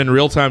ever spend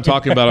real time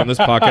talking about on this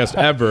podcast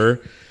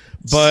ever.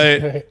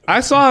 But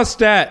I saw a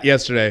stat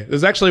yesterday.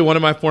 There's actually one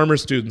of my former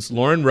students,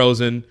 Lauren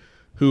Rosen,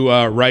 who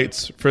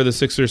writes for the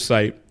Sixers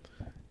site.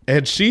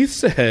 And she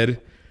said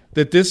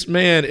that this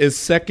man is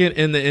second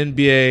in the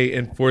NBA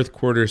in fourth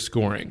quarter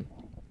scoring,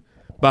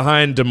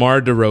 behind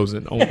DeMar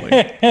DeRozan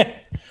only.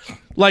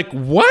 Like,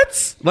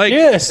 what?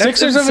 Like,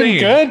 Sixers have been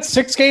good.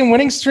 6-game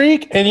winning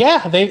streak. And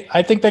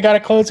I think they got a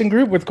closing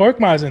group with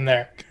Korkmaz in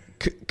there.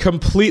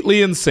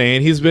 Completely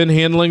insane. He's been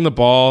handling the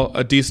ball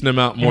a decent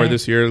amount more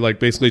this year, like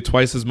basically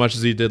twice as much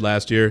as he did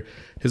last year.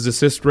 His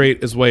assist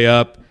rate is way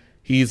up.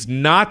 He's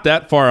not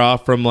that far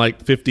off from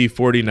like 50,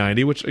 40,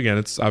 90, which again,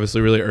 it's obviously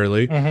really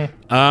early.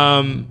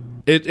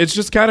 It's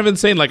just kind of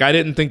insane. Like, I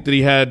didn't think that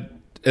he had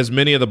as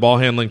many of the ball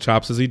handling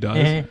chops as he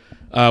does,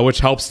 which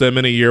helps them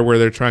in a year where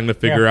they're trying to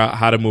figure out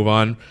how to move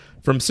on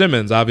from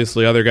Simmons.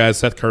 Obviously, other guys,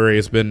 Seth Curry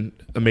has been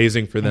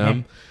amazing for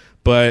them.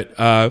 But,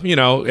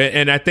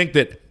 and I think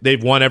that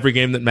they've won every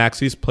game that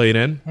Maxi's played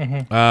in.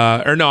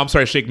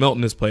 Shake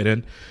Milton has played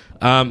in.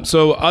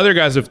 So other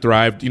guys have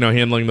thrived,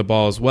 handling the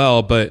ball as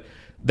well. But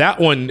that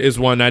one is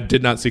one I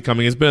did not see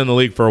coming. He's been in the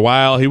league for a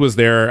while. He was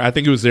there. I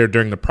think he was there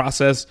during the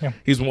process.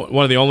 He's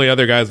one of the only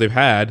other guys they've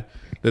had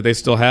that they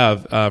still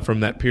have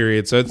from that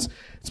period. So it's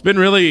been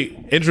really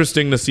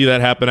interesting to see that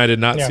happen. I did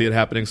not see it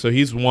happening. So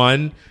he's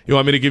one. You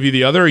want me to give you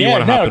the other, or you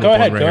want to hop in go with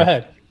ahead. one Go right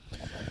ahead.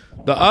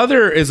 The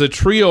other is a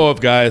trio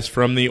of guys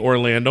from the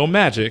Orlando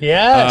Magic.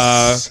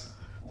 Yes.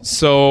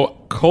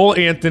 So Cole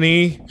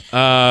Anthony,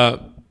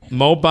 Mo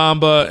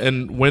Bamba,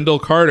 and Wendell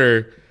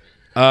Carter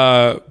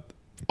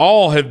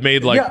all have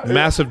made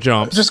massive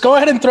jumps. Just go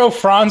ahead and throw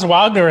Franz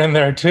Wagner in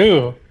there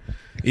too.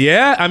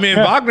 Yeah, I mean,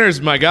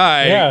 Wagner's my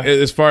guy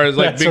as far as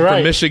being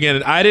from Michigan.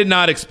 And I did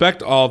not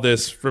expect all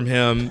this from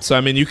him. So,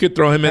 I mean, you could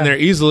throw him in there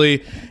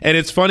easily. And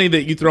it's funny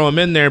that you throw him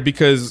in there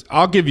because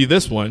I'll give you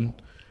this one.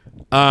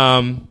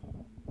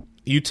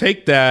 You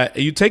take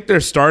their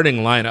starting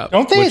lineup.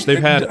 Don't they? Which they've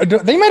had.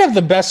 They might have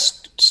the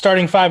best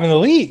starting 5 in the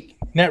league,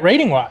 net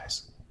rating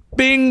wise.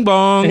 Bing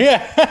bong.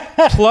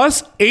 Yeah.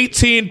 Plus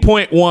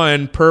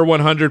 18.1 per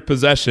 100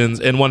 possessions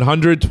in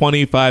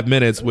 125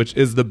 minutes, which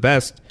is the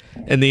best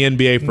in the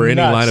NBA for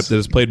any lineup that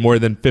has played more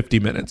than 50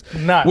 minutes.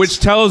 Which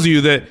tells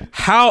you that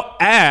how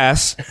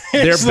ass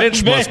their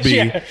bench must be.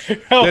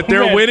 That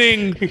they're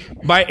winning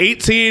by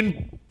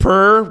 18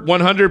 per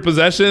 100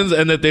 possessions,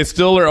 and that they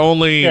still are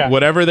only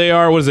whatever they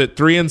are. Was it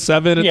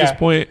 3-7 at this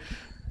point?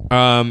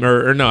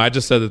 Or no, I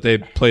just said that they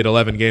played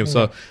 11 games.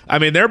 So, I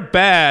mean, they're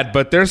bad,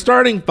 but their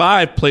starting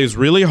five plays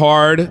really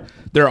hard.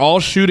 They're all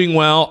shooting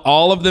well.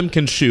 All of them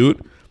can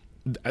shoot.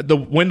 The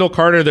Wendell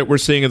Carter that we're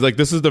seeing is like,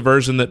 this is the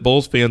version that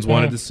Bulls fans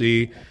wanted to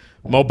see.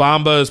 Mo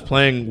Bamba is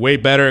playing way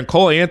better. And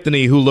Cole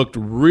Anthony, who looked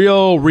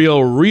real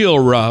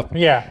rough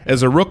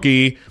as a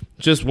rookie,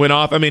 just went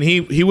off. I mean,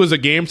 he was a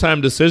game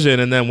time decision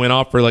and then went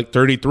off for like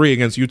 33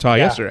 against Utah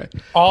yesterday.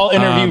 All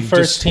interview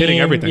first team. Hitting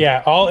everything.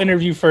 Yeah, all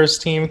interview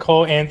first team.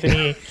 Cole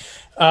Anthony.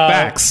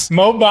 Facts.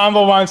 Mo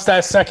Bamba wants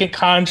that second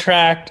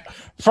contract.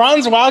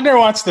 Franz Wagner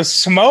wants the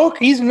smoke.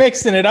 He's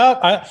mixing it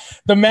up.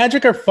 The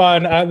Magic are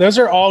fun. Those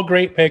are all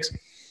great picks.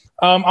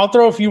 I'll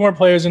throw a few more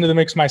players into the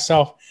mix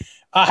myself.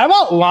 How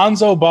about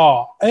Lonzo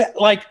Ball?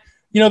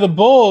 The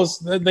Bulls,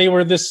 they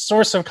were this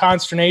source of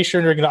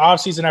consternation during the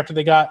offseason after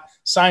they got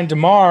signed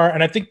DeMar.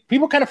 And I think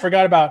people kind of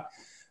forgot about,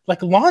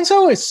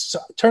 Lonzo has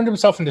turned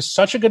himself into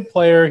such a good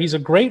player. He's a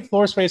great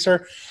floor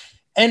spacer.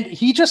 And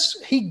he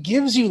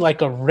gives you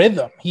like a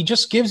rhythm. He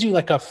just gives you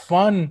like a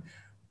fun.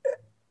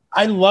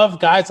 I love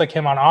guys like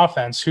him on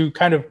offense who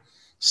kind of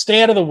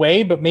stay out of the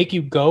way but make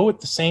you go at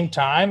the same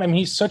time. I mean,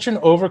 he's such an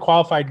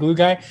overqualified glue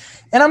guy.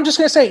 And I'm just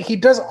going to say, he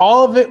does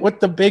all of it with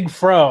the big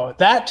fro.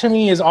 That to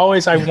me is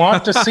always, I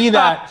want to see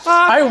that.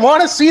 I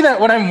want to see that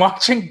when I'm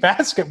watching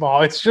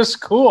basketball. It's just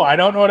cool. I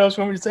don't know what else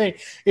you want me to say.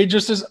 It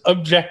just is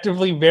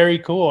objectively very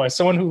cool. As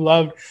someone who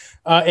loved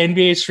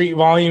NBA Street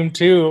Volume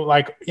 2,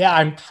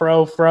 I'm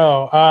pro.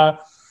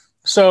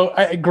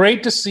 So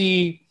great to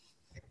see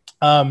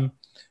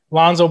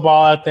Lonzo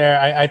Ball out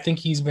there. I think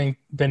he's been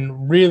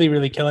really,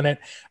 really killing it.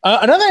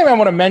 Another thing I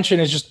want to mention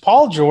is just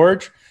Paul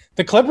George.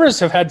 The Clippers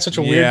have had such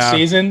a weird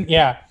season.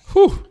 Yeah.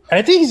 Whew. And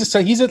I think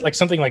he's at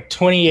something like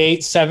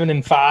 28, 7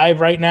 and 5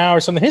 right now or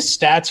something. His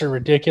stats are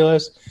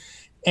ridiculous.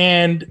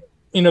 And,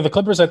 the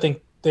Clippers, I think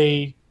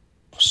they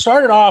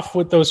started off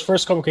with those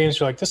first couple games.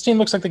 You're like, this team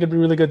looks like they could be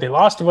really good. They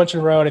lost a bunch in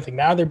a row. And I think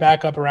now they're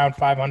back up around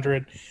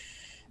 500.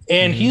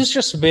 And he's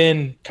just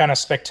been kind of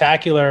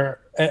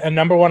spectacular. A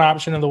number one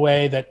option in the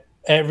way that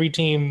every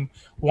team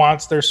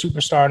wants their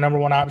superstar number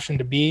one option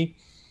to be.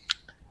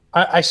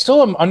 I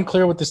still am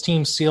unclear what this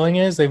team's ceiling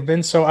is. They've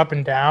been so up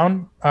and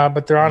down,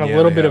 but they're on a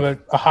little bit of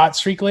a hot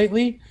streak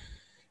lately.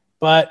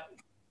 But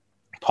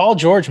Paul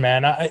George,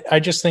 man, I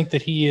just think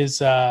that he is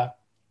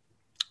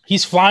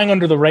he's flying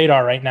under the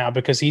radar right now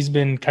because he's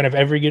been kind of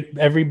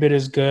every bit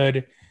as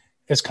good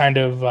as kind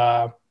of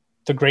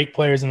the great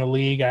players in the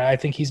league. I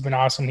think he's been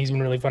awesome. He's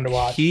been really fun to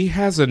watch. He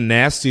has a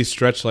nasty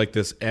stretch like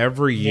this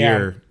every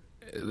year,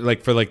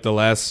 for the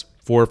last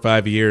 4 or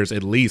 5 years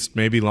at least,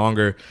 maybe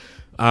longer.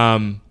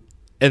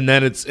 And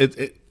then it's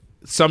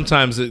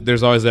sometimes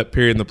there's always that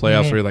period in the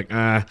playoffs where you're like,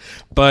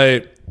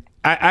 but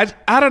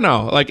I don't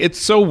know.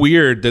 It's so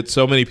weird that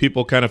so many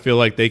people kind of feel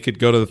like they could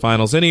go to the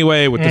finals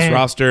anyway with this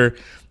roster.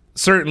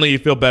 Certainly you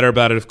feel better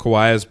about it if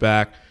Kawhi is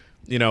back.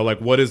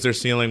 What is their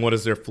ceiling? What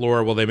is their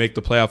floor? Will they make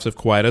the playoffs if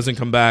Kawhi doesn't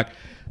come back?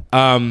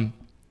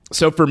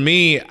 So for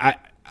me, I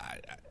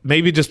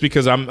maybe just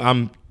because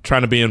I'm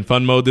trying to be in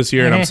fun mode this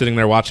year and I'm sitting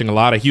there watching a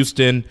lot of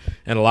Houston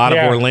and a lot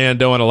of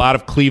Orlando and a lot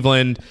of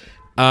Cleveland.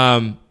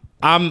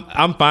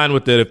 I'm fine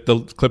with it if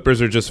the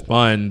Clippers are just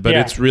fun, but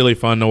it's really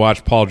fun to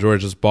watch Paul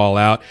George just ball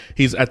out.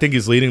 I think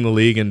he's leading the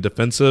league in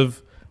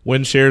defensive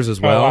win shares as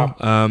well.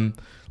 Oh,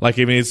 wow.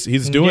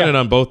 He's doing it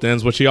on both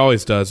ends, which he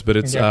always does. But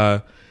it's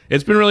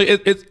been really.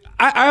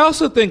 I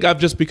also think I've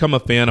just become a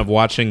fan of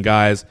watching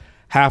guys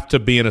have to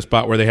be in a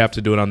spot where they have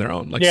to do it on their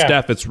own.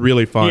 Steph, it's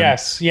really fun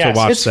to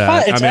watch it's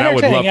that. Fun. I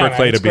would love for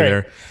Clay to be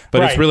there,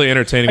 but it's really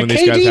entertaining when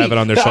these guys have it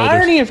on their shoulders. The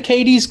irony of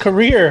KD's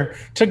career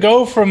to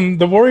go from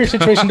the Warriors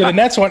situation to the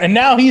Nets one, and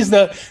now he's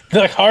the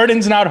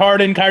Harden's not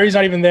Harden, Kyrie's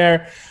not even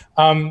there.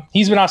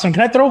 He's been awesome.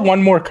 Can I throw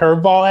one more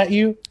curveball at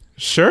you?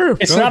 Sure.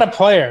 It's not a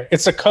player.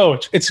 It's a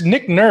coach. It's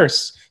Nick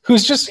Nurse,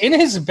 who's just in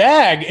his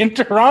bag in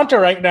Toronto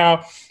right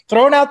now,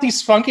 throwing out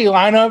these funky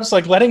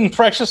lineups, letting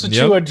Precious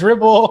Achiuwa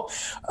dribble.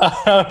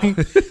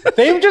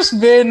 They've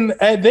just been –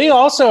 they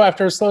also,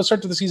 after a slow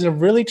start to the season,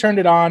 have really turned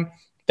it on.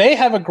 They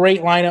have a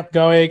great lineup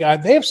going.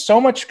 They have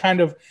so much kind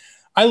of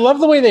 – I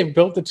love the way they've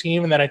built the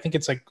team and that I think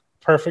it's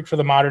perfect for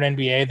the modern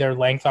NBA, their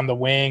length on the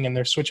wing and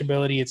their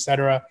switchability, et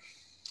cetera.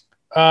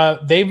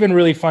 They've been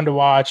really fun to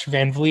watch.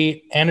 Van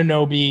Vliet,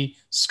 Anunoby,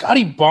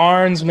 Scotty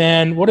Barnes,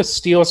 man. What a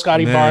steal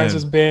Scotty Barnes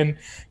has been.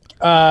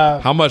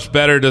 How much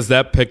better does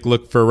that pick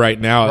look for right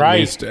now, at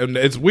least? And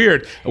it's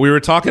weird. We were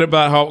talking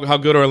about how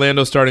good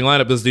Orlando's starting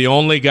lineup is. The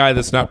only guy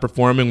that's not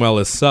performing well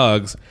is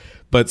Suggs,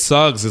 but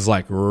Suggs is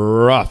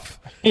rough.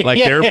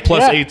 They're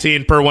plus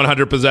 18 per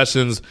 100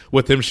 possessions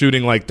with him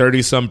shooting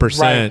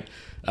 30-some%.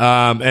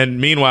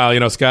 And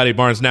meanwhile, Scotty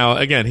Barnes, now,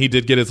 again, he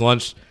did get his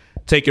lunch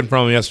taken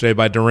from him yesterday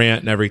by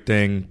Durant and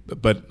everything,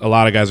 but a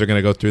lot of guys are going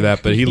to go through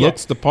that. But he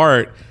looks the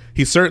part.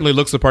 He certainly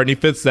looks the part, and he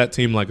fits that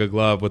team like a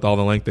glove with all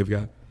the length they've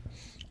got.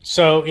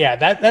 So,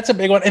 that's a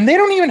big one. And they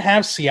don't even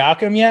have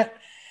Siakam yet.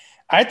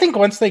 I think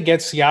once they get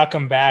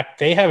Siakam back,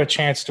 they have a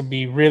chance to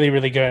be really,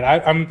 really good.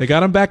 They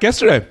got him back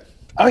yesterday.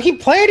 Oh, he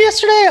played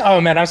yesterday? Oh,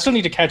 man, I still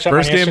need to catch up on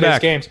yesterday's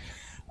games.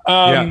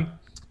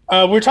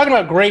 We're talking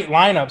about great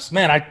lineups.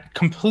 Man, I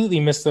completely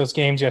missed those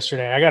games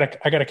yesterday.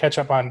 I gotta catch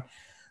up on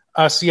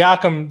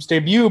Siakam's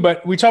debut.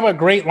 But we talk about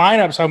great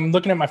lineups. I'm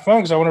looking at my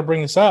phone because I want to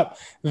bring this up.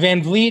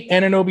 Van Vliet,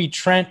 Anunoby,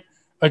 Trent,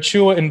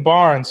 Achua, and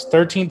Barnes,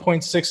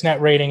 13.6 net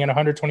rating in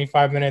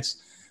 125 minutes.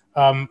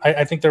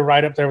 I think they're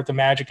right up there with the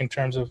Magic in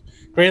terms of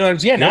great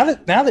lineups. Yeah,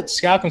 now that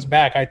Siakam's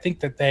back, I think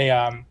that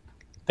they're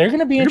going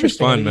to be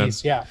interesting. Fun, man.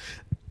 Yeah.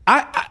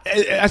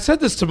 I said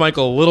this to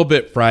Michael a little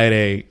bit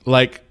Friday,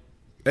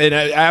 and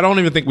I don't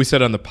even think we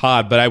said it on the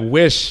pod, but I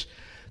wish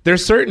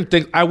there's certain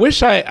things. I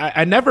wish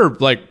I never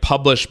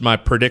published my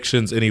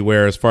predictions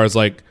anywhere as far as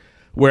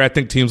where I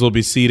think teams will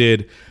be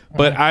seated.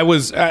 But I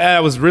was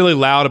really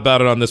loud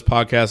about it on this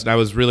podcast, and I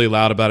was really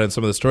loud about it in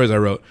some of the stories I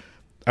wrote.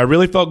 I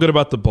really felt good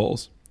about the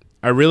Bulls.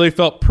 I really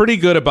felt pretty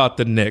good about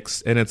the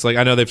Knicks, and it's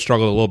I know they've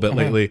struggled a little bit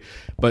lately,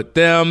 but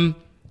them.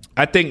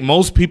 I think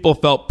most people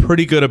felt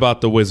pretty good about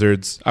the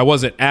Wizards. I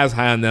wasn't as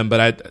high on them, but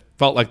I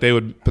felt like they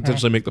would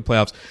potentially make the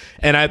playoffs.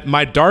 And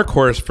my dark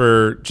horse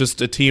for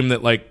just a team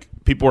that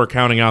people were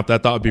counting out that I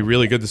thought would be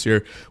really good this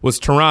year was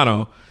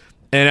Toronto.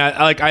 And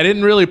I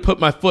didn't really put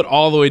my foot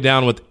all the way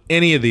down with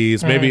any of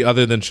these, maybe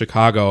other than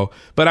Chicago.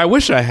 But I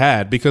wish I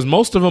had, because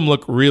most of them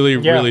look really,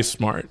 really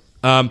smart.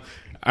 I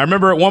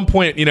remember at one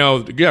point, you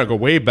gotta go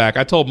way back.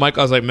 I told Mike,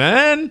 I was like,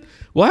 man,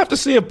 we'll have to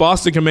see if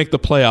Boston can make the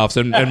playoffs.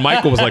 And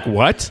Michael was like,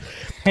 what?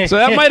 So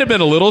that might have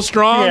been a little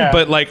strong,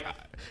 but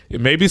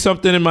maybe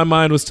something in my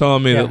mind was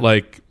telling me that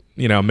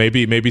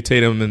maybe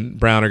Tatum and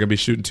Brown are going to be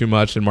shooting too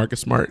much, and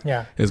Marcus Smart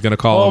is going to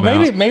call them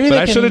out. But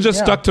I should have just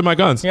stuck to my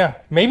guns. Yeah,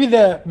 maybe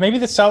the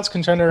Celtics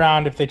can turn it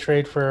around if they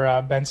trade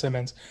for Ben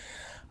Simmons.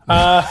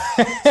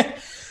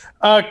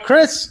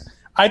 Chris,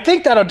 I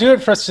think that'll do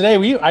it for us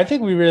today. I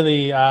think we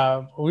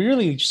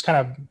really just kind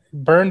of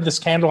burned this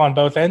candle on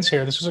both ends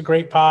here. This was a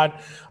great pod.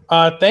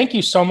 Thank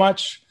you so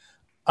much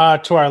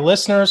to our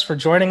listeners for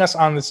joining us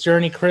on this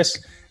journey. Chris,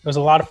 it was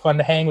a lot of fun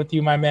to hang with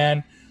you, my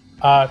man.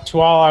 To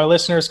all our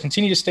listeners,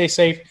 continue to stay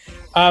safe.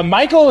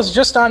 Michael is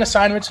just on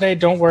assignment today.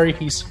 Don't worry,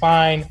 he's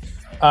fine.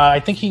 I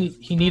think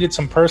he needed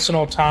some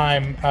personal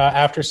time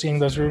after seeing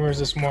those rumors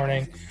this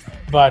morning,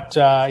 but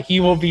he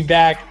will be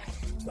back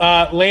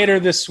later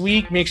this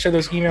week. Make sure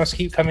those emails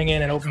keep coming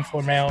in at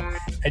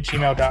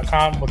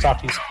openfloormail@gmail.com. We'll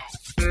talk to you soon.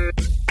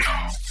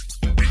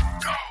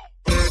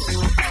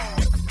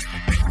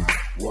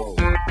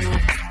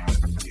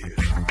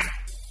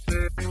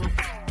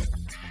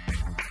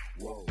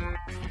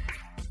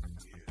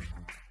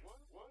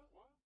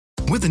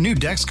 With the new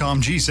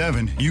Dexcom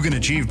G7, you can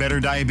achieve better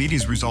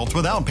diabetes results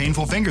without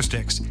painful finger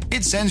sticks.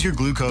 It sends your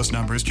glucose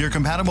numbers to your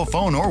compatible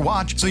phone or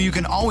watch so you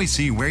can always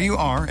see where you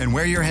are and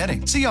where you're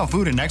heading. See how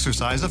food and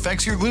exercise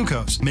affects your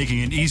glucose, making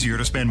it easier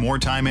to spend more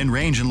time in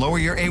range and lower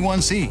your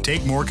A1C.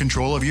 Take more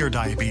control of your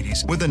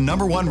diabetes with the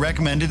 #1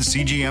 recommended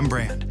CGM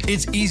brand.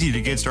 It's easy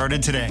to get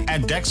started today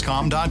at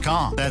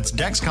Dexcom.com. That's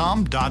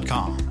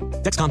Dexcom.com.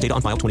 Dexcom data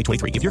on file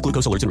 2023. If your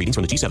glucose alerts and readings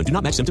from the G7 do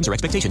not match symptoms or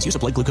expectations, use a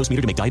blood glucose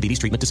meter to make diabetes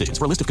treatment decisions.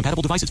 For a list of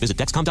compatible devices, visit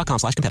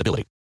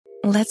Dexcom.com/compatibility.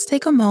 Let's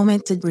take a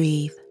moment to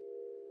breathe.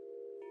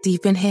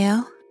 Deep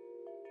inhale.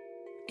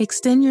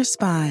 Extend your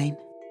spine.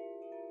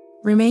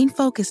 Remain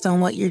focused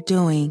on what you're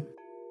doing.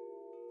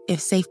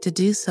 If safe to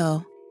do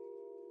so,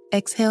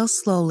 exhale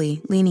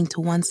slowly, leaning to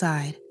one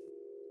side.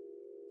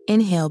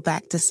 Inhale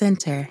back to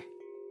center.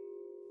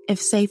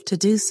 If safe to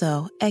do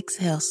so,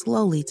 exhale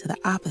slowly to the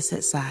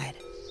opposite side.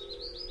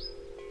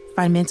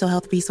 Find mental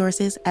health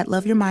resources at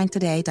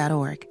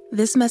loveyourmindtoday.org.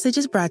 This message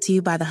is brought to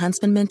you by the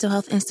Huntsman Mental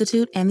Health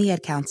Institute and the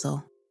Ed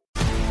Council.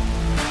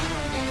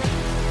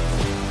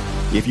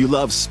 If you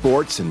love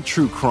sports and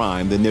true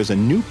crime, then there's a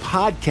new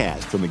podcast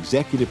from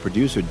executive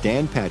producer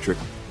Dan Patrick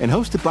and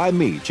hosted by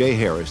me, Jay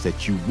Harris,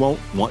 that you won't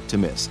want to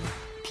miss.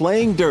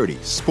 Playing Dirty: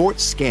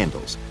 Sports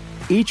Scandals.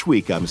 Each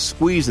week, I'm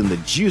squeezing the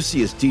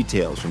juiciest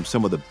details from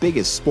some of the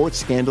biggest sports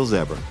scandals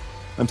ever.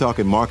 I'm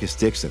talking Marcus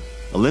Dixon,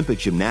 Olympic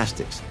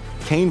gymnastics,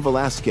 Cain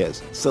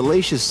Velasquez,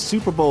 salacious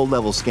Super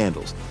Bowl-level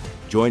scandals.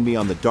 Join me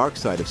on the dark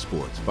side of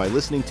sports by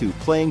listening to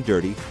Playing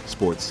Dirty: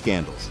 Sports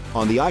Scandals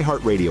on the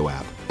iHeartRadio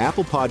app,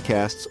 Apple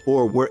Podcasts,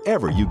 or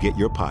wherever you get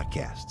your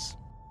podcasts.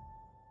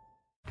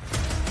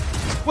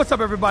 What's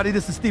up, everybody?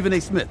 This is Stephen A.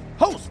 Smith,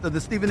 host of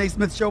the Stephen A.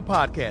 Smith Show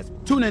podcast.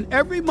 Tune in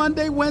every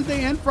Monday,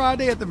 Wednesday, and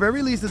Friday at the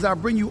very least as I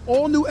bring you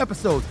all new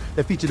episodes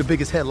that feature the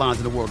biggest headlines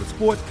in the world of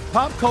sports,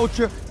 pop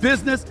culture,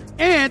 business,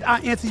 and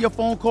I answer your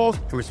phone calls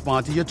and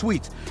respond to your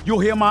tweets. You'll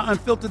hear my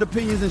unfiltered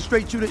opinions and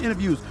straight-shooter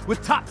interviews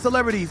with top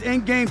celebrities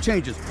and game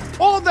changers.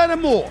 All that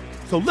and more.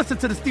 So listen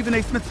to the Stephen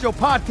A. Smith Show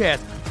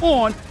podcast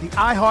on the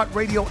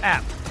iHeartRadio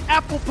app,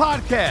 Apple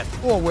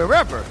Podcasts, or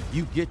wherever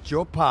you get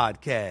your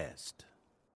podcast.